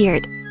first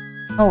appeared.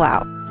 Oh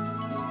wow.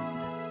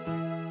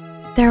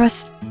 There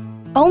was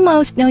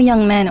almost no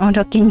young men on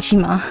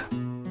Rokkenshima.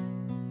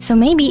 So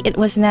maybe it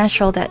was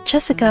natural that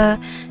Jessica,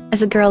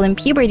 as a girl in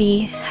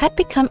puberty, had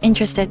become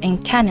interested in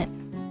Kanon.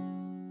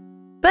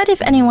 But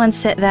if anyone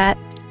said that,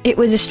 it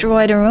would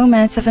destroy the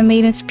romance of a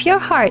maiden's pure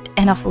heart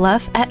and of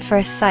love at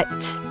first sight.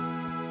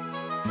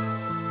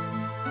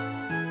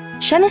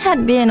 Shannon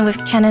had been with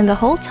Kanon the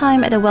whole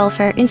time at the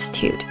Welfare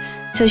Institute,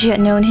 so she had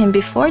known him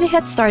before they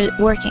had started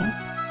working.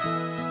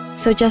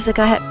 So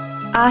Jessica had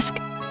asked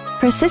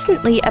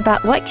persistently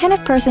about what kind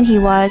of person he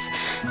was,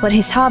 what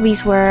his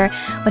hobbies were,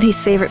 what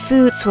his favorite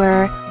foods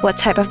were, what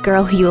type of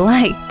girl he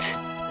liked.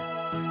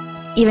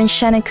 Even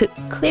Shannon could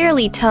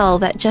clearly tell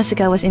that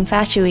Jessica was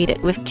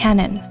infatuated with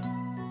Kanon.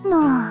 も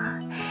う、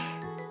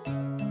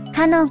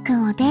カノン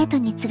君をデート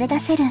に連れ出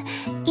せる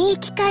いい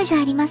機会じ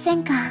ゃありませ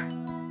んか。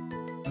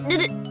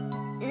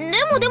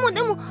で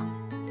も、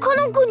カ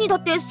ノン君にだ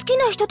って好き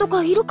な人と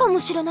かいるかも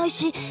しれない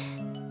し、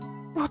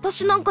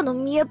私なんかの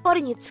見えっ張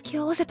りに付き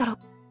合わせたら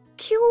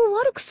気を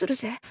悪くする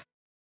ぜ。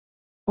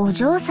お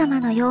嬢様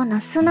のような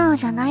素直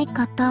じゃない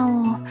方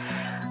を、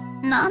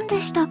何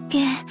でしたっけ？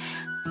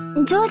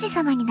ジョージ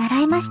様に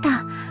習いました。そう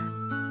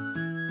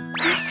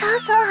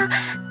そ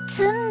う、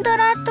ツンド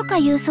ラとか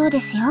言うそう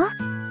ですよ。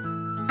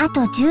あ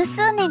と十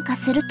数年か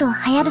すると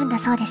流行るんだ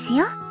そうです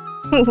よ。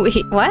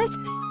Wait, what?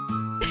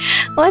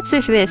 What's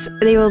with this?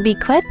 They will be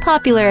quite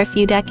popular a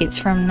few decades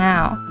from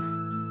now.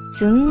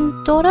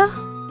 Tsundora?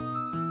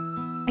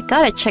 I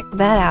gotta check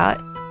that out.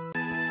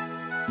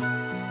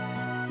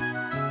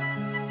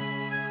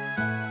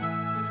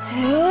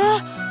 へ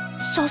え、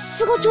さ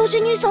すがジョー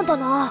ジ兄さんだ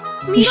な。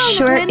未来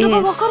のトレンドが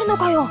わかるの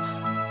かよ。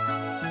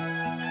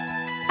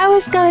I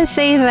was gonna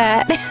say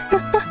that.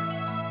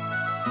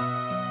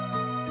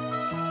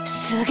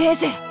 すげえ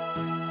ぜ。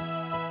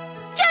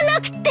じゃ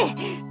なくて。っ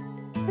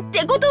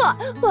てことは、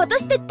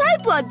私ってタイ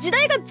プは時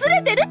代がず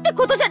れてるって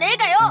ことじゃねえ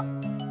かよ。もう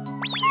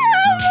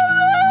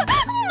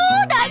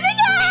ダメ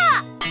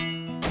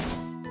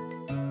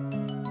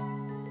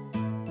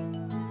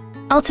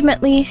だ。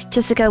 Ultimately,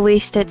 Jessica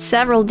wasted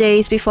several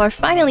days before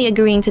finally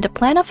agreeing to the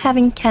plan of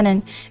having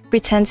Kanon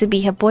pretend to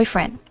be her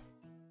boyfriend.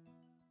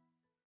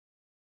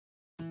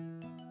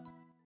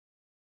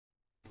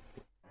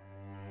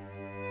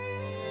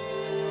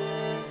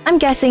 I'm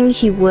guessing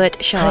he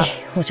would show up.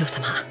 お嬢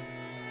様。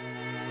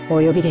お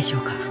呼びでしょ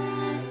うか。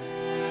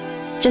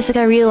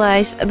 Jessica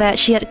realized that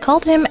she had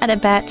called him at a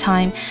bad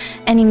time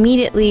and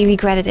immediately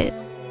regretted it.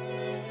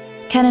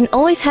 Kanon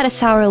always had a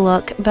sour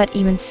look, but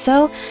even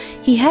so,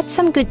 he had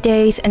some good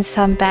days and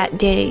some bad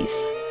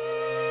days.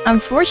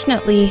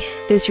 Unfortunately,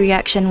 this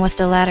reaction was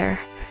the latter.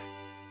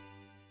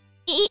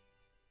 い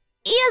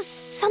や、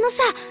その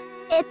さ、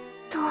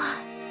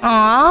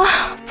Aww,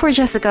 poor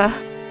Jessica.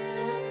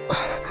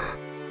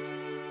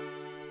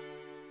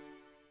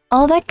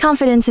 All that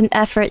confidence and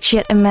effort she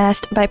had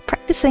amassed by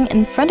practicing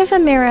in front of a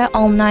mirror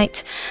all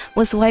night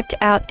was wiped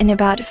out in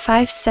about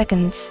 5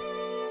 seconds.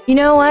 You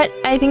know what?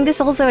 I think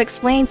this also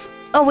explains...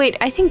 Oh wait,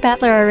 I think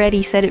Battler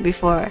already said it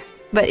before.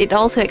 But it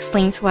also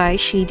explains why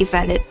she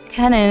defended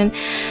Kanon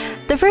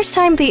the first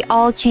time they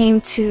all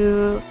came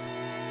to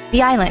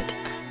the island.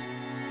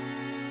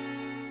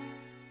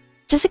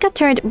 Jessica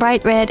turned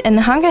bright red and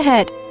hung her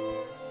head.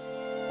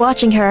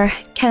 Watching her,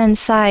 Kanon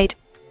sighed.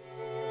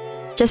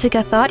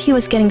 Jessica thought he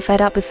was getting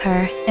fed up with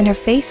her, and her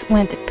face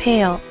went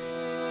pale.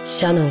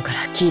 シャノンから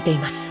聞いてい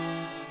ます。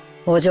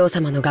お嬢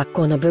様の学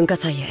校の文化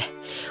祭へ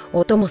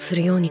お供す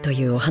るようにと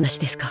いうお話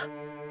ですか。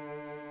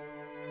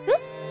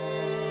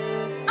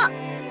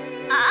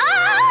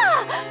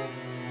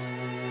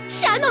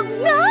シャノ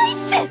ンナイ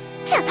ス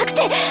じゃなく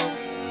て、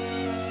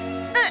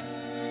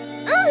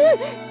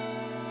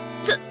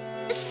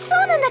そ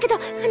うなんだけど、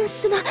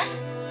その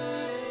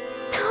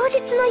当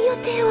日の予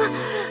定は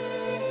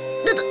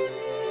ど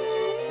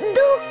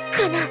う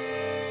かな。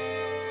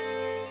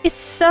 It's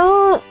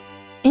so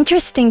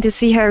interesting to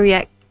see her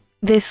react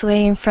this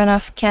way in front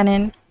of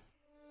Kanon,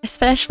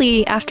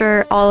 especially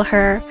after all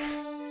her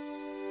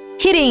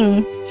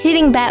hitting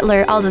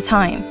Battler all the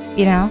time,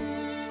 you know?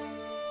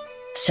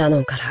 シャノ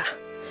ンから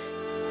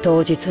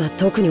当日は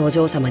特にお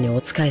嬢様に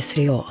お仕えす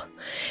るよ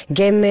う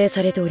厳命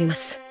されておりま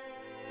す。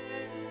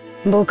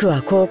僕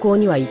は高校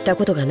には行った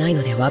ことがない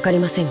のでわかり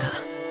ませんが、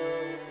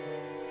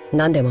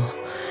何でも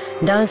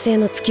男性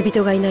の付き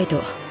人がいない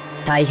と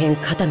大変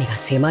肩身が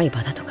狭い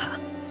場だとか。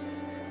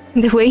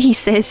 The way he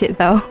says it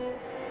though.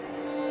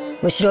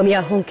 後ろ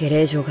宮本家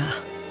令嬢が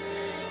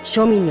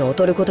庶民に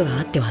劣ることが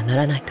あってはな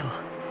らないと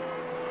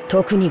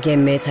特に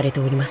厳命されて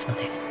おりますの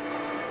で。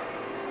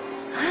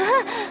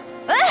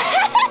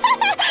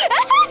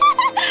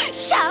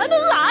シャノン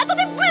は後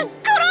でぶっ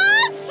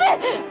殺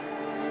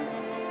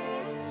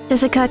す。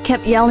 Jessica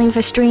kept yelling with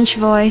a strange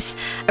voice,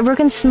 a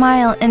broken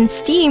smile and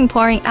steam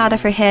pouring out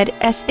of her head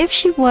as if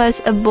she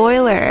was a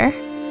boiler.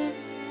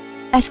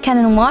 As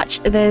Kanon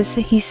watched this,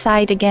 he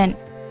sighed again.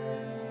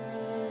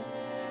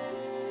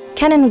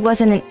 Kanon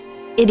wasn't an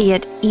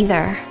idiot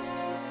either.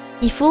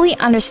 He fully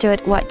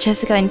understood what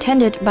Jessica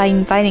intended by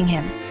inviting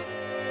him.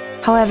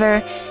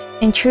 However,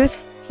 in truth,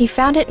 he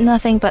found it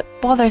nothing but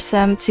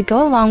bothersome to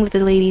go along with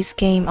the lady's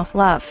game of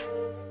love.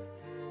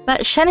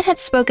 But Shannon had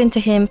spoken to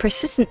him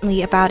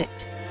persistently about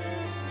it.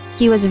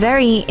 He was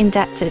very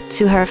indebted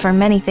to her for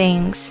many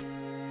things.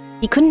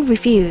 He couldn't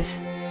refuse.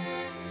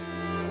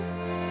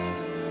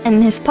 And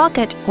in his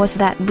pocket was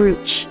that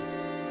brooch.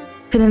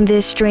 Couldn't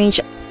this strange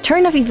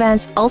turn of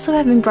events also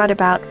have been brought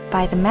about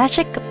by the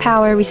magic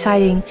power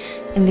residing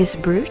in this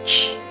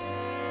brooch?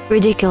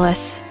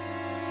 Ridiculous.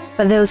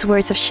 But those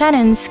words of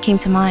Shannon's came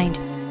to mind.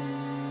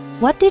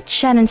 What did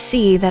Shannon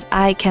see that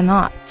I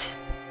cannot?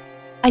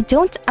 I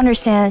don't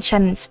understand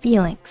Shannon's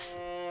feelings.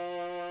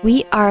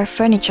 We are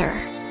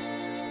furniture.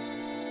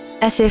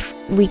 As if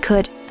we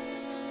could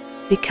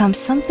become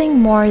something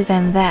more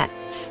than that.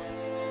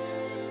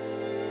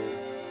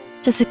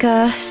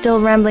 Jessica still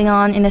rambling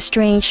on in a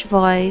strange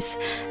voice,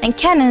 and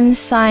Kanon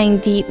sighing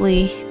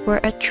deeply were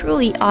a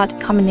truly odd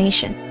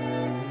combination.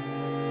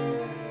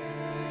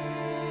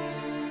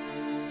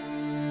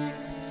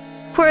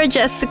 Poor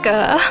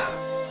Jessica.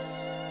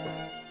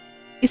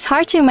 It's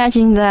hard to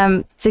imagine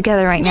them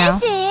together right now.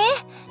 ジェシー、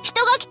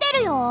人が来て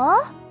る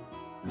よ。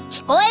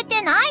聞こえ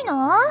てない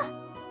の？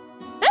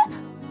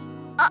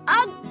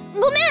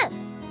ごめん。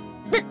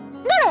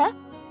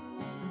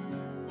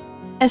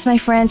誰？ As my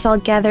friends all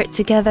gathered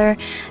together,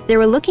 they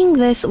were looking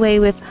this way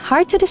with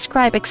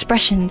hard-to-describe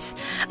expressions.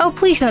 Oh,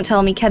 please don't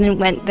tell me Kanon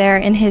went there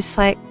in his,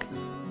 like,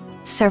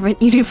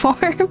 servant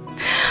uniform.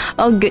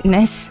 Oh,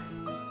 goodness.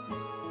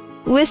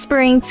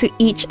 Whispering to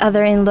each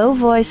other in low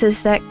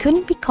voices that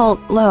couldn't be called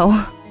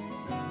low.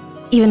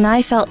 Even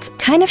I felt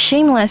kind of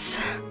shameless.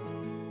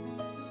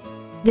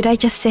 Did I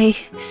just say,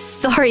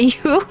 sorry,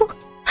 who?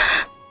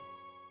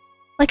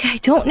 Like I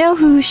don't know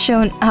who's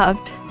shown up.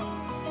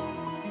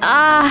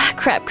 Ah,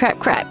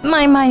 crap.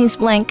 My mind is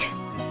blank.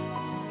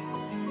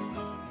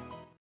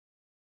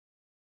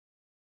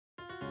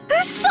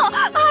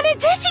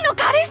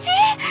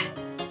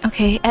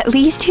 Okay, at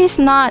least he's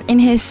not in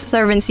his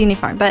servant's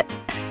uniform, but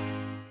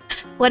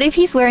what if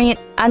he's wearing it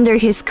under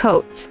his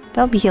coat?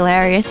 That would be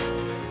hilarious.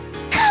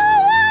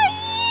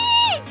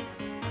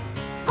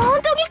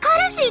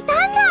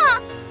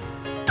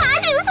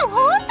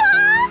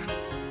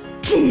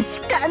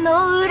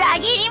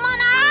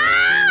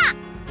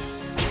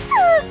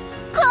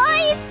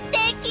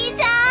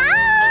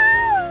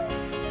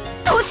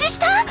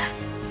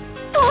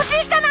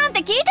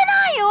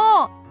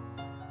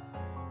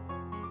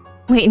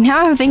 Wait,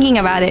 now I'm thinking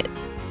about it.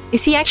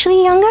 Is he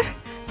actually younger?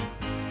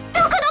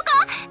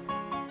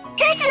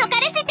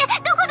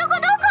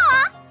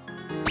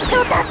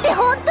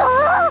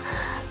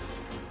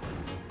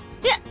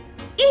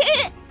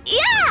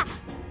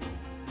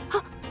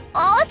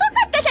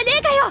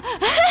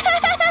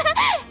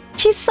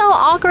 She's so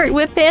awkward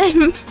with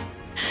him.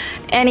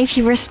 And if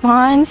he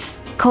responds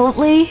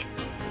coldly,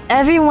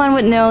 everyone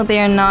would know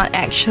they're not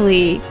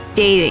actually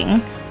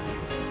dating.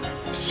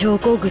 昇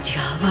降口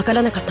がわか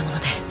らなかったもの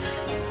で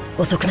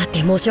遅くなっ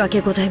て申し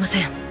訳ございま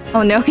せん。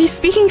 Oh no, he's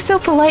speaking so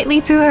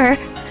politely to her.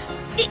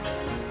 い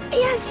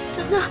や、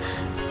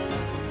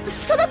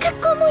その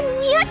格好も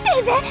似合って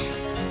るぜ。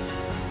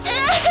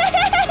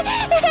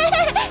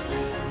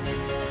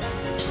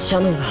シャ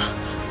ノンが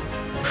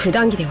普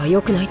段着では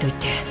良くないと言っ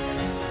て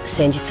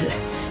先日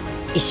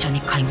一緒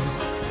に買い物を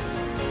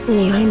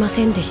似合いま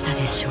せんでした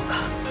でしょうか。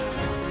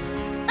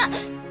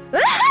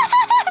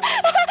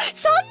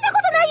そんな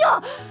ことない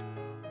よ。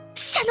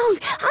シャノン、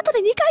後で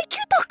2階級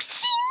特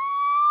進。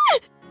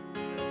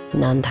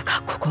なんだ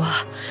かここ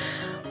は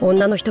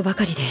女の人ば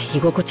かりで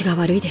居心地が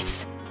悪いで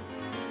す。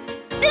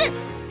だよ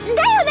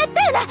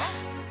な。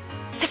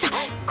さ、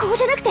ここ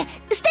じゃなくて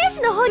ステー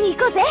ジの方に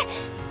行こうぜ。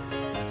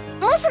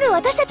もうすぐ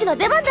私たちの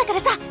出番だか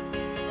らさ。さ。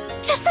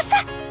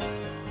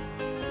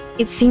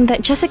It seemed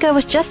that Jessica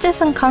was just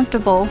as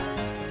uncomfortable.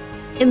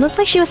 It looked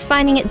like she was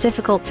finding it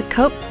difficult to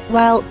cope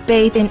while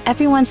bathed in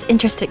everyone's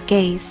interested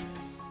gaze.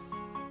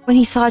 When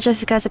he saw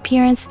Jessica's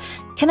appearance,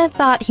 Kenneth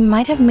thought he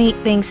might have made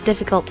things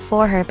difficult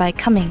for her by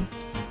coming.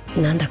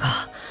 なんだ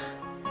か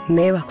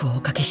迷惑を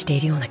おかけして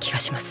いるような気が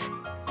します。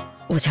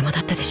お邪魔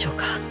だったでしょう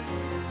か。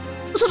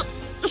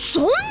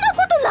そんなこ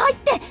とないっ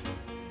て。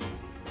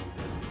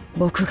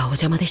僕がお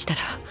邪魔でした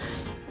ら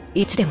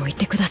いつでも言っ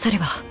てくだされ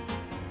ば。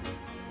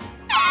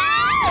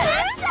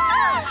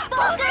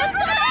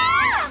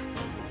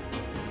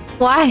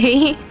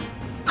Why?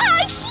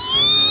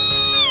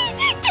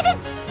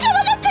 邪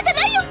魔なんかじゃ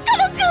ないよ、カ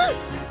ノン君。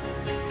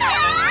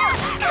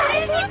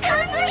彼氏勘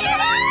付けだ。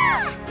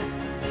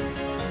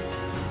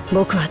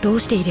僕はどう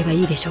していれば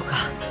いいでしょうか。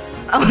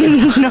Oh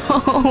no.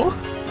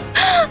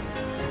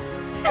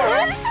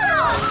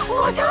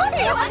 お嬢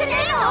で呼ばせてる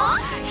の？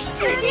羊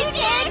系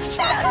来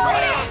たこれ。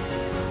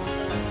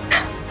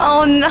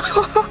Oh no.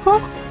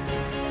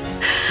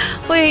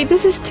 Wait,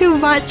 this is too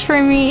much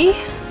for me.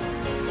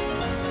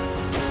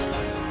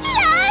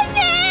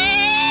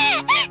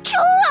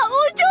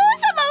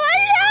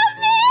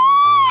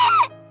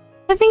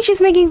 I think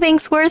she's making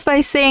things worse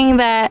by saying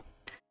that.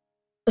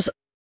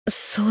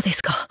 そうで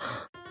すか。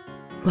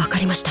わか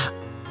りました、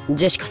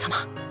ジェシカ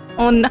様。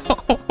Oh no.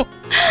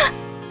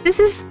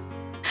 This is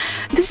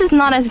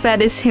not as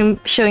bad as him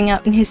showing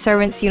up in his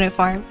servant's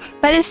uniform,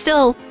 but it's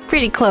still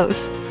pretty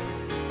close.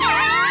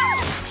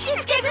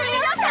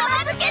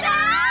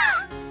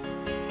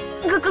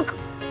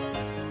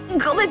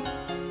 ごめん、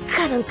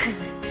カノン君。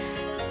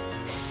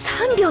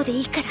3秒で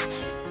いいから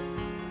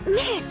目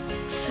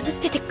つぶっ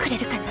ててくれ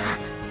るかな。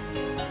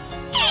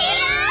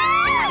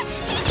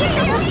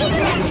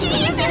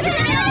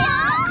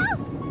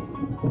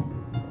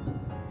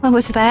What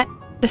was that?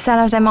 The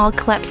sound of them all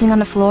collapsing on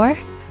the floor?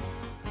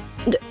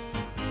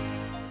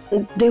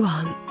 で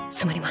は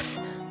つまります。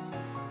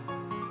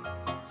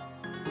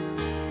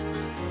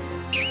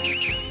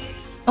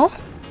Oh?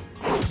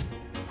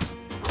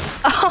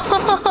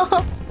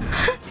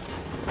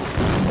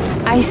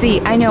 I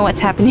see, I know what's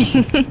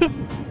happening.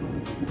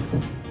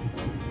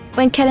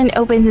 When Kanon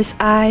opened his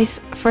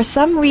eyes, for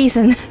some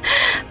reason,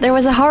 there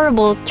was a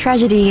horrible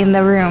tragedy in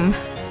the room.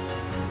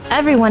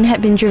 Everyone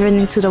had been driven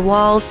into the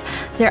walls,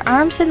 their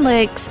arms and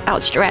legs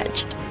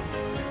outstretched.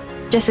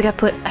 Jessica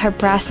put her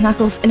brass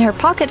knuckles in her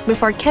pocket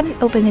before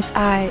Kanon opened his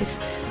eyes.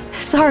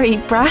 Sorry,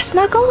 brass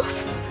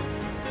knuckles?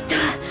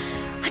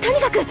 と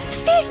にかく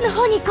ステージの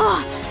方に行こ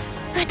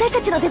う。私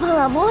たちの出番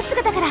はもうす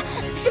ぐだから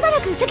しば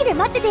らく席で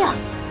待っててよ。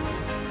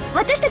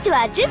私たち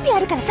は準備あ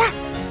るからさ。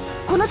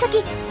この先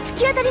突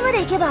き当たりまで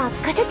行けば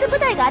仮設舞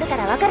台があるか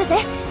らわかるぜ。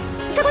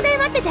そこで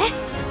待ってて。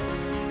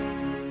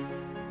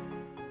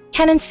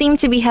 Kanon seemed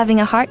to be having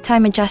a hard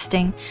time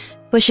adjusting.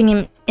 Pushing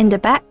him in the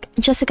back,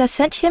 Jessica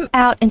sent him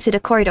out into the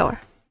corridor.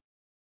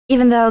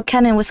 Even though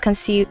Kanon was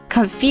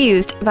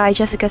confused by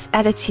Jessica's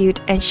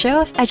attitude and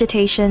show of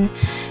agitation,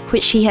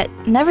 which he had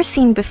never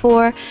seen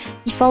before,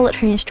 he followed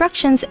her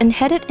instructions and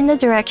headed in the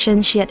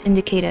direction she had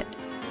indicated.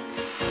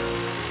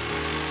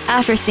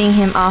 After seeing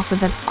him off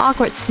with an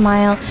awkward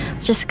smile,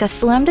 Jessica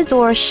slammed the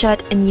door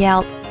shut and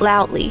yelled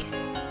loudly.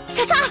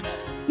 ささ、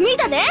見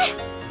たね。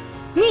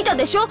見た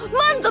でしょ。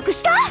満足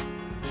した。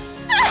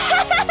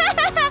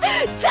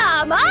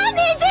ざまあ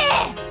ねえぜ。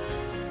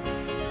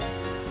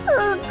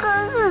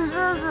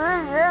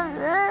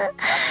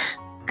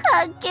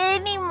賭け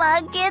に負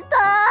け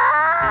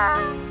た。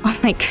 Oh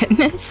my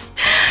goodness.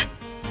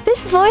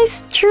 This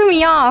voice threw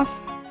me off.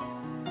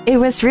 It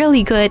was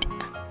really good.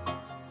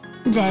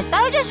 絶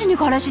対ジェシに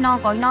彼氏な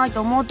んかいない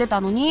と思ってた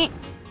のに。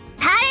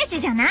彼氏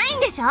じゃないん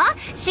でしょ。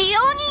使用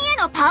人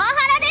へのパワハ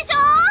ラでしょ。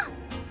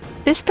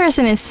 This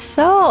person is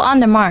so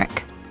on the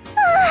mark.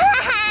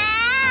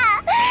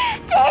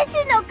 ジェ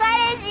シの彼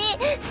氏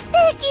素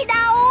敵だ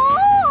お。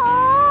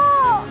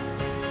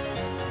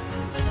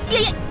い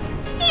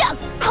や、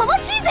かま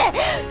しいぜ。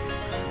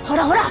ほ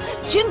らほら、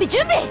準備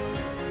準備。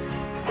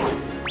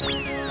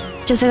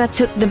 Jessica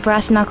took the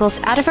brass knuckles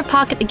out of her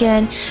pocket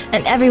again,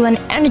 and everyone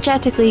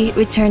energetically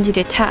returned to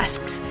their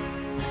tasks.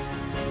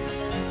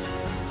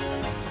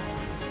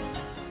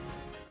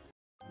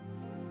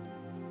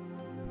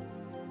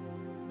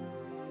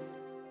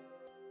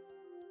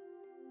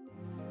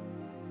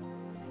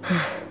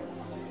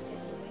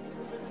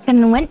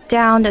 Kanon went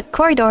down the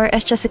corridor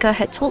as Jessica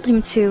had told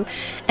him to,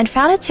 and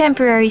found a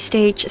temporary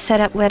stage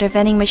set up where the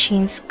vending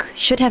machines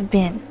should have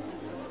been.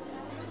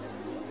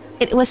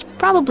 It was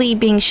probably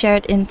being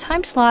shared in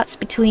time slots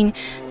between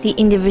the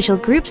individual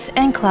groups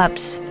and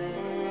clubs.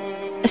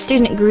 A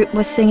student group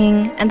was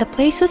singing, and the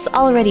place was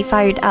already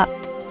fired up.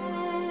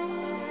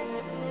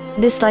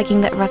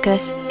 Disliking that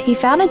ruckus, he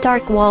found a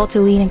dark wall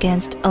to lean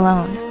against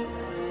alone.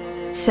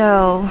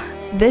 So,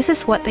 this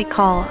is what they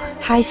call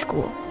high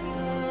school.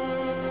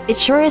 It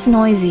sure is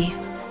noisy,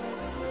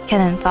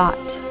 Kanon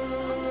thought.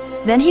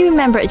 Then he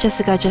remembered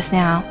Jessica just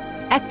now,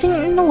 acting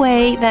in a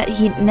way that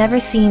he'd never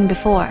seen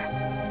before.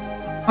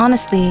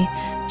 Honestly,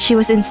 she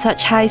was in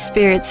such high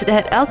spirits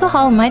that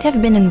alcohol might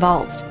have been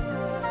involved.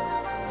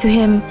 To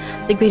him,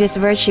 the greatest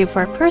virtue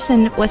for a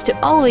person was to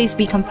always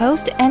be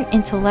composed and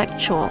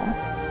intellectual.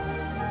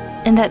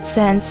 In that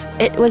sense,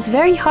 it was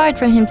very hard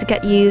for him to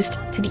get used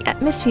to the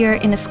atmosphere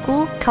in a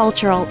school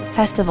cultural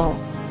festival.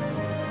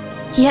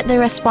 He had the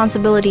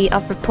responsibility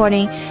of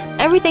reporting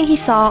everything he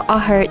saw or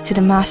heard to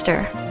the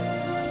master.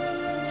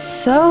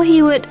 So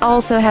he would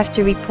also have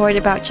to report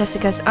about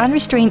Jessica's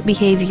unrestrained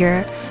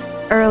behavior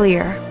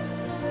earlier.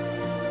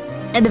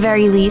 At the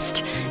very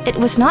least, it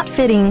was not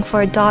fitting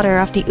for a daughter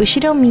of the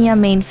Ushiromiya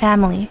main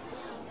family.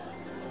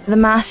 The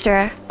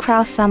master,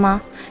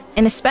 Kraus-sama,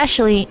 and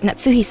especially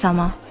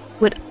Natsuhi-sama,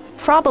 would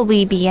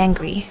probably be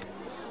angry.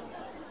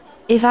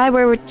 If I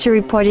were to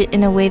report it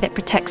in a way that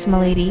protects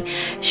Milady,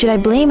 should I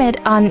blame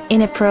it on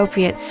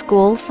inappropriate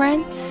school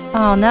friends?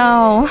 Oh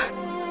no.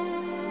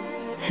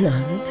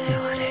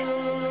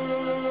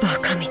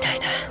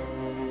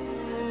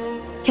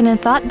 Kanon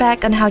thought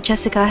back on how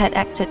Jessica had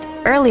acted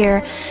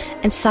earlier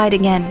and sighed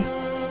again.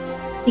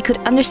 He could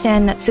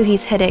understand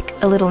Natsuhi's headache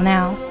a little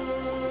now.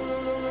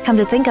 Come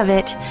to think of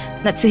it,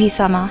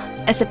 Natsuhi-sama,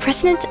 as the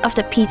president of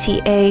the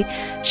PTA,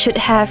 should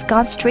have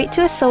gone straight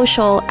to a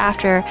social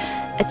after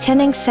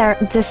attending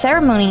the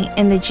ceremony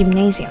in the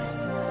gymnasium.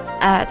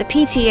 The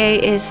PTA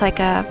is like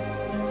a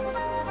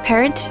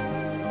parent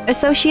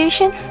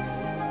association?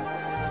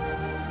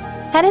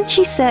 Hadn't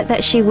she said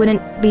that she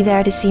wouldn't be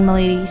there to see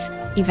Milady's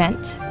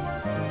event?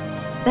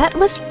 That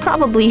was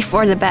probably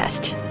for the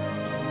best.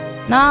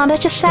 No,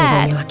 that's just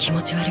sad.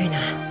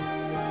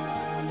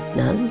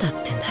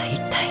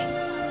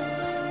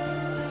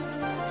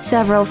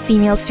 Several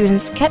female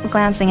students kept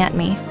glancing at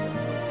me.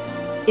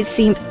 It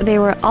seemed they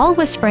were all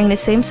whispering the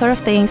same sort of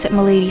things that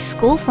Milady's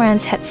school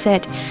friends had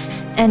said,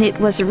 and it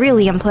was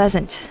really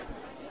unpleasant.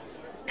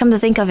 Come to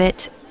think of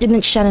it,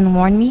 didn't Shannon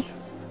warn me?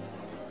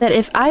 That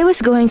if I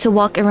was going to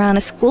walk around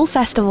a school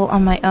festival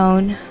on my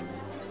own,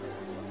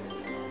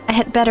 I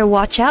had better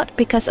watch out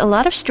because a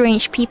lot of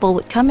strange people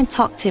would come and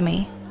talk to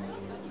me.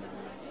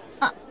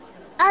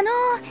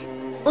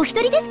 お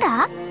一人です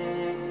か?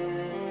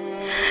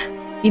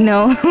 You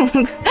know,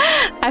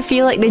 I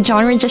feel like the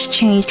genre just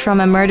changed from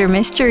a murder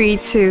mystery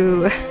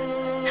to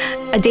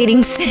a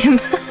dating sim.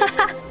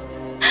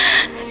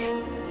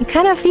 It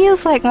kind of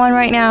feels like one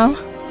right now.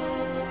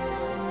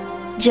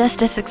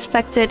 Just as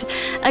expected,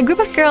 a group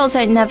of girls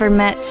I'd never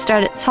met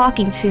started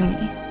talking to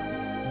me.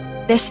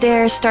 Their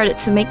stares started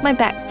to make my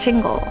back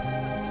tingle.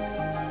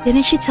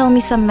 Didn't she tell me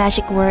some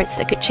magic words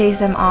that could chase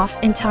them off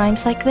in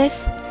times like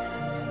this?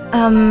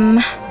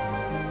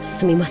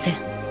 すみません。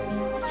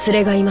連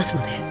れがいます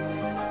ので。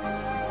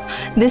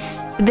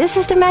This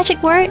is the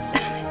magic word?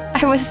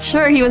 I was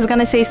sure he was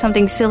gonna say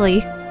something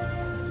silly.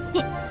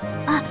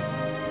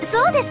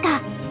 そうですか。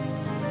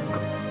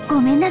ご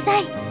めんなさ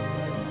い。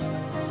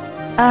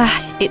Ah,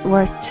 it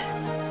worked.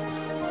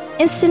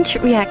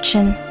 Instant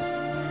reaction.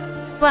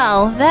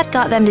 Well, that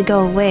got them to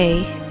go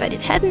away, but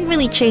it hadn't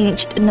really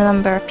changed the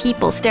number of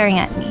people staring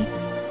at me.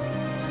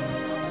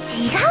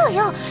 違う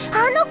よ。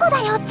あの子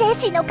だよ、ジェ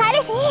シーの彼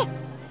氏。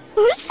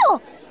嘘？あ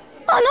の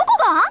子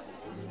が？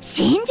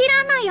信じ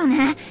らんないよ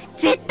ね。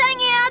絶対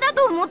にエアだ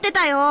と思って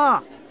たよ。かわ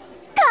い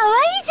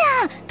いじ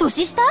ゃん。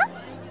年下？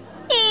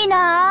いい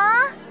な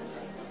ぁ。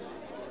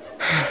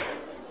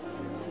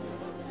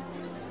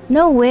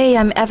No way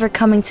I'm ever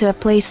coming to a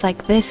place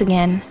like this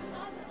again.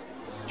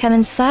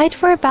 Kanon sighed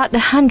for about the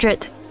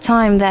 100th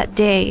time that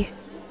day.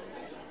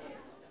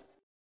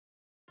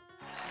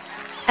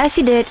 As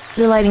he did,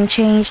 the lighting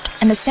changed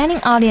and the standing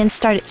audience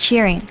started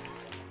cheering.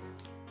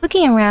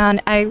 Looking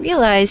around, I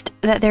realized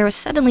that there was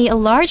suddenly a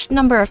large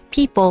number of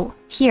people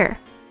here.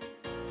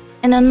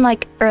 And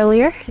unlike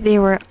earlier, they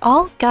were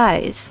all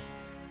guys.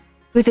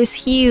 With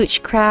this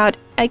huge crowd,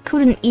 I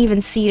couldn't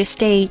even see the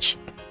stage.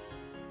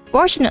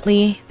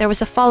 Fortunately, there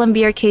was a fallen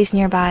beer case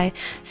nearby,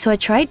 so I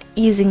tried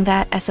using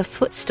that as a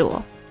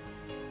footstool.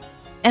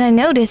 And I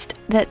noticed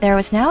that there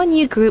was now a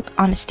new group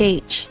on the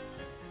stage.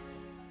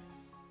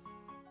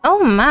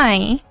 Oh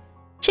my!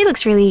 She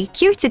looks really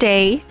cute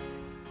today!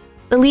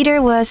 The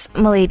leader was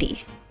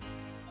Milady.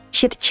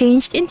 She had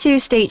changed into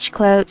stage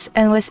clothes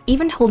and was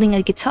even holding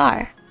a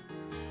guitar.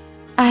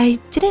 I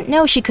didn't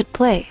know she could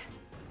play.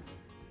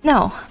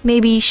 No,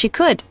 maybe she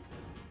could.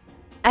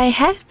 I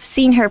had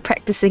seen her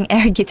practicing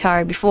air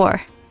guitar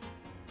before.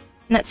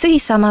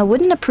 Natsuhi-sama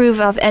wouldn't approve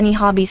of any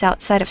hobbies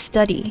outside of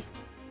study.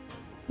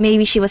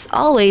 Maybe she was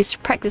always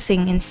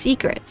practicing in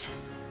secret.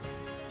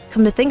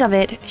 Come to think of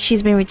it,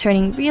 she's been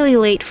returning really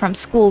late from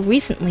school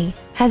recently,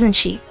 hasn't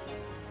she?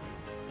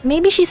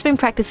 Maybe she's been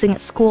practicing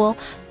at school,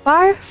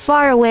 far,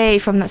 far away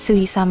from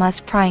Natsuhi-sama's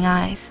prying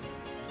eyes.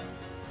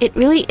 It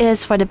really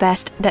is for the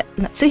best that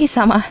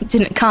Natsuhi-sama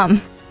didn't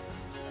come.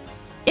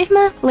 If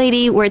my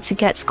lady were to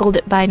get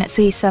scolded by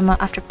Natsuhi-sama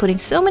after putting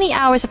so many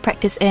hours of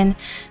practice in,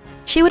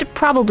 she would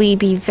probably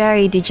be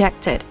very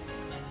dejected.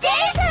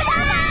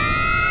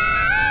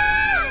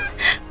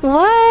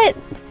 What?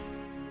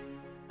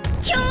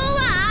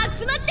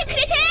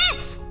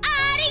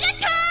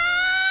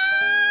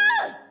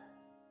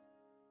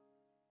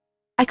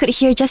 I could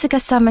hear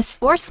Jessica-sama's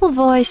forceful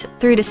voice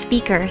through the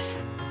speakers.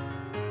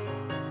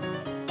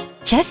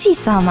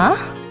 Jessie-sama?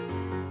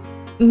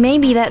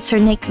 Maybe that's her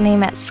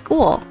nickname at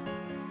school.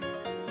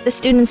 The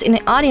students in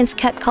the audience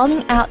kept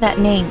calling out that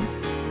name.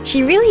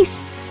 She really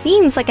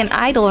seems like an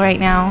idol right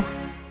now.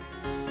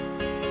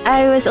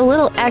 I was a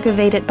little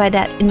aggravated by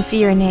that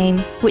inferior name,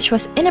 which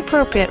was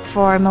inappropriate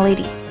for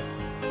Milady.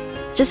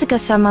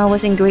 Jessica-sama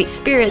was in great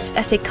spirits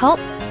as they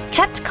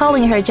kept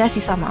calling her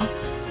Jessie-sama.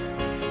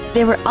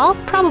 They were all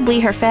probably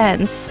her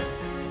fans.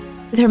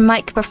 With her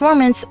mic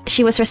performance,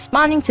 she was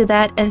responding to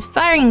that and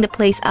firing the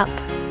place up.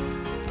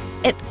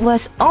 It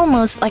was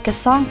almost like a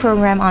song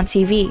program on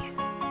TV.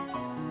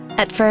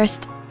 At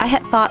first, I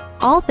had thought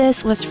all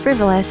this was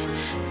frivolous,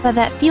 but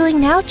that feeling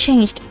now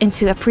changed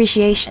into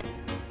appreciation.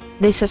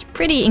 This was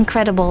pretty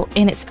incredible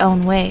in its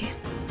own way.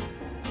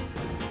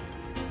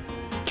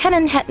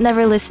 Kanon had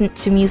never listened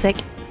to music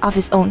of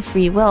his own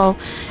free will,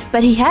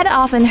 but he had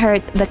often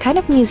heard the kind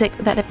of music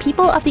that the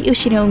people of the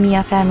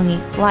Ushinomiya family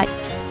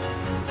liked.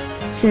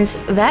 Since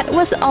that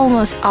was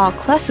almost all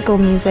classical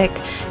music,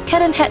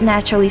 Kanon had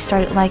naturally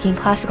started liking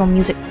classical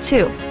music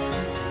too.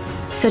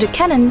 So to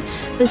Kanon,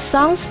 the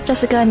songs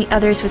Jessica and the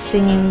others were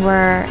singing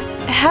were,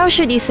 how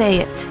should you say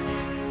it?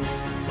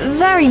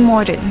 Very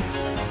modern.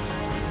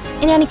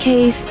 In any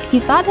case, he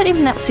thought that if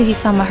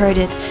Natsuhi-sama heard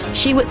it,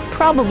 she would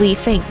probably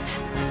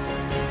faint.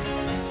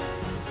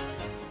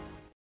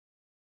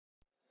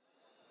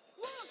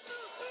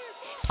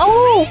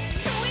 Oh!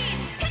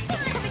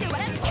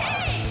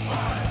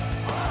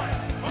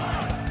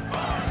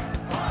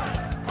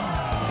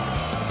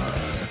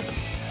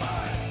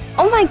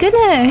 Oh my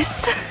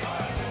goodness!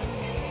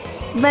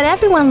 But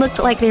everyone looked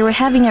like they were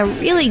having a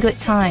really good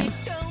time.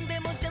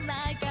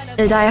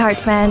 The die-hard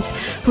fans,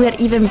 who had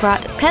even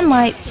brought pen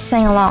lights,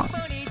 sang along,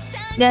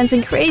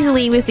 dancing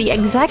crazily with the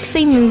exact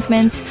same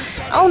movements,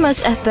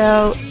 almost as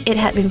though it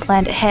had been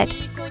planned ahead.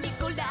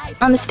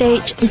 On the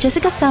stage,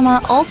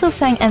 Jessica-sama also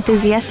sang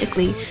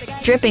enthusiastically,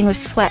 dripping with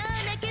sweat.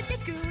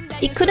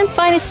 He couldn't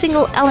find a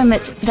single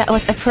element that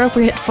was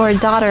appropriate for a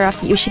daughter of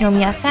the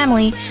Ushinomiya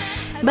family,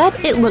 but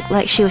it looked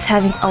like she was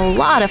having a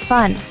lot of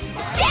fun.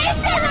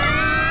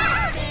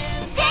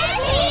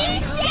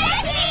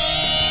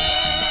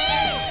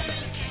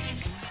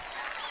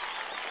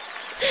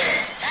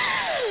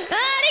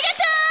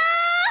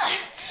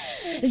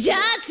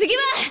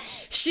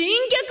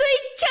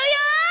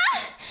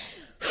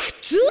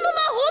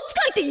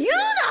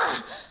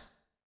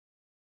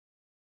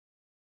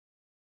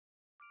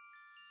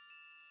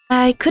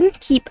 I couldn't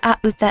keep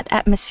up with that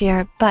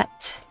atmosphere,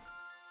 but...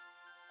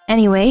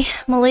 Anyway,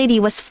 Milady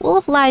was full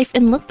of life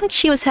and looked like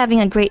she was having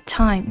a great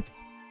time.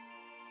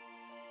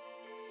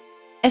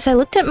 As I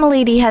looked at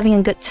Milady having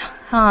a good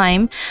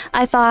time,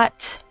 I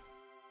thought,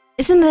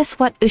 isn't this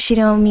what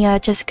Ushinomiya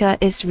Jessica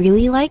is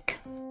really like?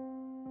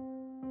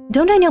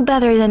 Don't I know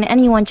better than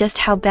anyone just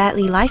how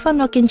badly life on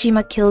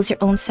Rokkenjima kills your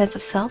own sense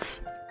of self?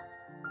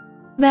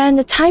 Then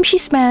the time she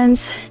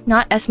spends,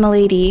 not as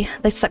Milady,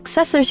 the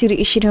successor to the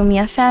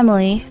Ushinomiya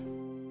family,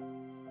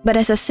 but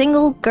as a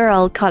single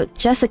girl called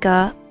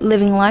Jessica,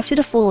 living life to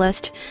the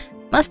fullest,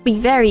 must be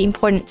very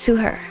important to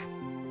her.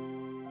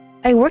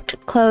 I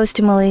worked close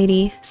to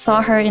Milady,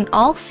 saw her in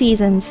all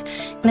seasons,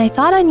 and I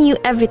thought I knew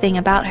everything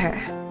about her.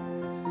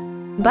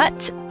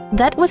 But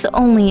that was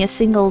only a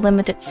single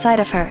limited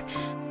side of her,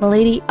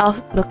 Milady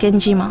of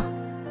Rokkenjima.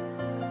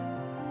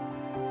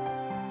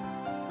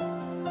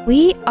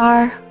 We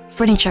are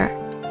furniture.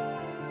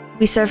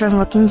 We serve from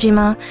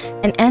Rokkenjima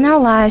and end our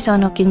lives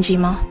on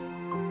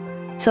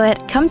Rokkenjima. So I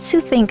had come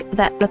to think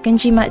that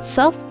Rokkenjima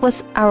itself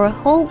was our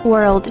whole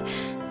world,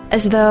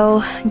 as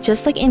though,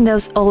 just like in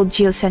those old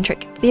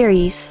geocentric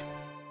theories,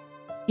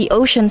 the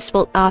ocean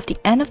spilled off the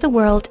end of the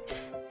world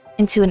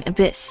into an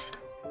abyss.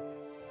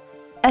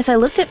 As I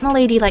looked at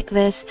Milady like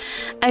this,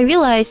 I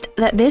realized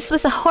that this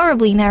was a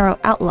horribly narrow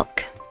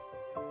outlook.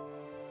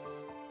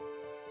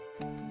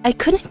 I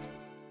couldn't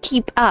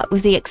keep up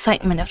with the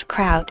excitement of the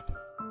crowd,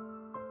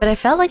 but I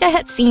felt like I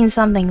had seen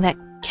something that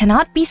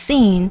cannot be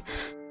seen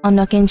on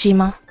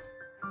Rokkenjima.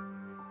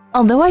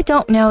 Although I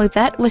don't know if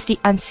that was the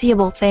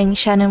unseeable thing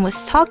Shannon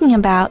was talking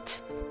about,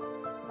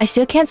 I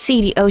still can't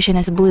see the ocean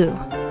as blue.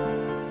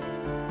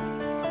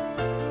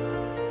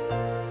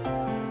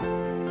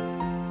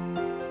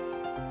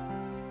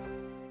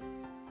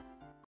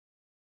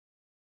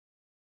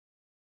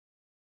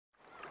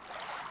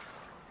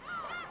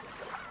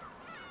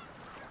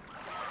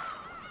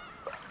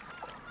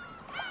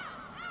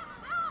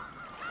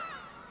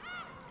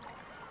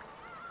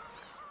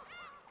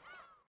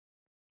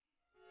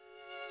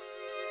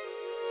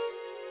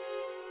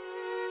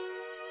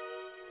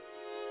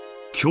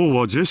今日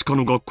はジェシカ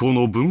の学校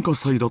の文化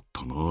祭だっ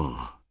た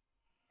な。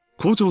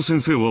校長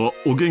先生は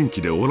お元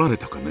気でおられ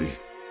たかね。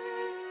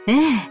ええ、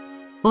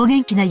お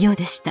元気なよう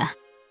でした。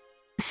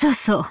そう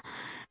そう、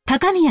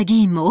高宮議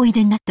員もおい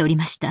でになっており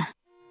ました。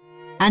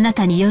あな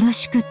たによろ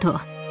しくと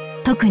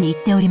特に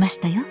言っておりまし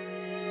たよ。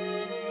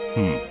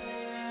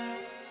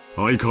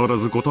相変わら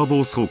ずご多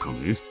忙そうか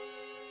ね。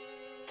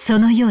そ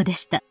のようで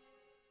した。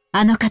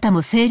あの方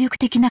も精力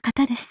的な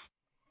方です。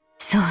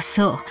そう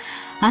そう、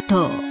あ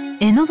と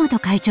榎本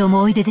会長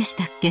もおいででし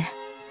たっけ。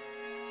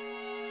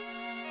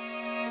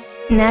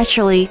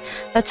Naturally,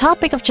 the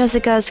topic of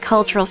Jessica's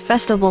cultural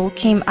festival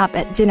came up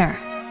at dinner.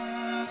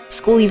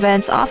 School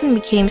events often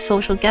became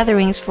social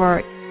gatherings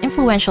for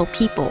influential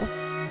people.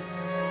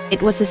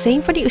 It was the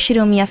same for the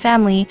Ushinomiya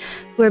family,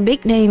 who were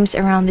big names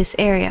around this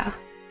area.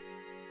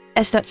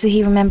 As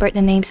Natsuhi remembered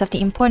the names of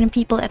the important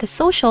people at the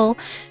social,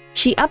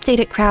 she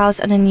updated crowds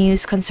on the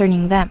news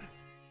concerning them.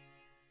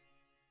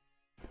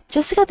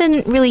 Jessica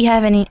didn't really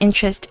have any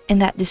interest in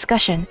that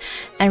discussion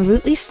and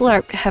rudely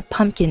slurped her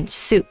pumpkin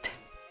soup.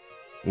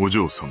 お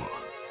嬢様、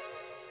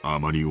あ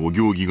まりお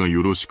行儀が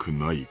よろしく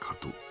ないか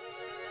と。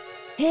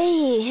へ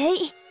いへ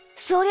い、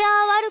そりゃあ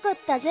悪かっ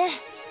たぜ。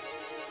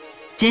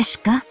ジェ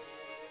シカ、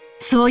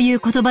そうい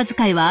う言葉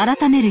遣いは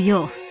改める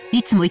よう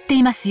いつも言って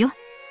いますよ。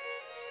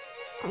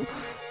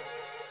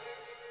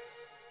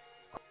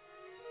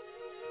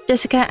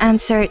Jessica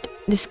answered,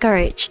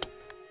 discouraged.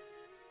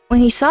 When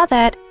he saw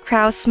that,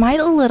 Krause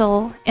smiled a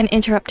little and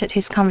interrupted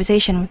his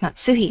conversation with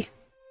Natsuhi.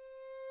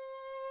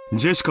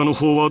 ジェシカの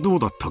方はどう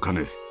だったか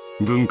ね、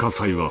文化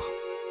祭は。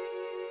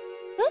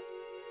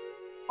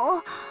ま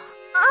あ。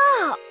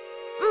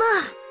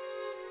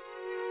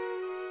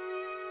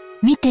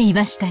見てい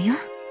ましたよ。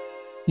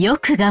よ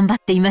く頑張っ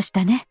ていまし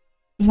たね。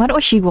What was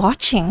she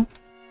watching?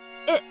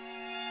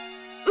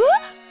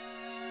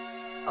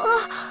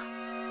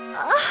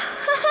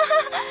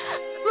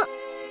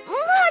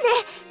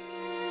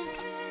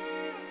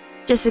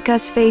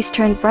 Jessica's face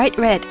turned bright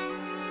red.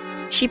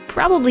 She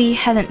probably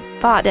hadn't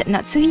thought that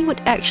Natsuhi would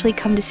actually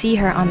come to see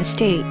her on the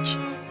stage.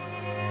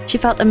 She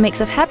felt a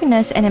mix of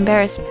happiness and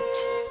embarrassment.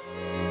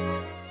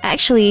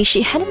 Actually,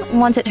 she hadn't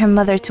wanted her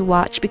mother to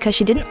watch because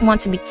she didn't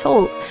want to be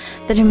told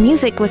that her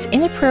music was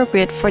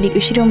inappropriate for the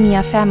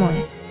Ushinomiya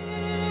family.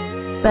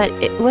 But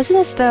it wasn't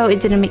as though it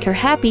didn't make her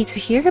happy to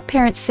hear her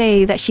parents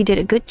say that she did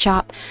a good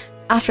job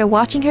after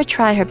watching her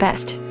try her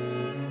best.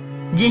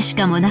 ジェシ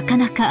カもなか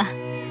なか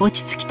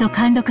落ち着きと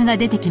貫禄が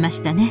出てきま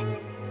したね。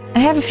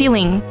I have a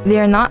feeling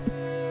they're not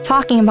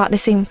talking about the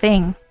same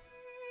thing.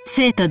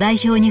 生徒代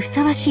表にふ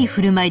さわしい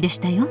振る舞いでし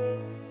たよ。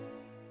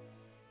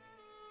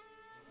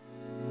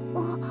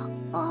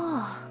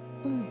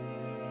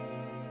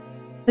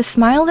The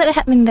smile that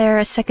had been there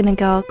a second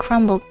ago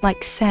crumbled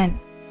like sand.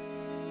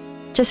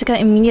 Jessica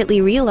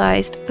immediately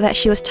realized that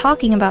she was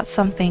talking about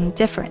something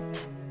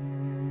different.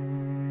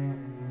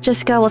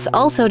 Jessica was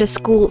also the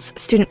school's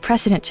student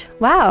president.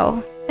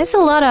 Wow, that's a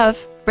lot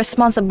of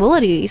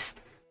responsibilities.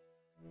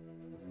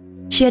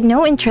 She had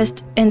no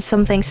interest in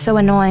something so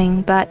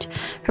annoying, but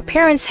her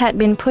parents had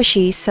been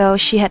pushy, so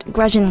she had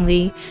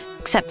grudgingly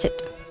accepted.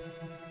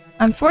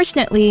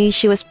 Unfortunately,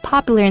 she was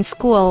popular in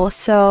school,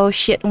 so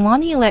she had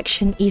won the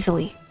election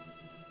easily.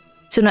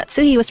 So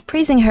Natsuhi was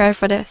praising her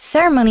for the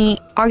ceremony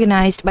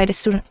organized by the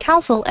student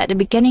council at the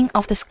beginning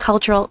of this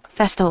cultural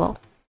festival.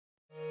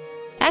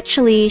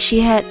 Actually,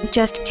 she had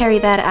just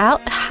carried that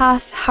out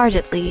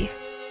half-heartedly.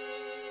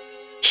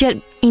 She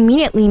had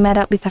immediately met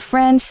up with her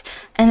friends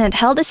and had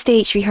held a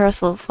stage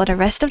rehearsal for the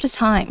rest of the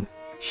time.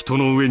 人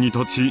の上に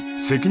立ち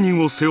責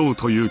任を背負う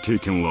という経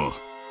験は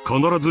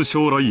必ず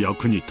将来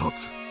役に立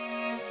つ。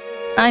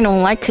I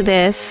don't like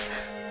this.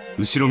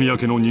 後ろ宮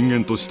家の人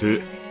間とし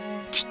て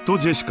きっと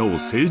ジェシカを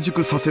成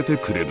熟させて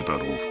くれるだろ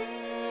う。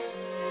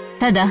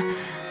ただ、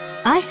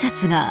挨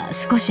拶が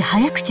少し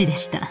早口で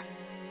した。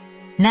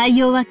内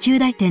容は及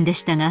第点で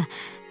したが、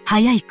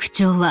早い口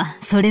調は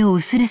それを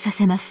薄れさ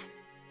せます。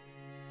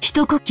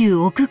一呼吸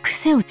置く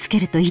癖をつけ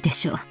るといいで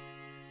しょう。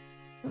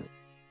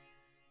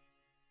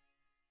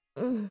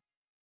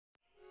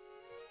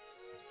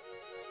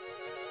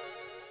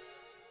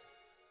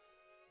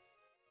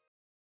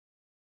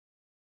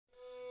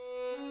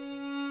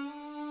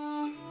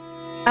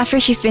After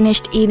she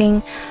finished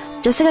eating,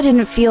 Jessica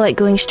didn't feel like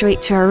going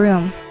straight to her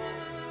room.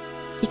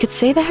 You could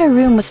say that her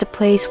room was the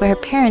place where her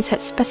parents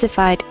had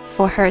specified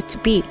for her to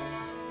be.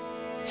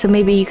 So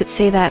maybe you could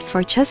say that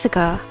for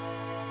Jessica,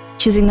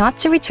 choosing not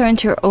to return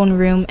to her own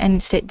room and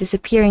instead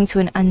disappearing to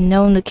an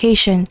unknown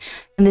location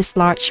in this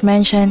large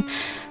mansion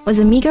was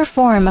a meager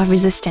form of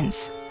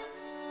resistance.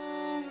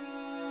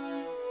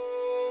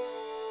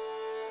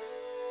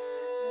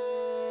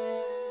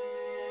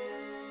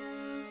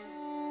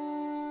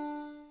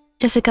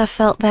 Jessica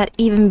felt that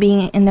even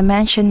being in the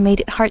mansion made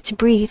it hard to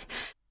breathe,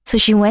 so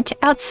she went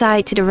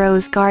outside to the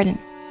rose garden.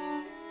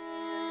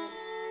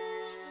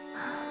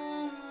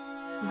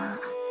 まあ、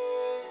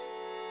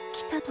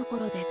来たとこ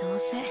ろでどう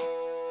せ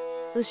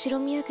後ろ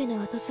宮家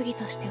の跡継ぎ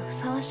としてふ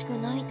さわしく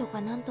ないとか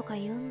なんとか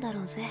言うんだ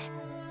ろうぜ。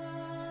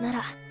な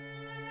ら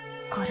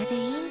これでい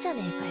いんじゃ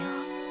ねえか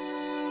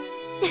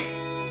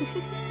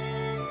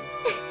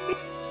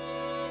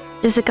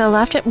よ。Jessica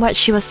laughed at what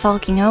she was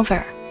sulking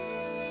over.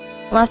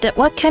 Laughed at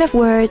what kind of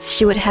words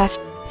she would have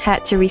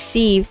had to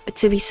receive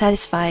to be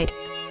satisfied.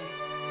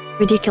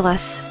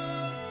 Ridiculous.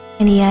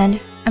 In the end,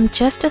 I'm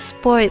just a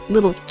spoiled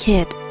little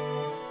kid.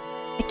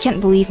 I can't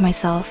believe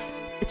myself.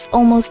 It's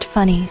almost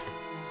funny.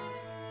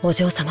 お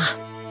嬢様。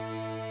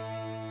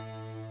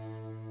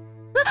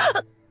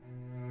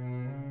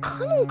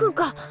カノン君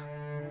か。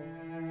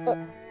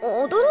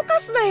驚か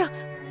すなよ。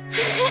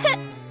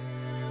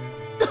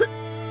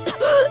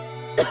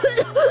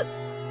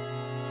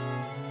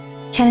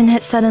Kanon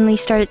had suddenly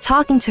started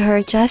talking to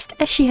her just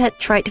as she had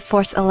tried to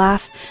force a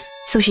laugh,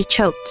 so she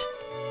choked.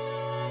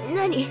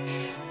 何？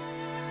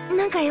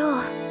なんか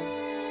よ。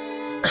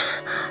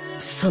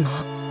その。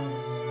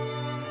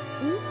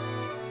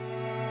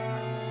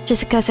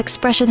Jessica's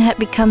expression had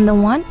become the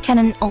one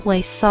Kanon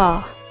always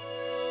saw.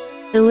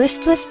 The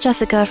listless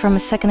Jessica from a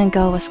second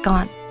ago was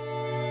gone.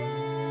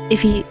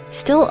 If he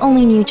still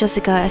only knew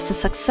Jessica as the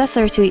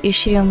successor to the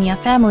Yoshiromiya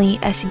family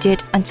as he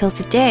did until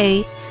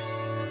today,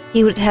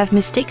 he would have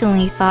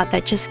mistakenly thought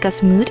that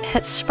Jessica's mood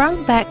had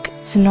sprung back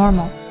to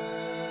normal.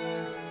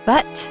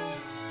 But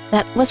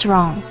that was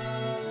wrong.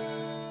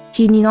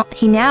 He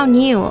now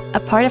knew a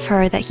part of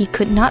her that he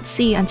could not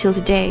see until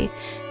today,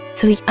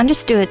 so he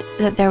understood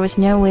that there was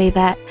no way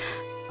that,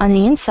 on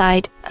the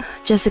inside,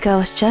 Jessica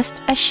was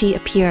just as she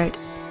appeared.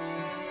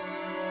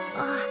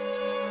 今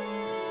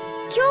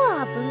日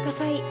は文化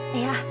祭い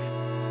や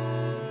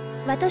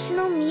私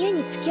の見栄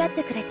に付き合っ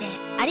てくれて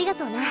ありが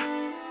とうな。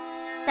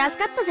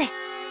助かったぜ。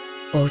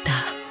お歌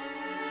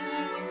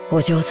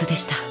お上手で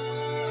した。そう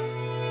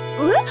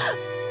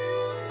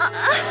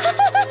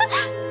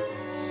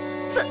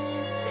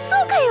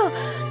かよ。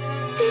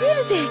照れ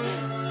るぜ。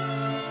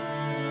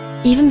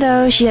Even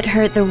though she had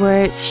heard the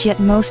words she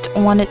had most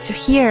wanted to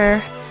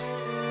hear,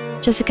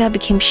 Jessica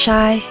became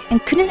shy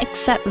and couldn't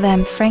accept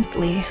them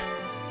frankly.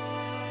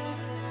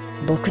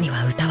 僕に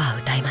は歌は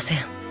歌えませ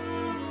ん。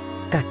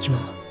楽器も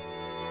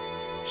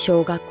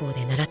小学校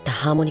で習った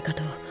ハーモニカ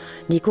と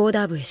リコー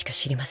ダー笛しか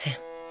知りません。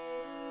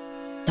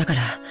だか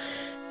ら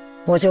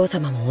お嬢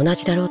様も同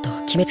じだろうと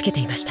決めつけて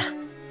いました。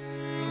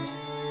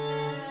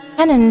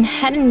Shannon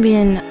hadn't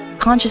been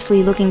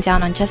consciously looking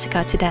down on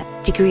Jessica to that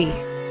degree,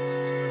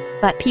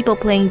 but people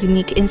playing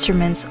unique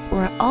instruments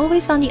were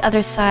always on the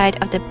other side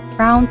of the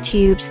brown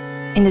tubes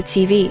in the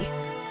TV.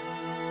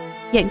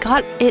 He had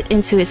got it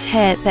into his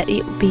head that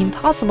it would be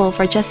impossible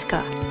for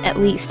Jessica, at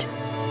least.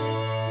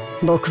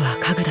 僕は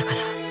家具だか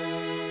ら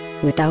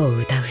歌を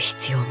歌う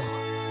必要も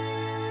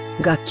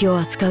楽器を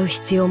扱う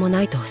必要も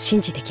ないと信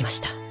じてきまし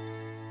た。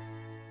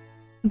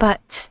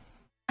But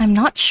I'm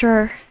not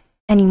sure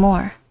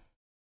anymore.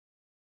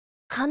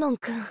 カノン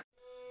君、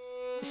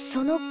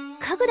その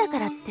家具だか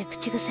らって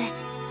口癖、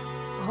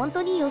本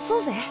当によそ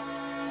うぜ。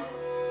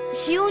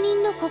使用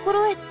人の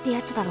心得って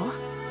やつだろ。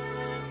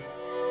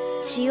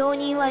使用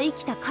人は生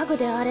きた家具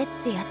であれっ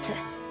てやつ。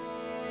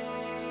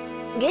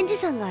源氏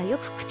さんがよ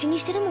く口に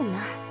してるもんな。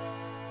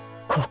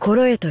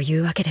心得とい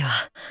うわけでは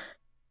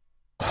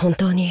本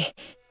当に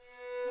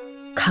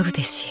家具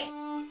ですし。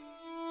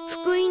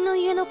福音の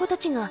家の子た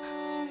ちが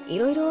い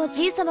ろいろ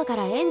じいさまか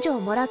ら援助を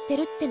もらって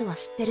るってのは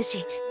知ってる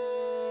し、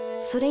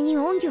それに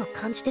恩義を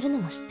感じてるの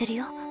も知ってる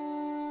よ。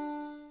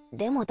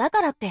でもだ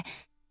からって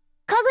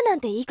家具なん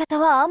て言い方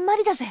はあんま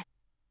りだぜ。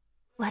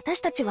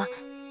私たちは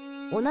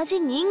同じ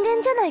人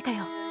間じゃないか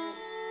よ。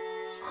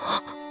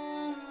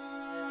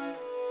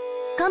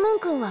カノン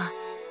君は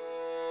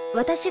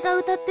私が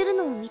歌ってる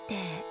のを見て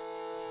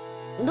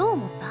どう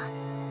思った？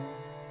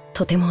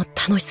とても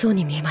楽しそう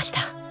に見えまし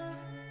た。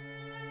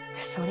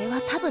それ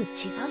は多分違う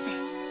ぜ。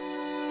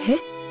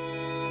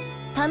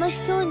え？楽し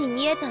そうに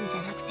見えたんじ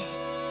ゃなくて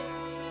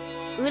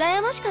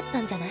羨ましかった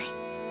んじゃない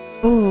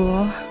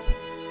？Ooh.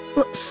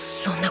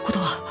 そんなこと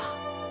は。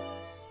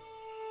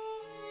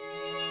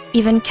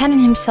Even Kanon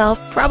himself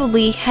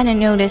probably hadn't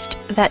noticed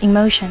that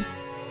emotion.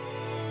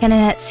 Kanon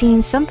had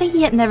seen something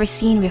he had never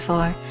seen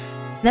before,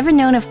 never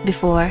known of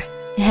before,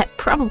 and had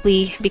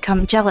probably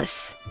become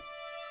jealous.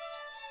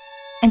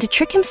 And to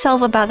trick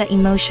himself about that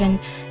emotion,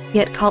 he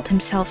had called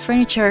himself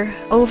furniture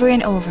over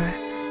and over.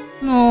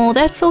 Oh,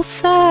 that's so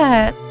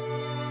sad.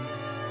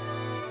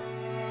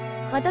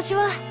 私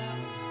は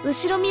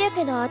後ろ宮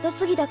家の跡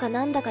継ぎだか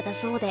なんだかだ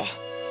そうで、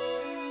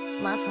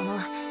まあ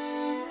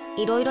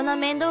いろいろな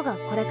面倒が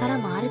これから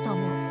もあると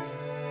思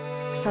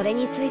う。それ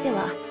について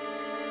は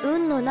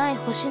運のない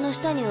星の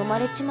下に生ま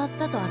れちまっ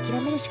たと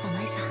諦めるしか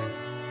ないさ。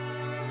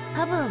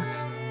多分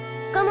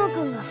カノン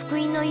君が福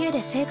音の家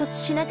で生活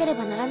しなけれ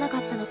ばならなか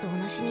ったのと同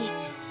じに、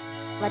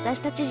私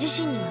たち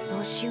自身にはど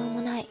うしよう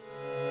もない。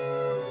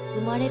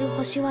生まれる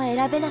星は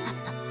選べなかっ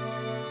た。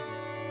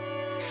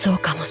そう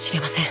かもしれ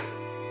ません。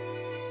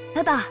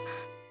ただ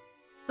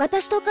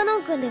私とカノ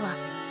ン君では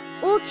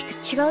大きく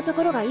違うと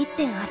ころが一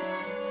点ある。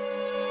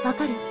わ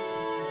かる？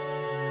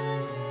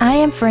 I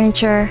am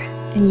furniture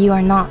and you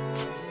are not.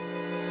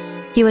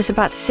 He was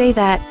about to say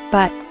that,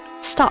 but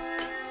stopped.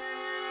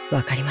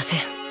 わかりません。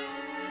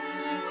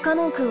カ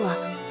ノン君は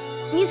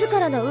自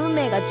らの運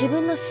命が自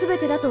分の全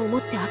てだと思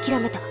って諦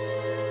めた。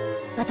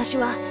私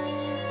は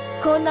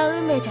こんな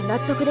運命じゃ納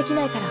得でき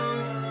ないか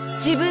ら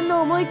自分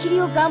の思い切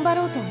りを頑張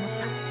ろうと思っ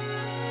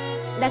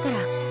た。だから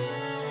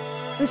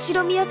後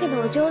ろ宮家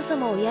のお嬢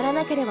様をやら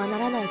なければな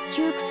らない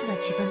窮屈な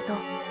自分と、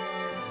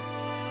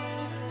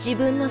自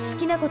分の好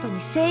きなこと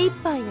に精一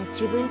杯な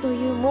自分と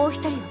いうもう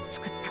一人を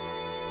作っ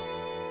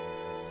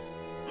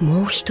た。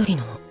もう一人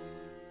の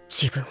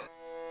自分。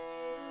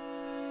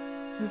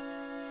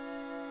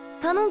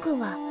カノン君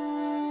は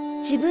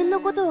自分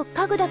のことを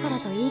家具だから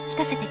と言い聞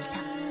かせてきた。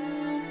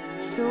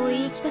そう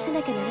言い聞かせ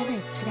なきゃならない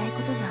辛い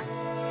ことが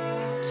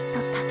きっと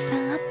たくさ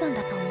んあったん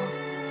だと思う。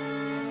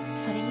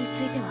それにつ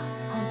いては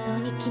本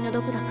当に気の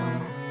毒だと思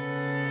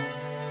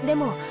う。で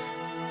も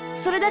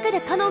それだけで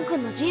カノン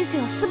君の人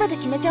生を全て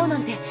決めちゃうな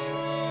んて、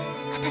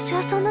私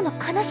はそんなの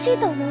悲しい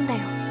と思うんだ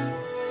よ。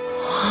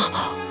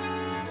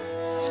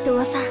人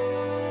はさ、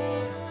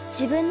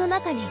自分の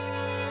中に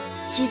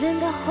自分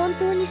が本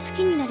当に好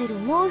きになれる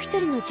もう一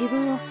人の自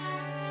分を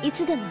い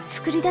つでも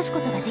作り出すこ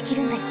とができ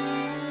るんだよ。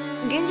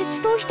現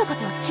実逃避とか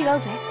とは違う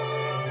ぜ。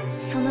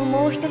その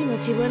もう一人の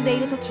自分でい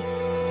るとき、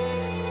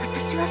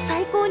私は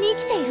最高に生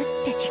きている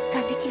って実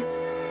感できる。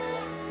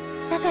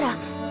だから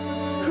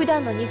普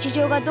段の日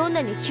常がどん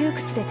なに窮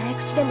屈で退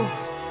屈でも、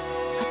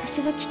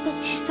私はきっと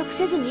窒息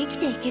せずに生き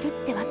ていける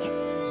ってわけ。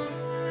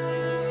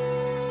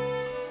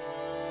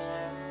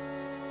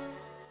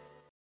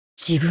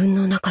自分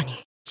の中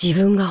に自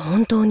分が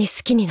本当に好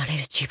きになれ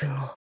る自分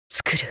を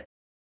作る。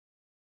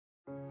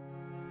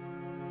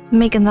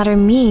Make another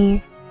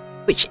me,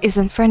 which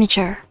isn't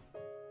furniture.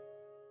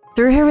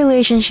 Through her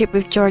relationship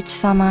with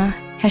George-sama,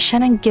 has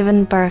Shannon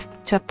given birth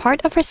to a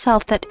part of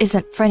herself that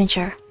isn't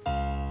furniture?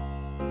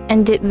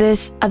 And did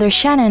this other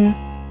Shannon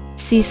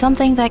see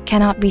something that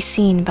cannot be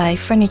seen by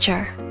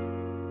furniture?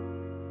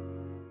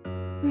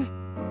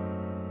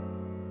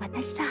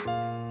 私さ、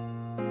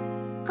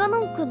カ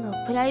ノン君の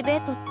プライベ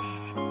ートって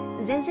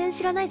全然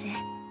知らないぜ。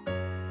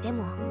で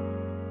も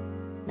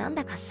なん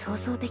だか想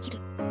像できる。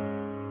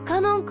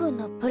カノン君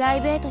のプラ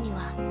イベートに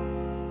は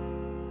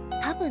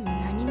多分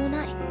何も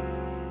ない。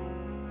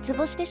図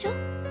星でしょ？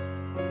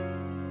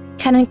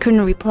 Kanon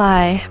couldn't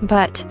reply,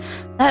 but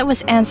that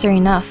was answer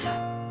enough.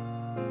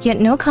 He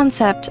had no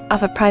concept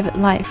of a private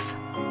life.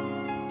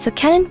 So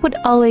Kanon would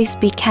always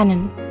be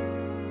Kanon.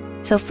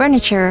 So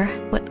furniture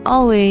would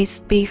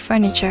always be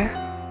furniture.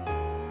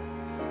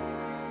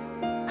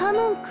 カ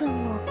ノン君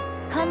の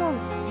カノンっ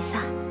て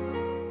さ。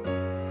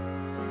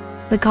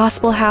The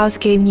gospel house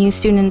gave new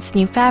students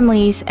new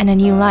families and a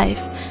new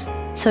life,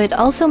 so it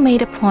also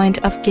made a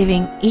point of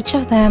giving each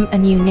of them a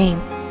new name.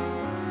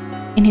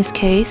 In his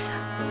case,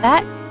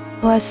 that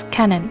was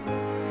Kanon.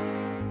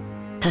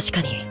 確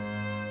かに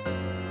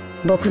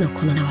僕の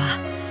この名は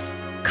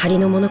仮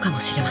のものかも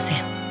しれません。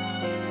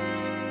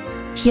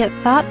He had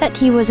thought that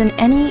he wasn't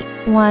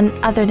anyone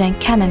other than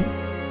Kanon,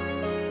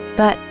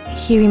 but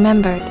he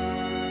remembered.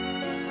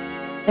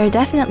 There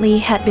definitely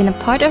had been a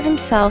part of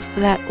himself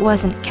that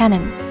wasn't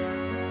Kanon,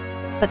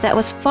 but that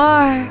was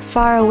far,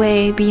 far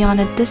away beyond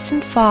a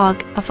distant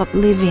fog of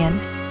oblivion.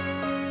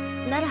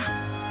 なら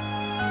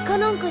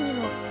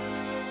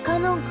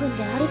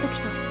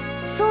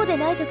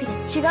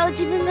違う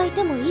自分がい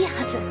てもいい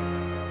はず。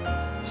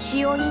使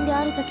用人で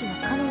ある時の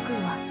カノン君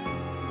は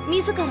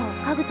自らを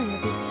家具と呼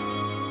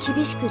び、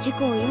厳しく自己を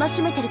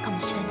戒めてるかも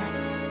しれない。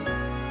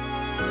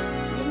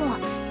で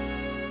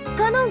も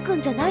カノン君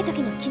じゃない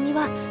時の君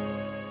は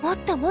もっ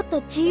ともっ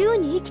と自由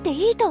に生きて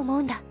いいと思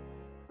うんだ。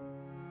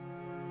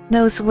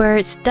 Those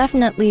words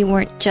definitely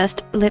weren't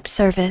just lip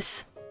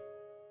service.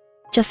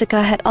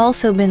 Jessica had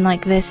also been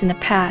like this in the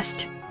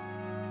past.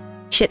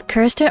 She had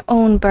cursed her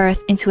own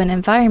birth into an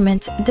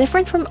environment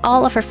different from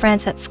all of her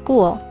friends at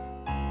school.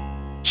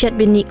 She had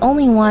been the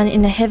only one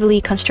in a heavily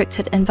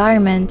constricted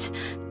environment,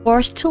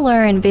 forced to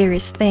learn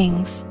various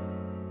things.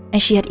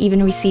 And she had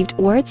even received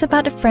words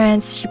about the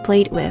friends she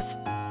played with.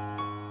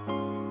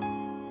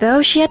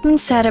 Though she had been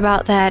sad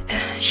about that,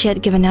 she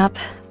had given up,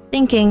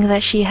 thinking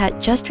that she had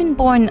just been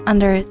born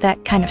under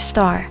that kind of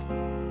star.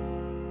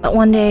 But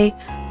one day,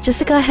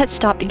 Jessica had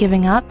stopped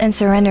giving up and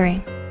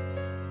surrendering.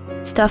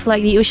 Stuff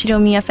like the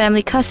Ushinomiya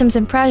family customs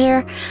and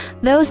pressure,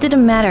 those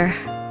didn't matter.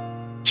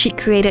 She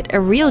created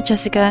a real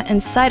Jessica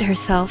inside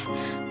herself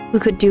who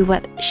could do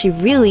what she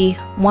really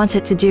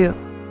wanted to do.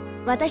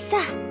 私さ、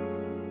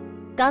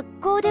学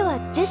校では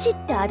ジェシっ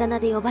てあだ名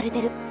で呼ばれ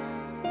てる。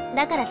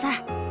だからさ、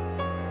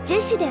ジ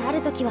ェシであ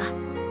るときは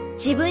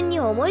自分に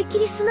思い切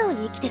り素直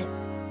に生きてる。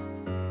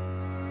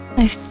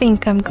I think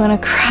I'm gonna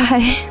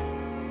cry.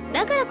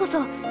 だからこ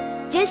そ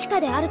ジェシカ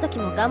であるとき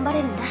も頑張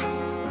れるんだ。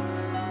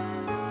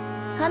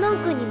カノン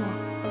君にも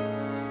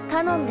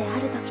カノンであ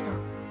るときと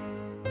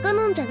カ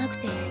ノンじゃなく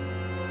て、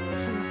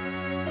その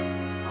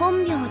本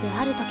名で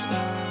あるとき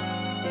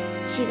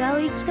で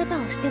違う生き方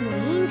をしても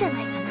いいんじゃ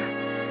ないか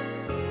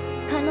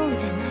な。カノン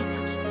じゃない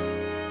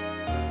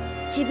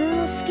とき、自分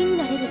を好きに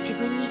なれる自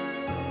分に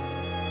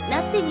な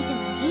ってみて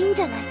もいいん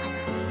じゃないか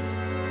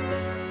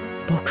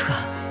な。僕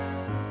が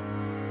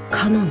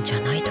カノンじゃ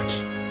ないと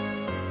き。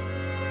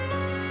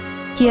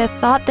He had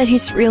thought that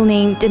his real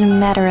name didn't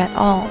matter at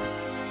all.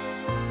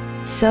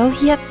 So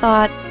he had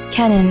thought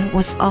Kanon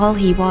was all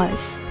he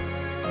was.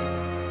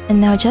 And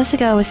now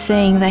Jessica was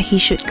saying that he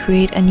should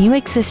create a new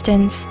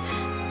existence,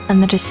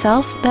 another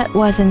self that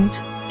wasn't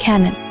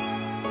Kanon.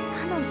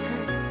 カノン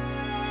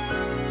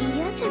君、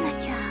嫌じゃな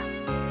きゃ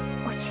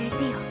教え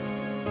てよ。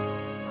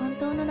本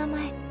当の名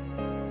前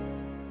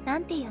な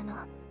んていうの？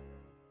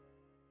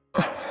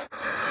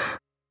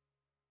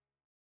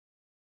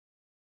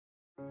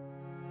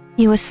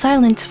 He was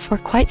silent for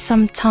quite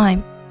some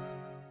time.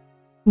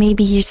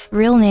 Maybe his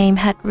real name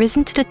had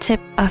risen to the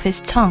tip of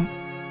his tongue.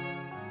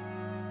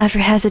 After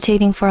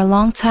hesitating for a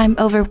long time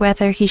over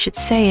whether he should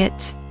say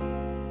it,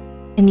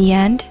 in the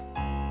end,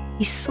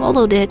 he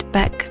swallowed it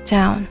back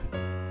down.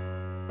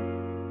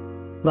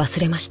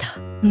 忘れました。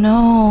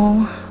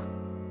No.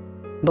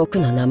 僕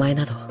の名前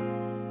など、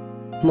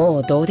も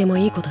うどうでも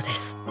いいことで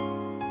す。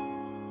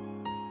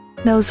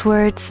Those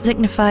words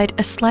signified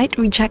a slight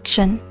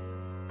rejection.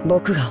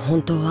 僕が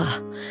本当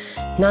は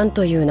何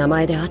という名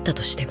前であった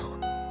としても、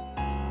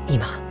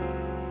今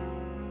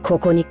こ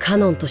こにカ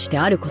ノンとして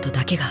あること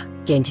だけが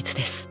現実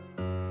です。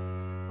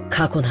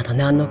過去など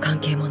何の関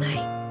係もな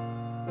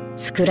い。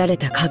作られ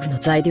た家具の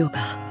材料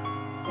が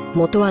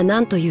元は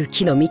何という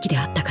木の幹で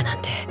あったかな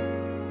んて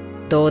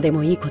どうで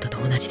もいいことと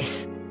同じで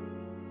す。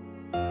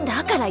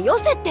だからよ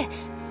せって。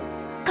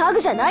家具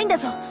じゃないんだ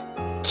ぞ。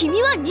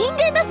君は人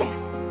間だぜ。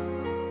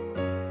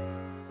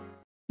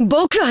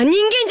僕は人間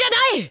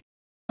じゃない。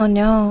Oh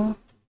no.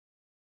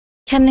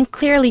 Kanon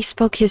clearly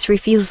spoke his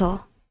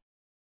refusal.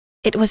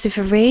 It was with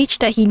a rage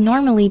that he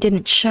normally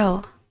didn't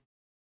show.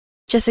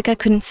 Jessica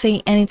couldn't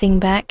say anything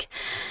back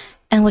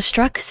and was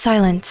struck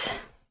silent.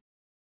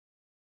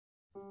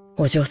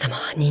 お嬢様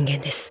は人間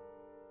です。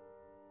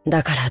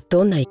だから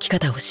どんな生き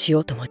方をしよ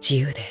うとも自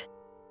由で、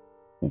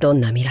ど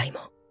んな未来も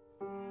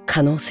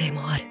可能性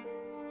もある。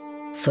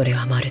それ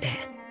はまるで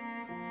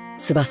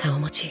翼を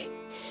持ち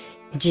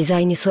自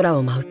在に空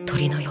を舞う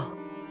鳥のよ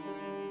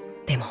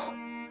う。でも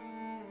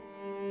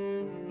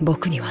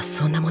僕には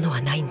そんなもの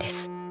はないんで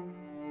す。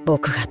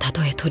僕がた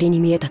とえ鳥に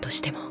見えたとし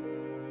ても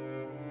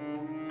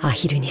ア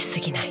ヒルに過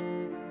ぎない。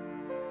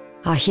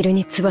アヒル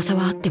に翼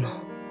はあっても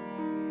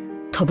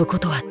飛ぶこ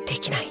とはで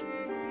きない。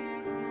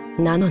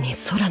なのに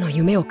空の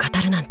夢を語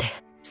るなんて、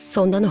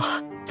そんなの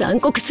は残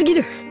酷すぎ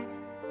る。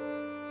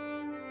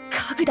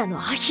家具だの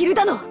アヒル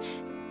だの、なん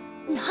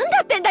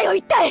だってんだよ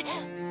一体。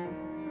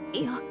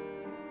いや、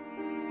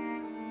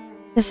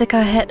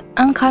Jessica had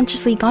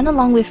unconsciously gone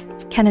along with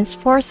Kanon's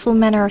forceful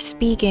manner of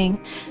speaking,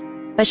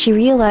 but she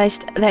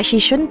realized that she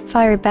shouldn't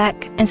fire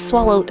back and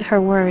swallowed her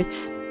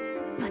words.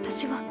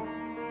 私は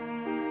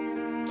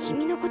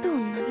君のことを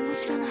何も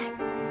知らない。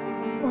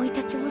生い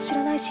立ちも知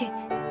らないし、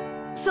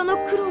その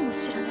苦労も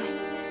知らない。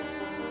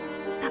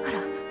だから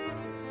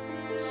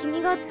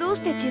君がどう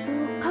して自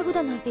分を家具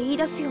だなんて言い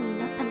出すように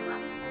なったのか。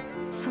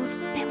そう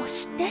でも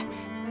知って、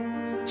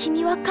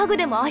君は家具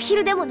でもアヒ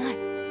ルでもない。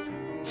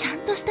ちゃん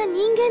とした人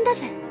間だ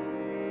ぜ。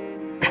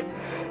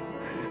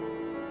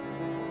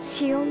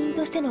使用人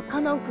としてのカ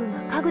ノン君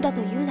が家具だ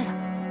と言うなら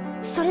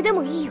それで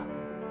もいいよ。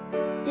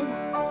でも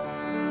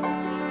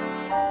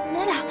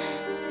なら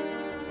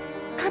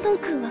カカノン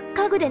君は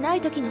家具でな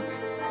い時の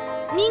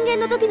人間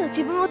の時の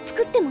自分を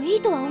作ってもい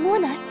いとは思わ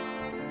ない？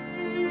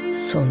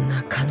そん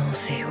な可能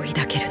性を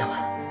抱けるの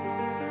は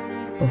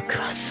僕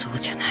はそう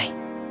じゃない。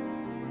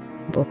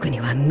僕に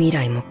は未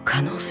来も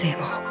可能性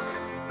も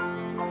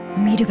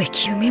見るべ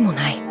き夢も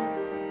ない。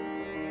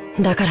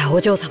だからお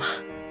嬢様、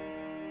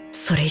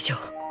それ以上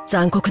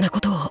残酷な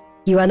ことを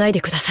言わない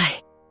でくださ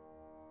い。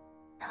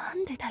な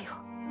んでだよ。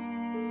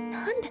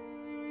なんで？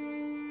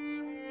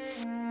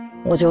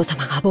お嬢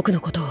様が僕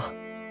のことを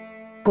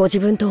ご自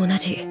分と同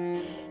じ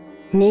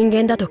人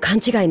間だと勘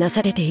違いな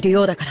されている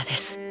ようだからで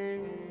す。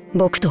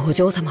僕とお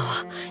嬢様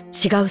は違う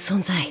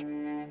存在。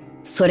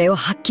それを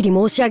はっきり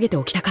申し上げて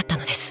おきたかった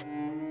のです。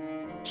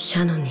シ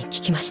ャノンに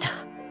聞きました。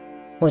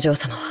お嬢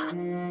様は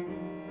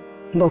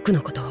僕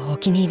のことをお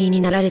気に入り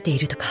になられてい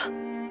るとか。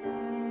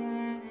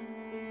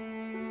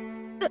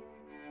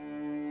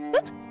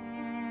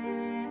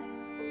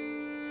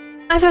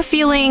I have a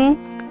feeling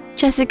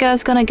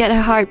Jessica's gonna get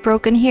her heart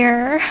broken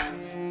here.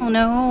 Oh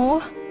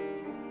no.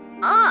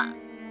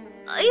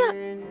 いや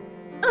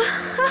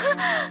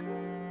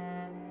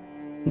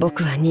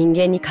僕は人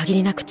間に限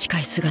りなく近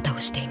い姿を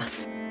していま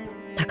す。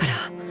だから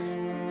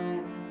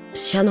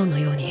シャノンの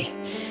ように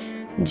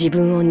自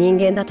分を人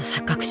間だと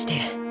錯覚して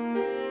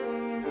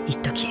一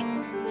時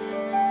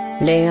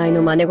恋愛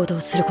の真似事を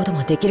すること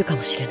もできるか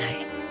もしれない。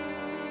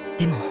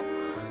でも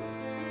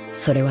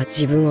それは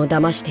自分を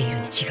騙している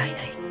に違いない。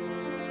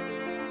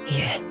い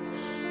え、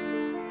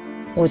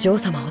お嬢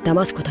様を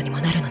騙すことにも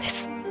なるので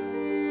す。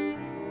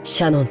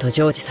シャノンと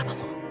ジョージ様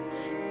も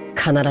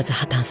必ず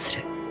破綻す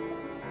る。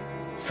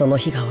その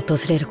日が訪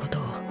れること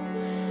を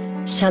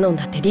シャノン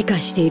だって理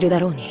解しているだ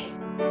ろうに。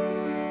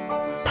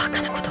バ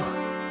カなことを。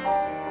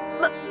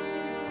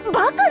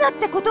バカだっ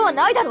てことは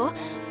ないだろ。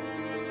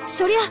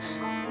そりゃ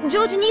ジ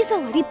ョージ兄さ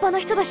んは立派な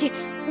人だし、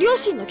両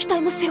親の期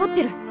待も背負っ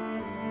てる。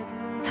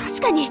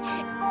確かに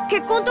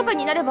結婚とか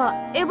になれば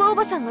エヴァお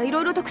ばさんが色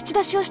々と口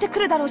出しをしてく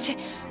るだろうし、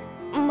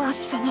まあ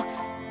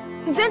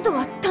前途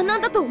は多難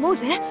だと思う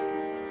ぜ。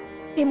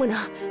でも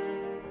な、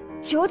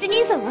ジョージ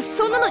兄さんは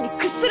そんなのに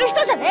屈する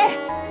人じゃね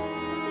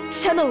え。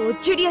シャノンを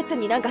ジュリエット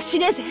になんかし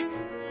ねえぜ。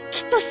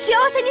きっと幸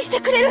せにし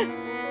てくれる。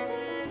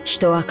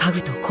人は家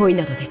具と恋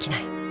などできな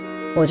い。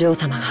お嬢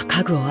様が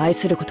家具を愛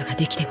することが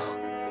できても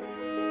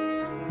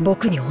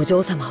僕にお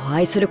嬢様を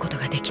愛すること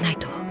ができない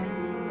と。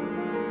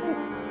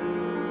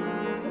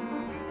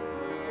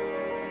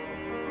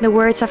The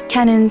words of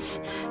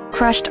Kanon's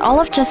crushed all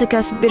of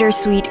Jessica's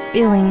bittersweet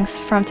feelings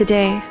from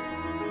today.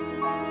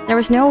 There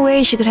was no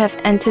way she could have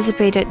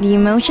anticipated the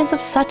emotions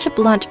of such a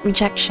blunt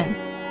rejection.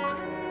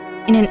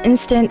 In an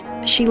instant,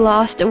 she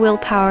lost the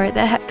willpower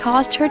that had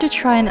caused her to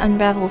try and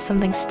unravel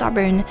something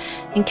stubborn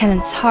in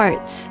Kanon's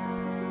heart.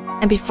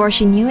 And before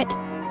she knew it,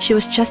 she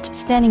was just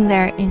standing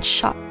there in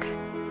shock.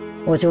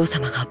 お嬢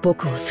様が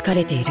僕を好か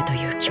れていると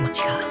いう気持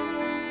ちが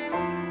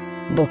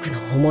僕の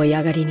思い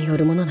上がりによ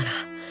るものなら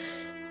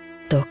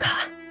どうか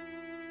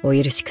お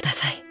許しくだ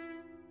さい。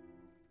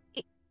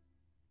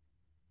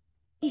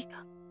いや、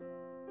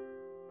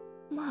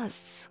まあ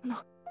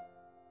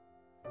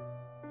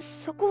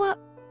そこは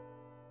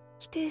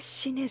否定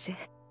しねえぜ。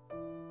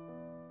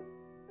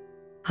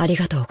あり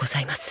がとうござ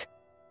います。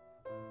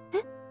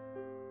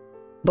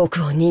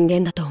僕を人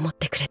間だと思っ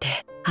てくれ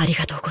てあり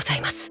がとうござ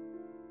います。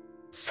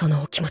そ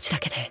のお気持ちだ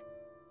けで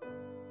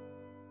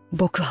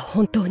僕は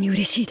本当に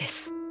嬉しいで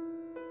す。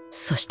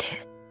そして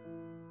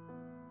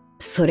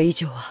それ以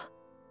上は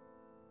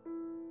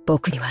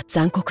僕には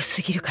残酷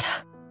すぎるから。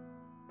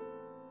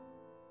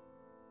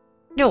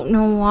I don't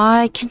know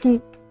why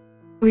Kanon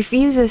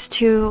refuses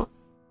to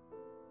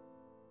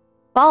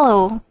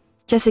follow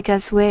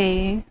Jessica's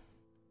way.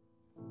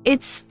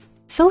 It's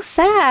so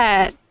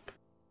sad.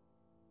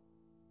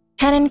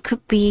 Kanon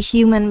could be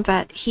human,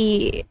 but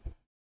he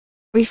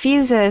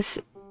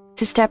refuses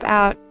to step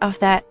out of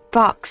that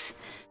box.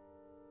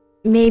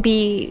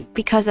 Maybe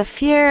because of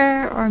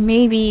fear, or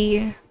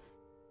maybe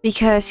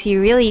because he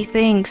really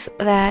thinks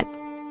that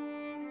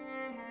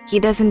he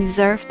doesn't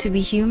deserve to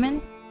be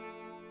human.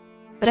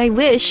 But I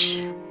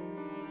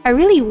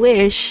really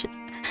wish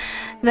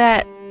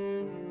that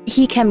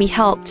he can be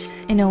helped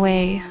in a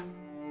way.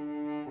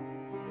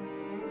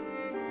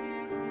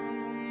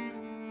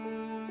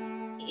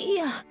 い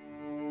や、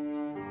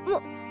も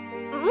う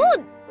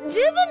十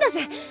分だ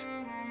ぜ。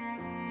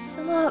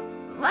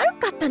悪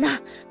かった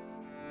な。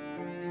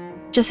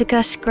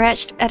Jessica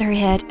scratched at her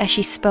head as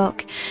she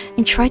spoke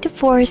and tried to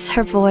force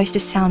her voice to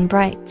sound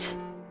bright.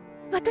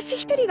 私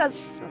一人が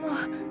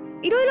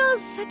いろいろ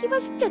先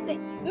走っちゃって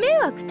迷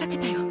惑かけ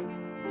たよ。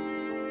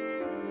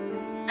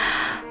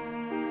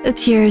The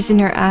tears in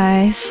her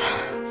eyes.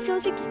 正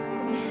直ご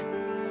め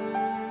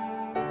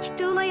ん。貴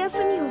重な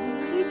休みを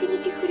丸一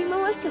日振り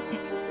回しちゃって。い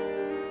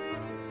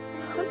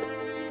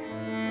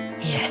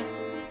え、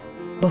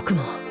僕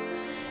も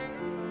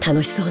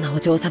楽しそうなお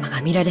嬢様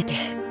が見られて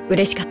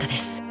嬉しかったで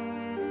す。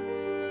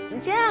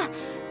じゃあ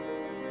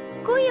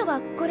今夜は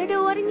これで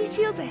終わりに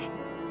しようぜ。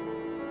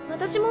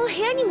私も部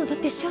屋に戻っ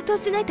て消灯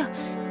しないと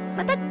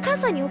また母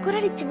さんに怒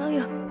られちまう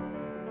よ。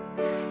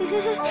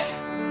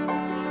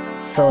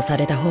そうさ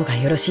れた方が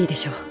よろしいで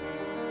しょう。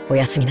お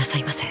やすみなさ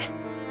いませ、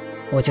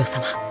お嬢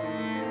様。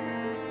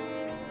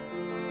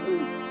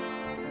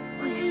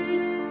おやすみ。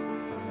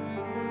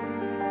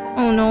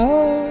 Oh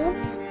no.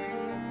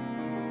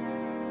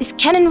 Is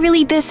Kanon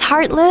really this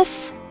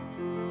heartless?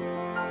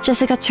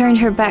 Jessica turned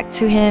her back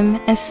to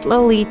him and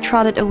slowly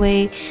trotted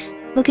away,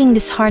 looking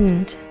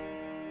disheartened.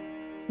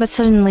 But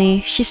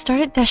suddenly, she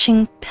started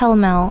dashing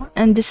pell-mell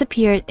and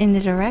disappeared in the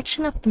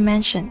direction of the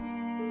mansion.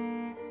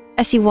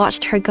 As he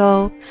watched her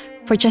go,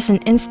 for just an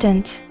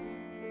instant,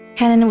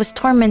 Kanon was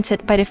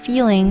tormented by the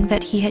feeling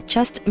that he had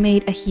just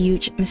made a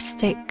huge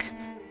mistake.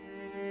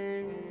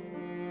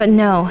 But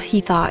no,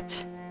 he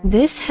thought,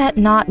 this had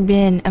not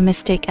been a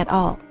mistake at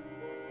all.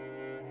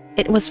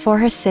 It was for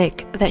her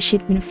sake that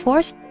she'd been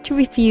forced to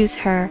refuse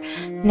her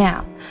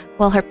now,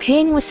 while her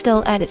pain was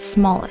still at its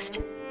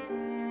smallest.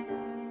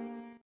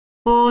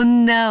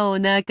 女を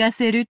泣か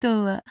せる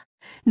とは、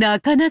な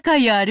かなか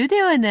やる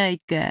ではない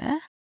か。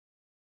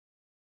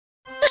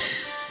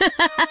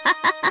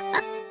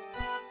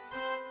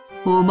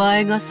お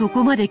前がそ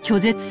こまで拒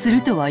絶す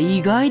るとは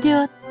意外で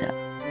あった。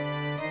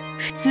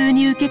普通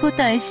に受け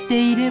答えし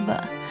ていれ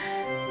ば、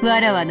わ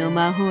らわの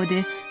魔法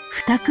で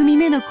二組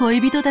目の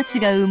恋人たち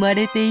が生ま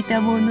れてい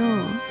たもの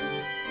を。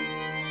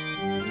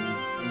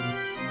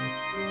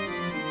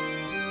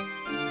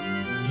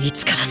い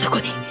つからそこ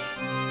に。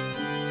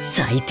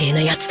最低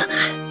なやつだな。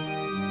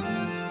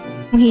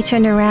When he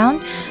turned around,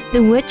 the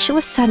witch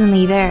was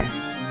suddenly there.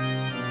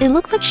 It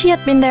looked like she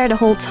had been there the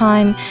whole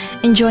time,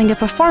 enjoying the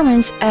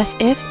performance as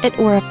if it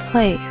were a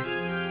play.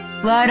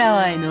 わら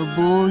わへの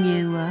暴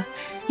言は、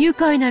愉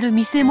快なる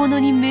見せ物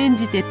に免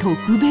じて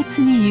特別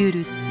に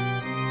許す。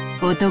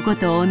男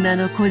と女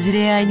のこじ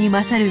れ合いに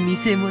勝る見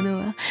せ物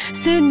は、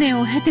1000年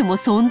を経ても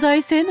存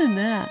在せぬ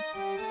な。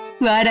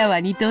わらわ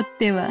にとっ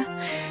ては、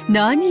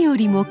何よ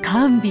りも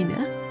甘美な、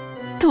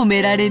止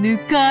められぬ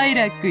快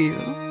楽よ。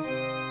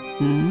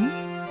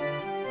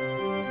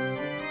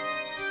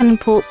And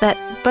pulled that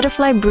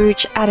butterfly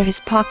brooch out of his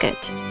pocket.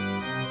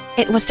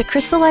 It was the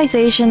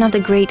crystallization of the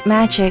great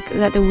magic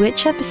that the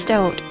witch had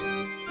bestowed.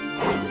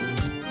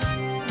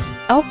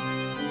 Oh.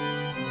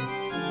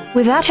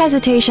 Without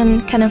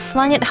hesitation, Kanon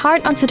flung it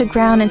hard onto the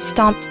ground and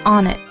stomped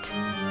on it.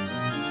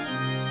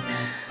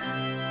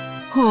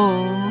 ほ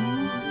う。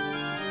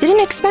Didn't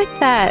expect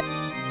that.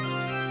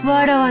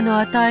 わらわの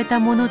与えた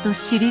ものと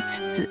知り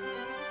つつ、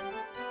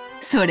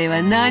それ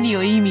は何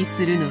を意味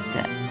するのか。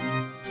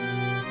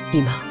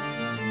今、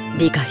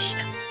理解し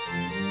た。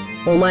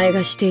お前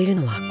がしている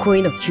のは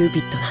恋のキューピ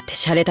ッドなんて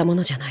洒落たも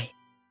のじゃない。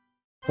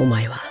お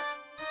前は、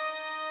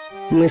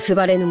結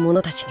ばれぬ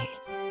者たちに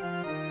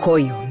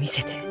恋を見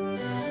せて、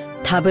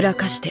たぶら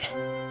かして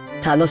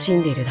楽し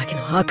んでいるだけ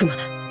の悪魔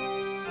だ。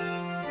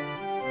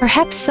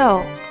Perhaps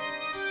so.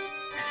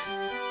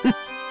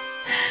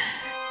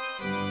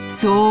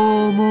 そう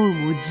思う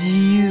も自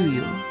由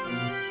よ。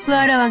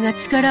わらわが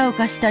力を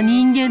貸した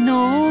人間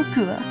の多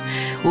くは、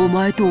お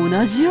前と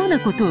同じような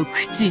ことを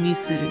口に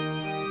する。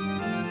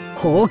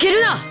ほうけ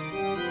るな！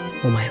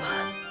お前は、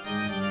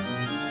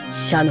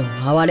シャノンを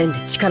憐れんで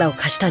力を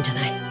貸したんじゃ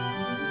ない。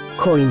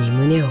恋に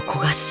胸を焦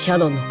がすシャ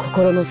ノンの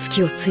心の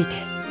隙をついて、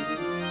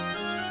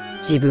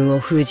自分を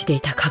封じて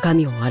いた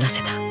鏡を割ら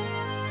せた。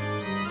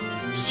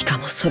しか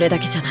もそれだ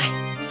けじゃない。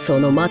そ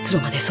の末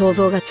路まで想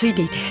像がつい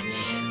ていて、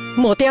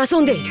もてあ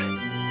そんでいる。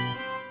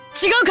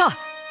違うか！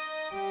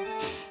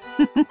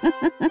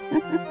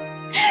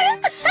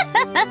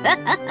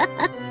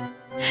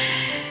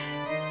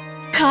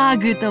家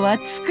具とは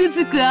つく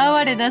づく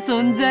哀れな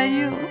存在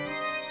よ。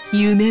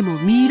夢も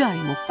未来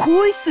も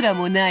恋すら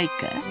もないか。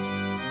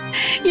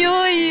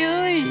よい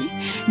よい、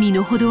身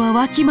の程は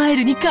わきまえ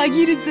るに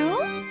限るぞ。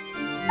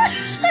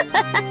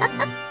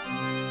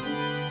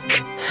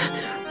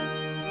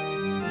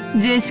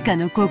ジェシカ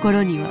の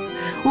心には、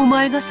お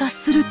前が察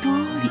する通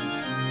り、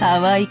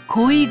淡い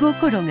恋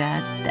心があ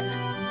った。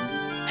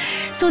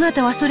そな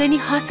たはそれに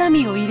ハサ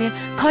ミを入れ、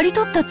刈り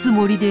取ったつ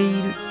もりでい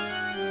る。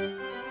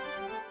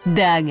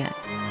だが、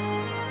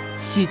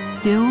知っ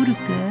ておる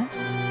か？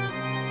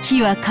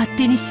木は勝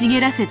手に茂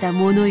らせた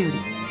ものよ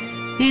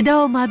り、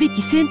枝を間引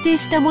き剪定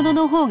したもの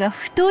の方が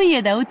太い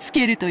枝をつ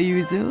けると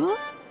いうぞ。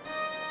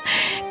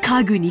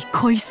家具に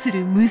恋す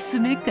る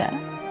娘か。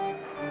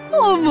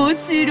面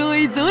白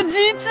いぞ、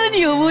実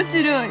に面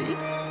白い。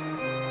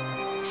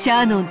シ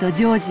ャーノンと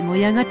ジョージも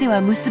やがては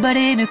結ば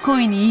れ得ぬ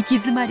恋に行き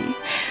詰まり、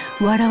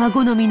わらわ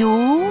好み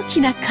の大き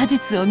な果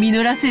実を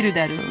実らせる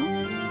だろう。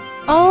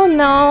Oh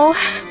no.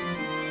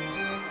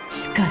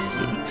 しか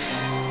し、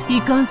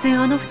いかんせ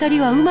んあの二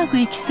人はうまく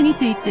いきすぎ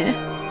ていて、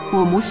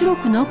面白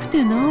くなく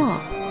てな。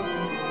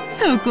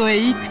そこへ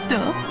行くと、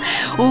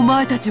お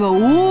前たちは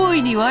大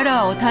いにわ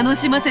らわを楽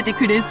しませて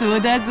くれそ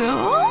うだぞ。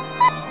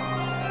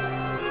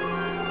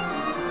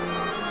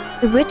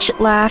The witch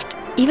laughed.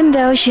 Even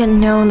though she had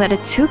known that the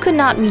two could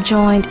not be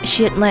joined,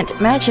 she had lent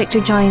magic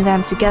to join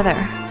them together.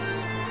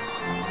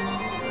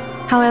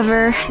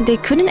 However, they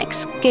couldn't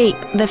escape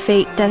the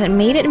fate that had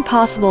made it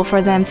impossible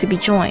for them to be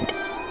joined.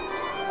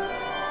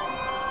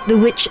 The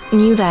witch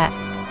knew that.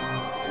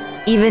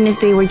 Even if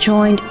they were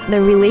joined,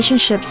 the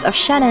relationships of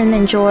Shannon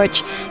and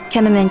George,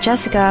 Kanon and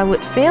Jessica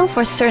would fail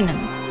for certain.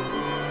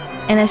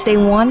 And as they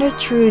wandered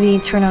through the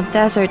eternal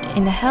desert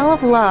in the hell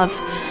of love,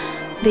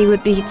 they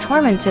would be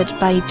tormented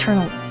by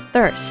eternal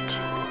thirst.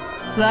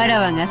 わら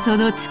わがそ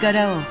の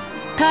力を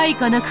対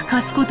価なく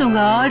貸すこと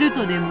がある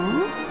とで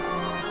も？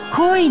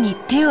恋に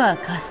手は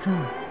貸そう。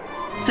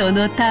そ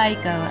の対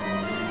価は、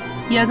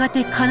やが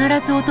て必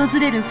ず訪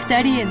れる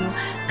二人への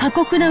過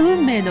酷な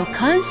運命の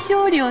鑑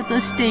賞料と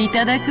してい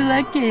ただく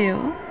わけよ。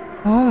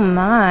Oh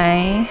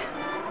my.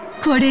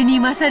 これに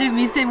勝る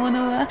見せ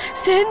物は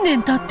1000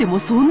年経っても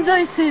存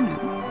在せぬ。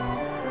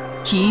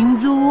金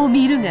蔵を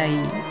見るがいい。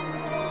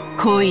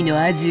恋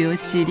の味を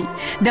知り、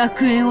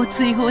楽園を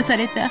追放さ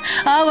れた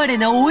哀れ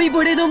な老い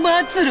ぼれの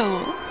末路を。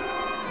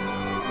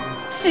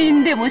死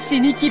んでも死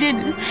にきれ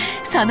ぬ、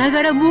さな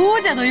がら亡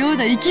者のよう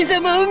な生き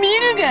様を見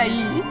るがい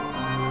い。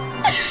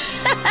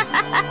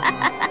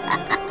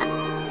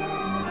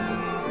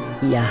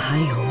やは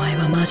りお前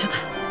は魔女だ。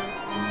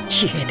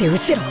消えて失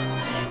せろ、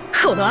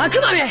この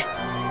悪魔め。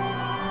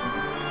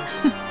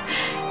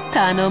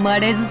頼ま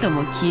れずと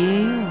も消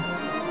えよ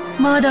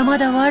う。まだま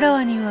だわら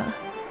わには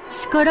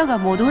力が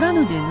戻ら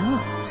ぬで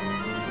な。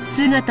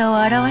姿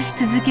を現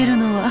し続ける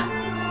のは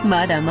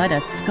まだまだ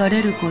疲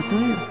れること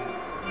よ。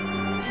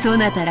そ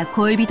なたら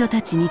恋人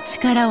たちに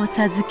力を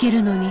授け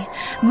るのに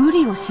無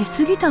理をし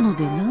すぎたの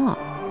でな。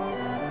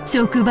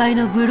触媒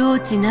のブロー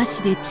チな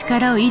しで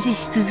力を維持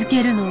し続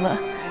けるのは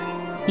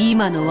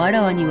今のわ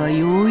らわには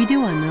容易で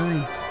はな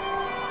い。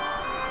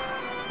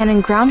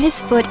Kanon ground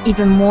his foot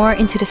even more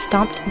into the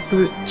stomped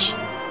brooch.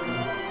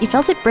 He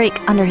felt it break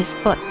under his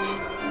foot.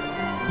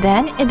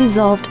 Then it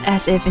dissolved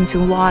as if into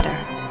water,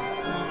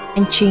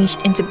 and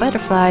changed into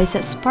butterflies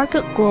that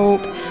sparkled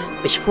gold,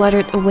 which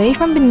fluttered away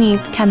from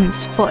beneath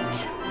Kanon's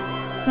foot.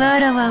 わ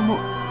らわも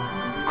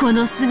こ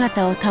の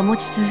姿を保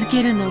ち続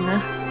けるのが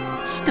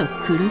ちと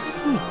苦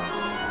し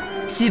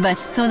い。しばし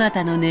そな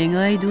たの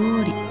願い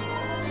通り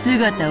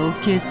姿を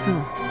消そう。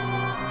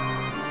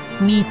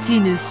満ち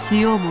ぬ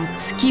潮も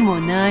月も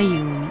ない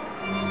ように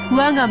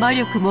我が魔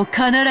力も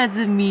必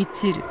ず満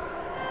ちる。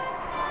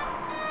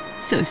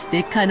そし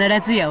て必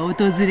ずや訪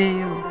れ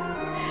よ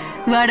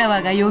う。わら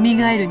わが蘇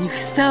るにふ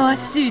さわ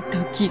しい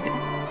時が。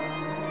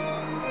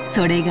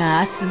それが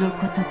明日の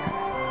ことか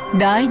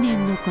来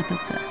年のこと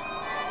か、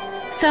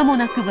さも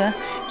なくば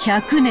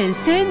100年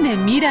1000年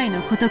未来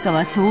のことか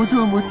は想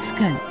像もつ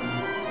か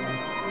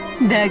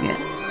ぬ。だが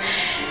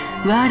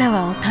わら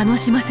わを楽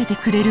しませて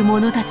くれる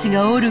者たち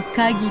がおる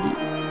限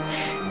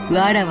り、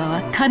わらわ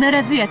は必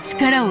ずや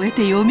力を得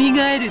て蘇る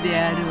で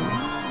あろう。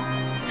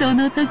そ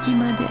の時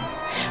まで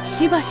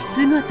しばし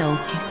姿を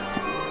消す。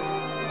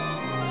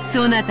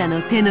そなた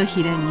の手の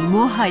ひらに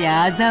もは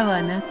やあざ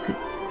はなく、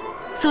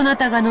そな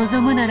たが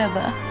望むなら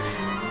ば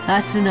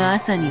明日の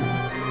朝には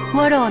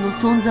わらわの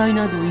存在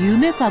など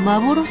夢か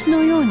幻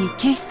のように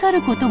消し去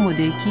ることも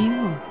できよ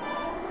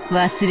う。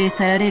忘れ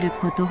去られる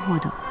ことほ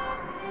ど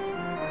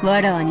わ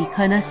らわに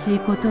悲しい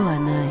ことは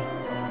な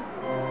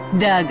い。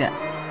だが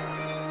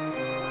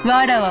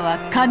わらわは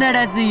必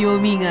ず蘇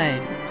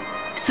る。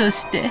そ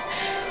して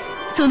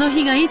その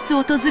日がいつ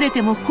訪れ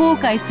ても後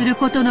悔する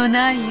ことの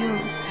ないよ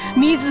う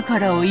自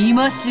らを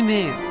戒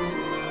めよ。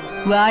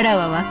わら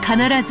わは必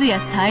ず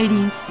や再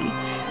臨し、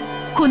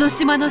この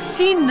島の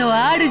真の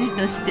主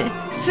として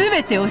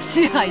全てを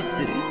支配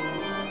する。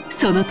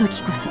その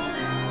時こそ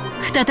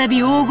再び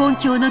黄金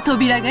鏡の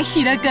扉が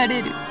開か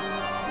れる。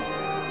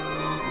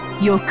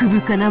欲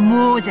深な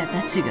亡者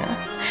たちが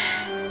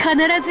必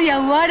ず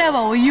やわら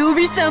わを呼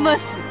び覚ま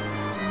す。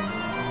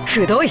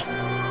くどい、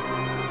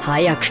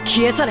早く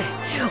消え去れ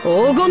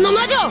黄金の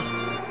魔女。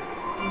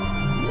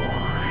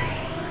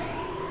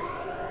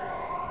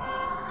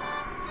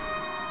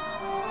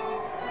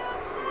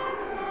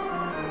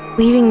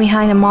Leaving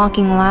behind a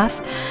mocking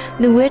laugh,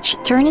 the witch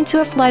turned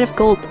into a flight of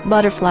gold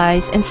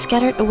butterflies and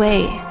scattered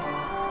away.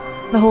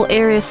 The whole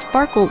area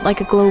sparkled like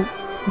a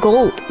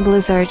gold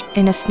blizzard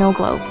in a snow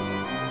globe.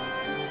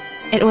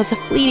 It was a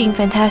fleeting,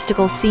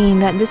 fantastical scene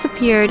that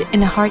disappeared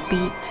in a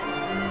heartbeat.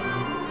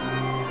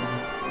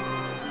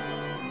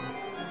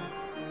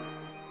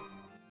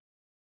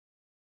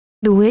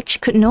 The witch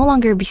could no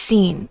longer be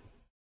seen.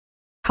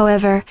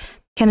 However,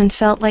 Kanon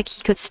felt like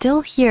he could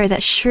still hear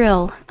that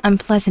shrill,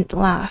 unpleasant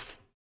laugh.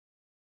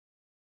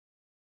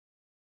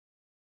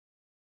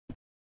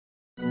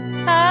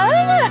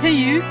 ああ、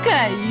愉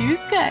快愉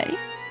快。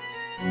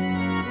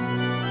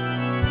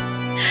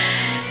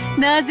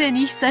なぜ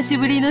に久し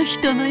ぶりの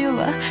人の世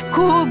は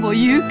こうも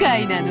愉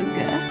快なのか。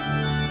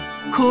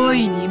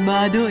恋に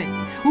惑え、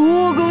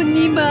黄金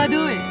に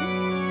惑え、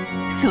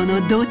そ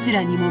のどち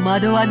らにも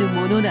惑わぬ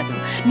ものなど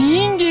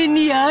人間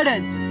にあら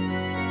ず。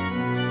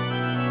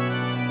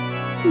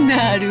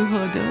なるほ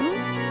ど。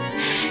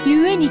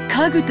故に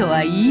家具と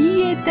は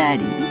言い得た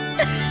り、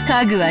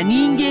家具は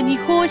人間に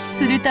奉仕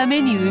するた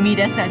めに生み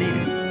出される。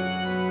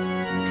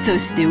そ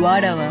して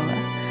わらわは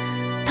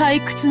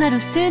退屈なる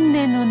1000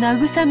年の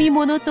慰み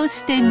者と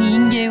して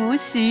人間を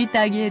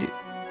虐げる。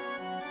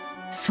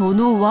そ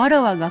のわ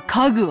らわが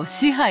家具を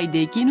支配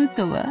できぬ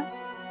とは、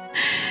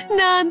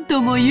なん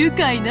とも愉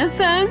快な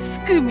三す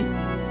くみ。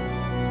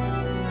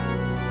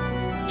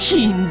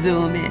金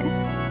蔵め、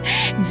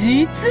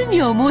実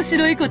に面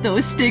白いこと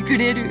をしてく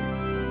れる。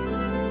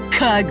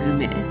家具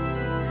め、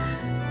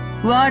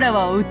わら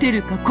わを撃て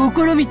るか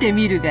試みて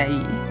みるがい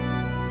い。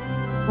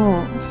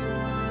Oh,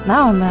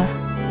 now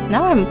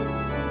I'm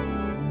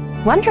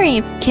wondering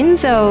if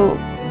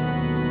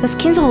does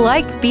Kinzo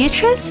like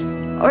Beatrice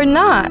or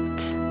not?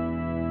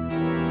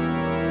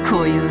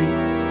 今宵、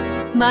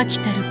まき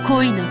たる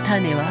恋の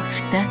種は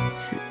2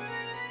つ。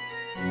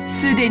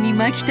すでに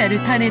まきたる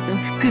種と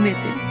含めて、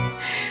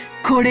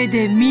これ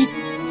で3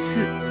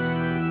つ。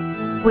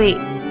Wait,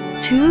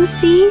 2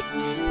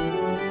 seeds?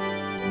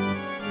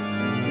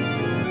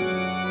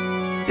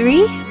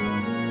 3?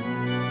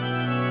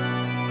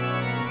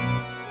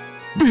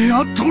 ベ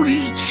アトリ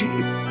ーチェ。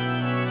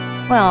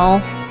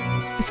 Well,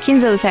 if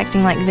Kinzo is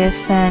acting like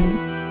this, then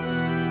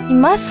he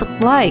must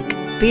like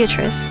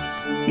Beatrice.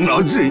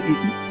 なぜに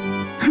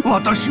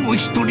私を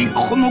一人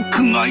この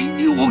苦界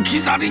に置き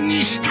去り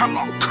にした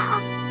の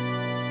か。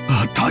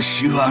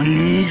私は憎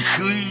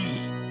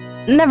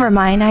い。 Never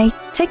mind, I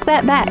take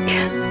that back.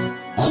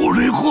 こ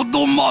れほ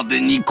どまで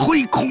に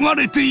恋焦が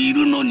れてい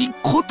るのに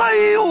答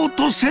えよう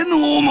とせぬ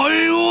お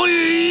前を永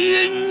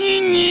遠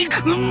に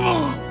憎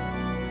む。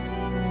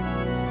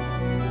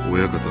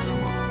親方様、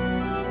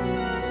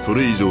そ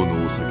れ以上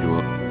のお酒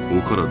は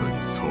お体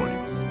に障り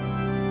ます。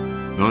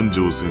南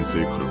條先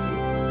生からも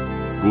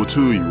ご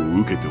注意を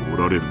受けてお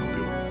られるの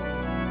では。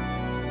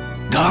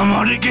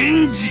黙れ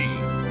源氏。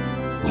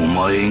お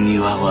前に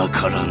はわ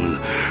からぬ。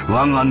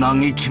我が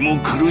嘆きも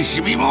苦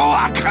しみも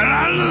わか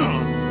ら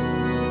ぬ。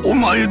お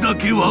前だ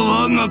け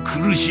は我が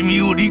苦し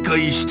みを理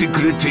解して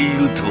くれてい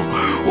ると、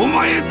お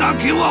前だ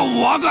けは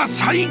我が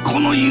最古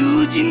の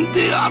友人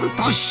である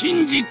と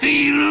信じて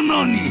いる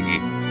のに、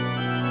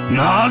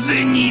な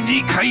ぜに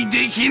理解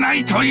できな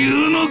いとい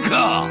うの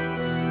か。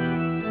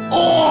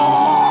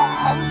お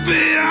ー、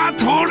ベア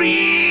ト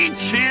リー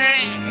チェ、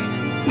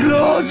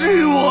な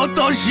ぜ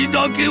私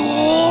だけ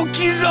を置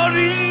き去り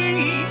に。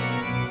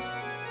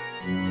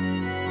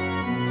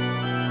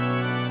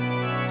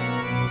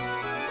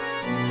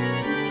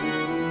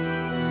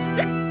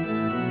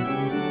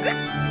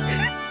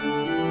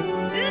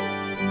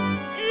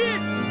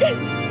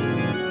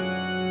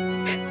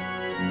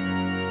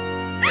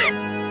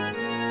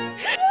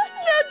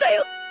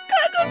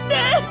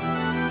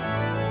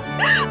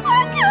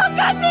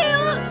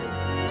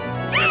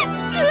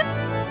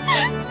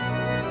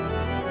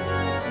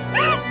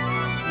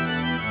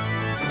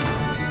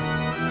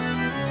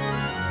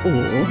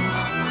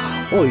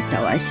おおい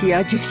たわし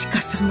やジェシ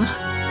カ様。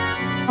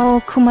Oh,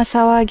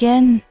 Kumasawa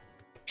again.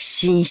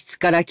 寝室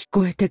から聞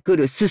こえてく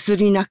るすす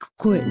り泣く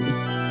声に、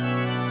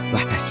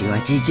私は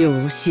事情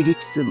を知り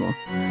つつも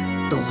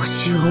どう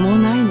しようも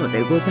ないの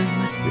でござい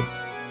ま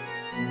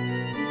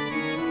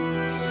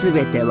す。す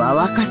べては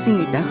若す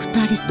ぎた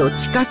二人と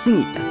近す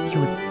ぎた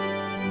距離、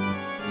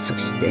そ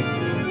して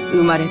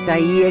生まれた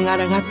家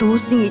柄が遠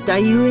すぎた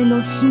ゆえの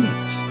悲劇。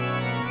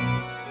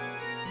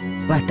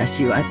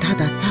私はた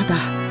だただ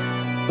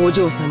お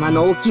嬢様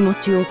のお気持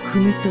ちを汲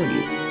み取り、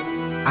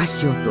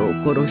足音を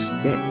殺し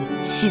て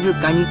静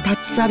かに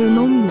立ち去る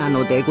のみな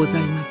のでござ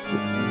います。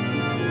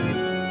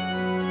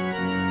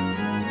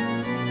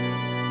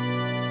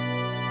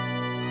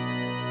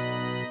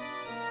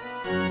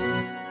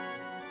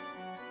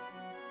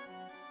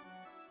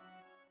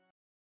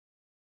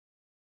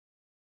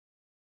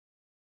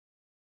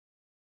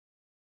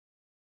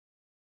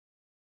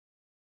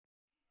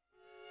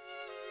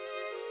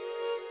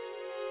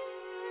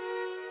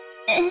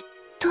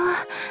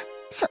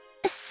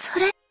そ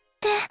れっ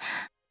て。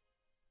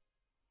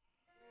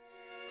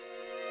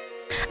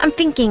I'm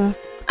thinking.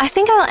 I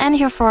think I'll end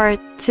here for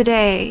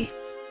today.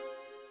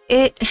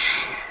 I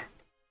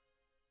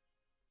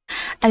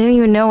don't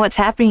even know what's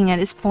happening at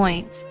this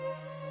point.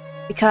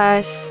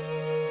 Because,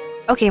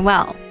 okay,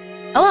 well,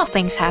 a lot of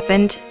things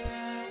happened,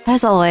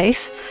 as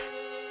always.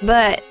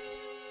 But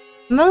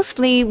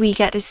mostly we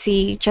get to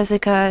see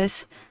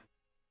Jessica's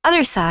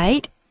other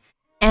side.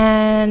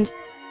 And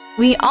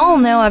we all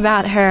know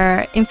about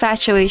her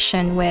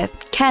infatuation with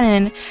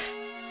Kanon.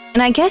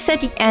 And I guess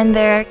at the end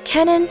there,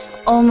 Kanon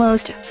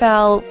almost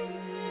fell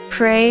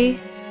prey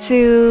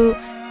to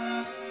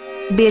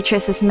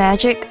Beatrice's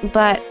magic,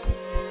 but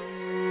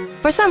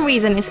for some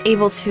reason is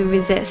able to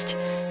resist.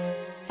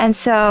 And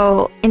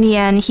so, in the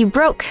end, he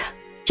broke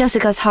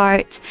Jessica's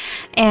heart,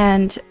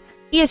 and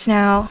he is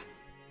now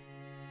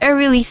a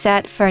really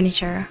sad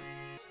furniture.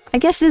 I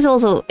guess this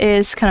also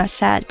is kind of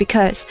sad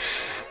because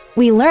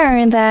we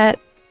learn that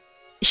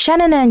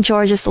Shannon and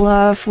George's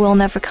love will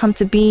never come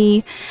to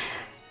be,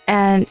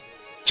 and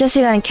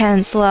Jessica and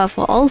Ken's love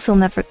will also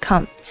never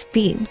come to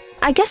be.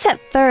 I guess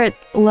that third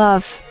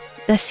love,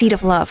 the seed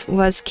of love,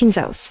 was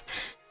Kinzo's,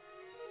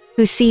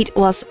 whose seed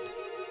was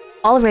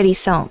already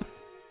sown.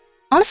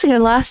 Honestly, the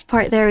last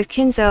part there with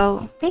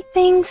Kinzo made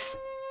things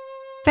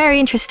very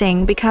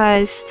interesting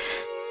because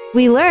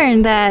we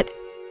learned that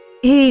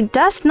he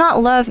does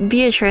not love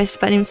Beatrice,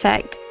 but in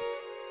fact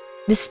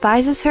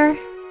despises her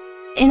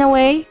in a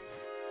way.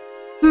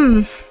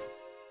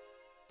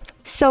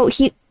 So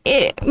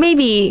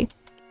maybe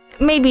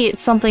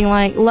it's something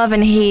like love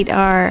and hate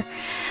are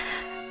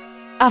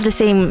of the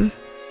same,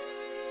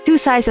 two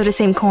sides of the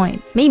same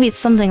coin. Maybe it's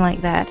something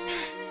like that.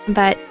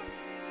 But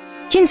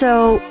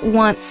Kinzo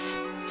wants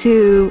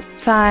to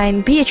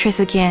find Beatrice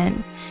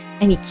again,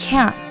 and he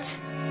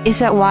can't. Is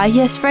that why he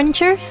has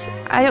furnitures?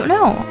 I don't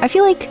know. I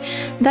feel like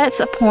that's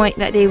a point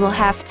that they will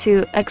have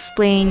to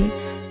explain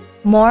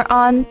more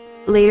on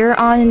later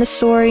on in the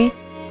story,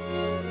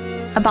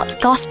 about the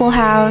gospel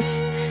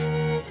house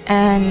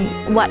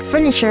and what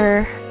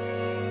furniture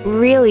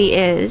really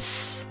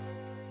is.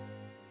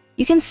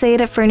 You can say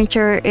that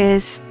furniture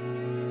is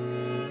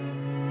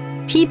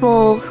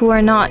people who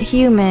are not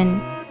human,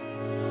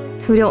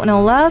 who don't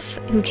know love,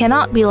 who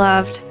cannot be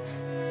loved,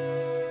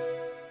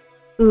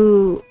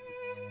 who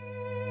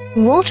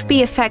won't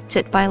be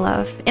affected by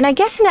love. And I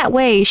guess in that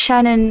way,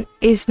 Shannon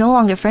is no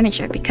longer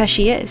furniture, because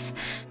she is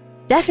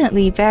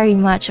definitely very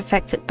much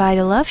affected by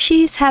the love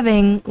she's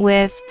having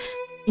with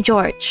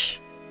George.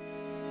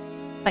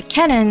 But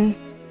Kanon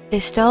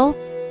is still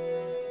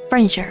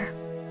furniture.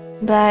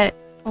 But,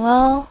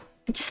 well,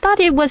 I just thought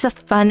it was a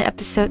fun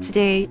episode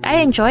today.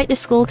 I enjoyed the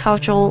school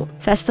cultural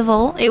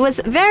festival. It was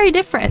very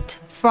different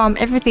from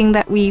everything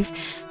that we've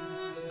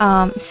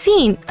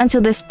seen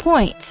until this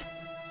point.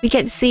 We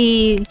get to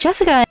see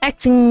Jessica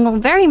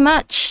acting very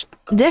much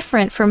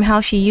different from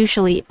how she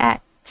usually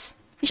acts,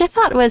 which I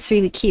thought was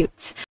really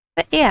cute.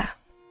 But yeah,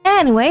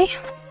 anyway,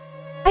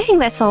 I think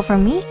that's all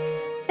from me.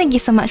 Thank you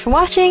so much for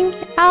watching.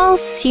 I'll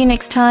see you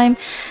next time.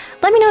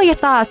 Let me know your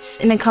thoughts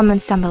in the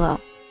comments down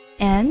below.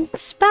 And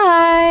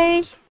bye!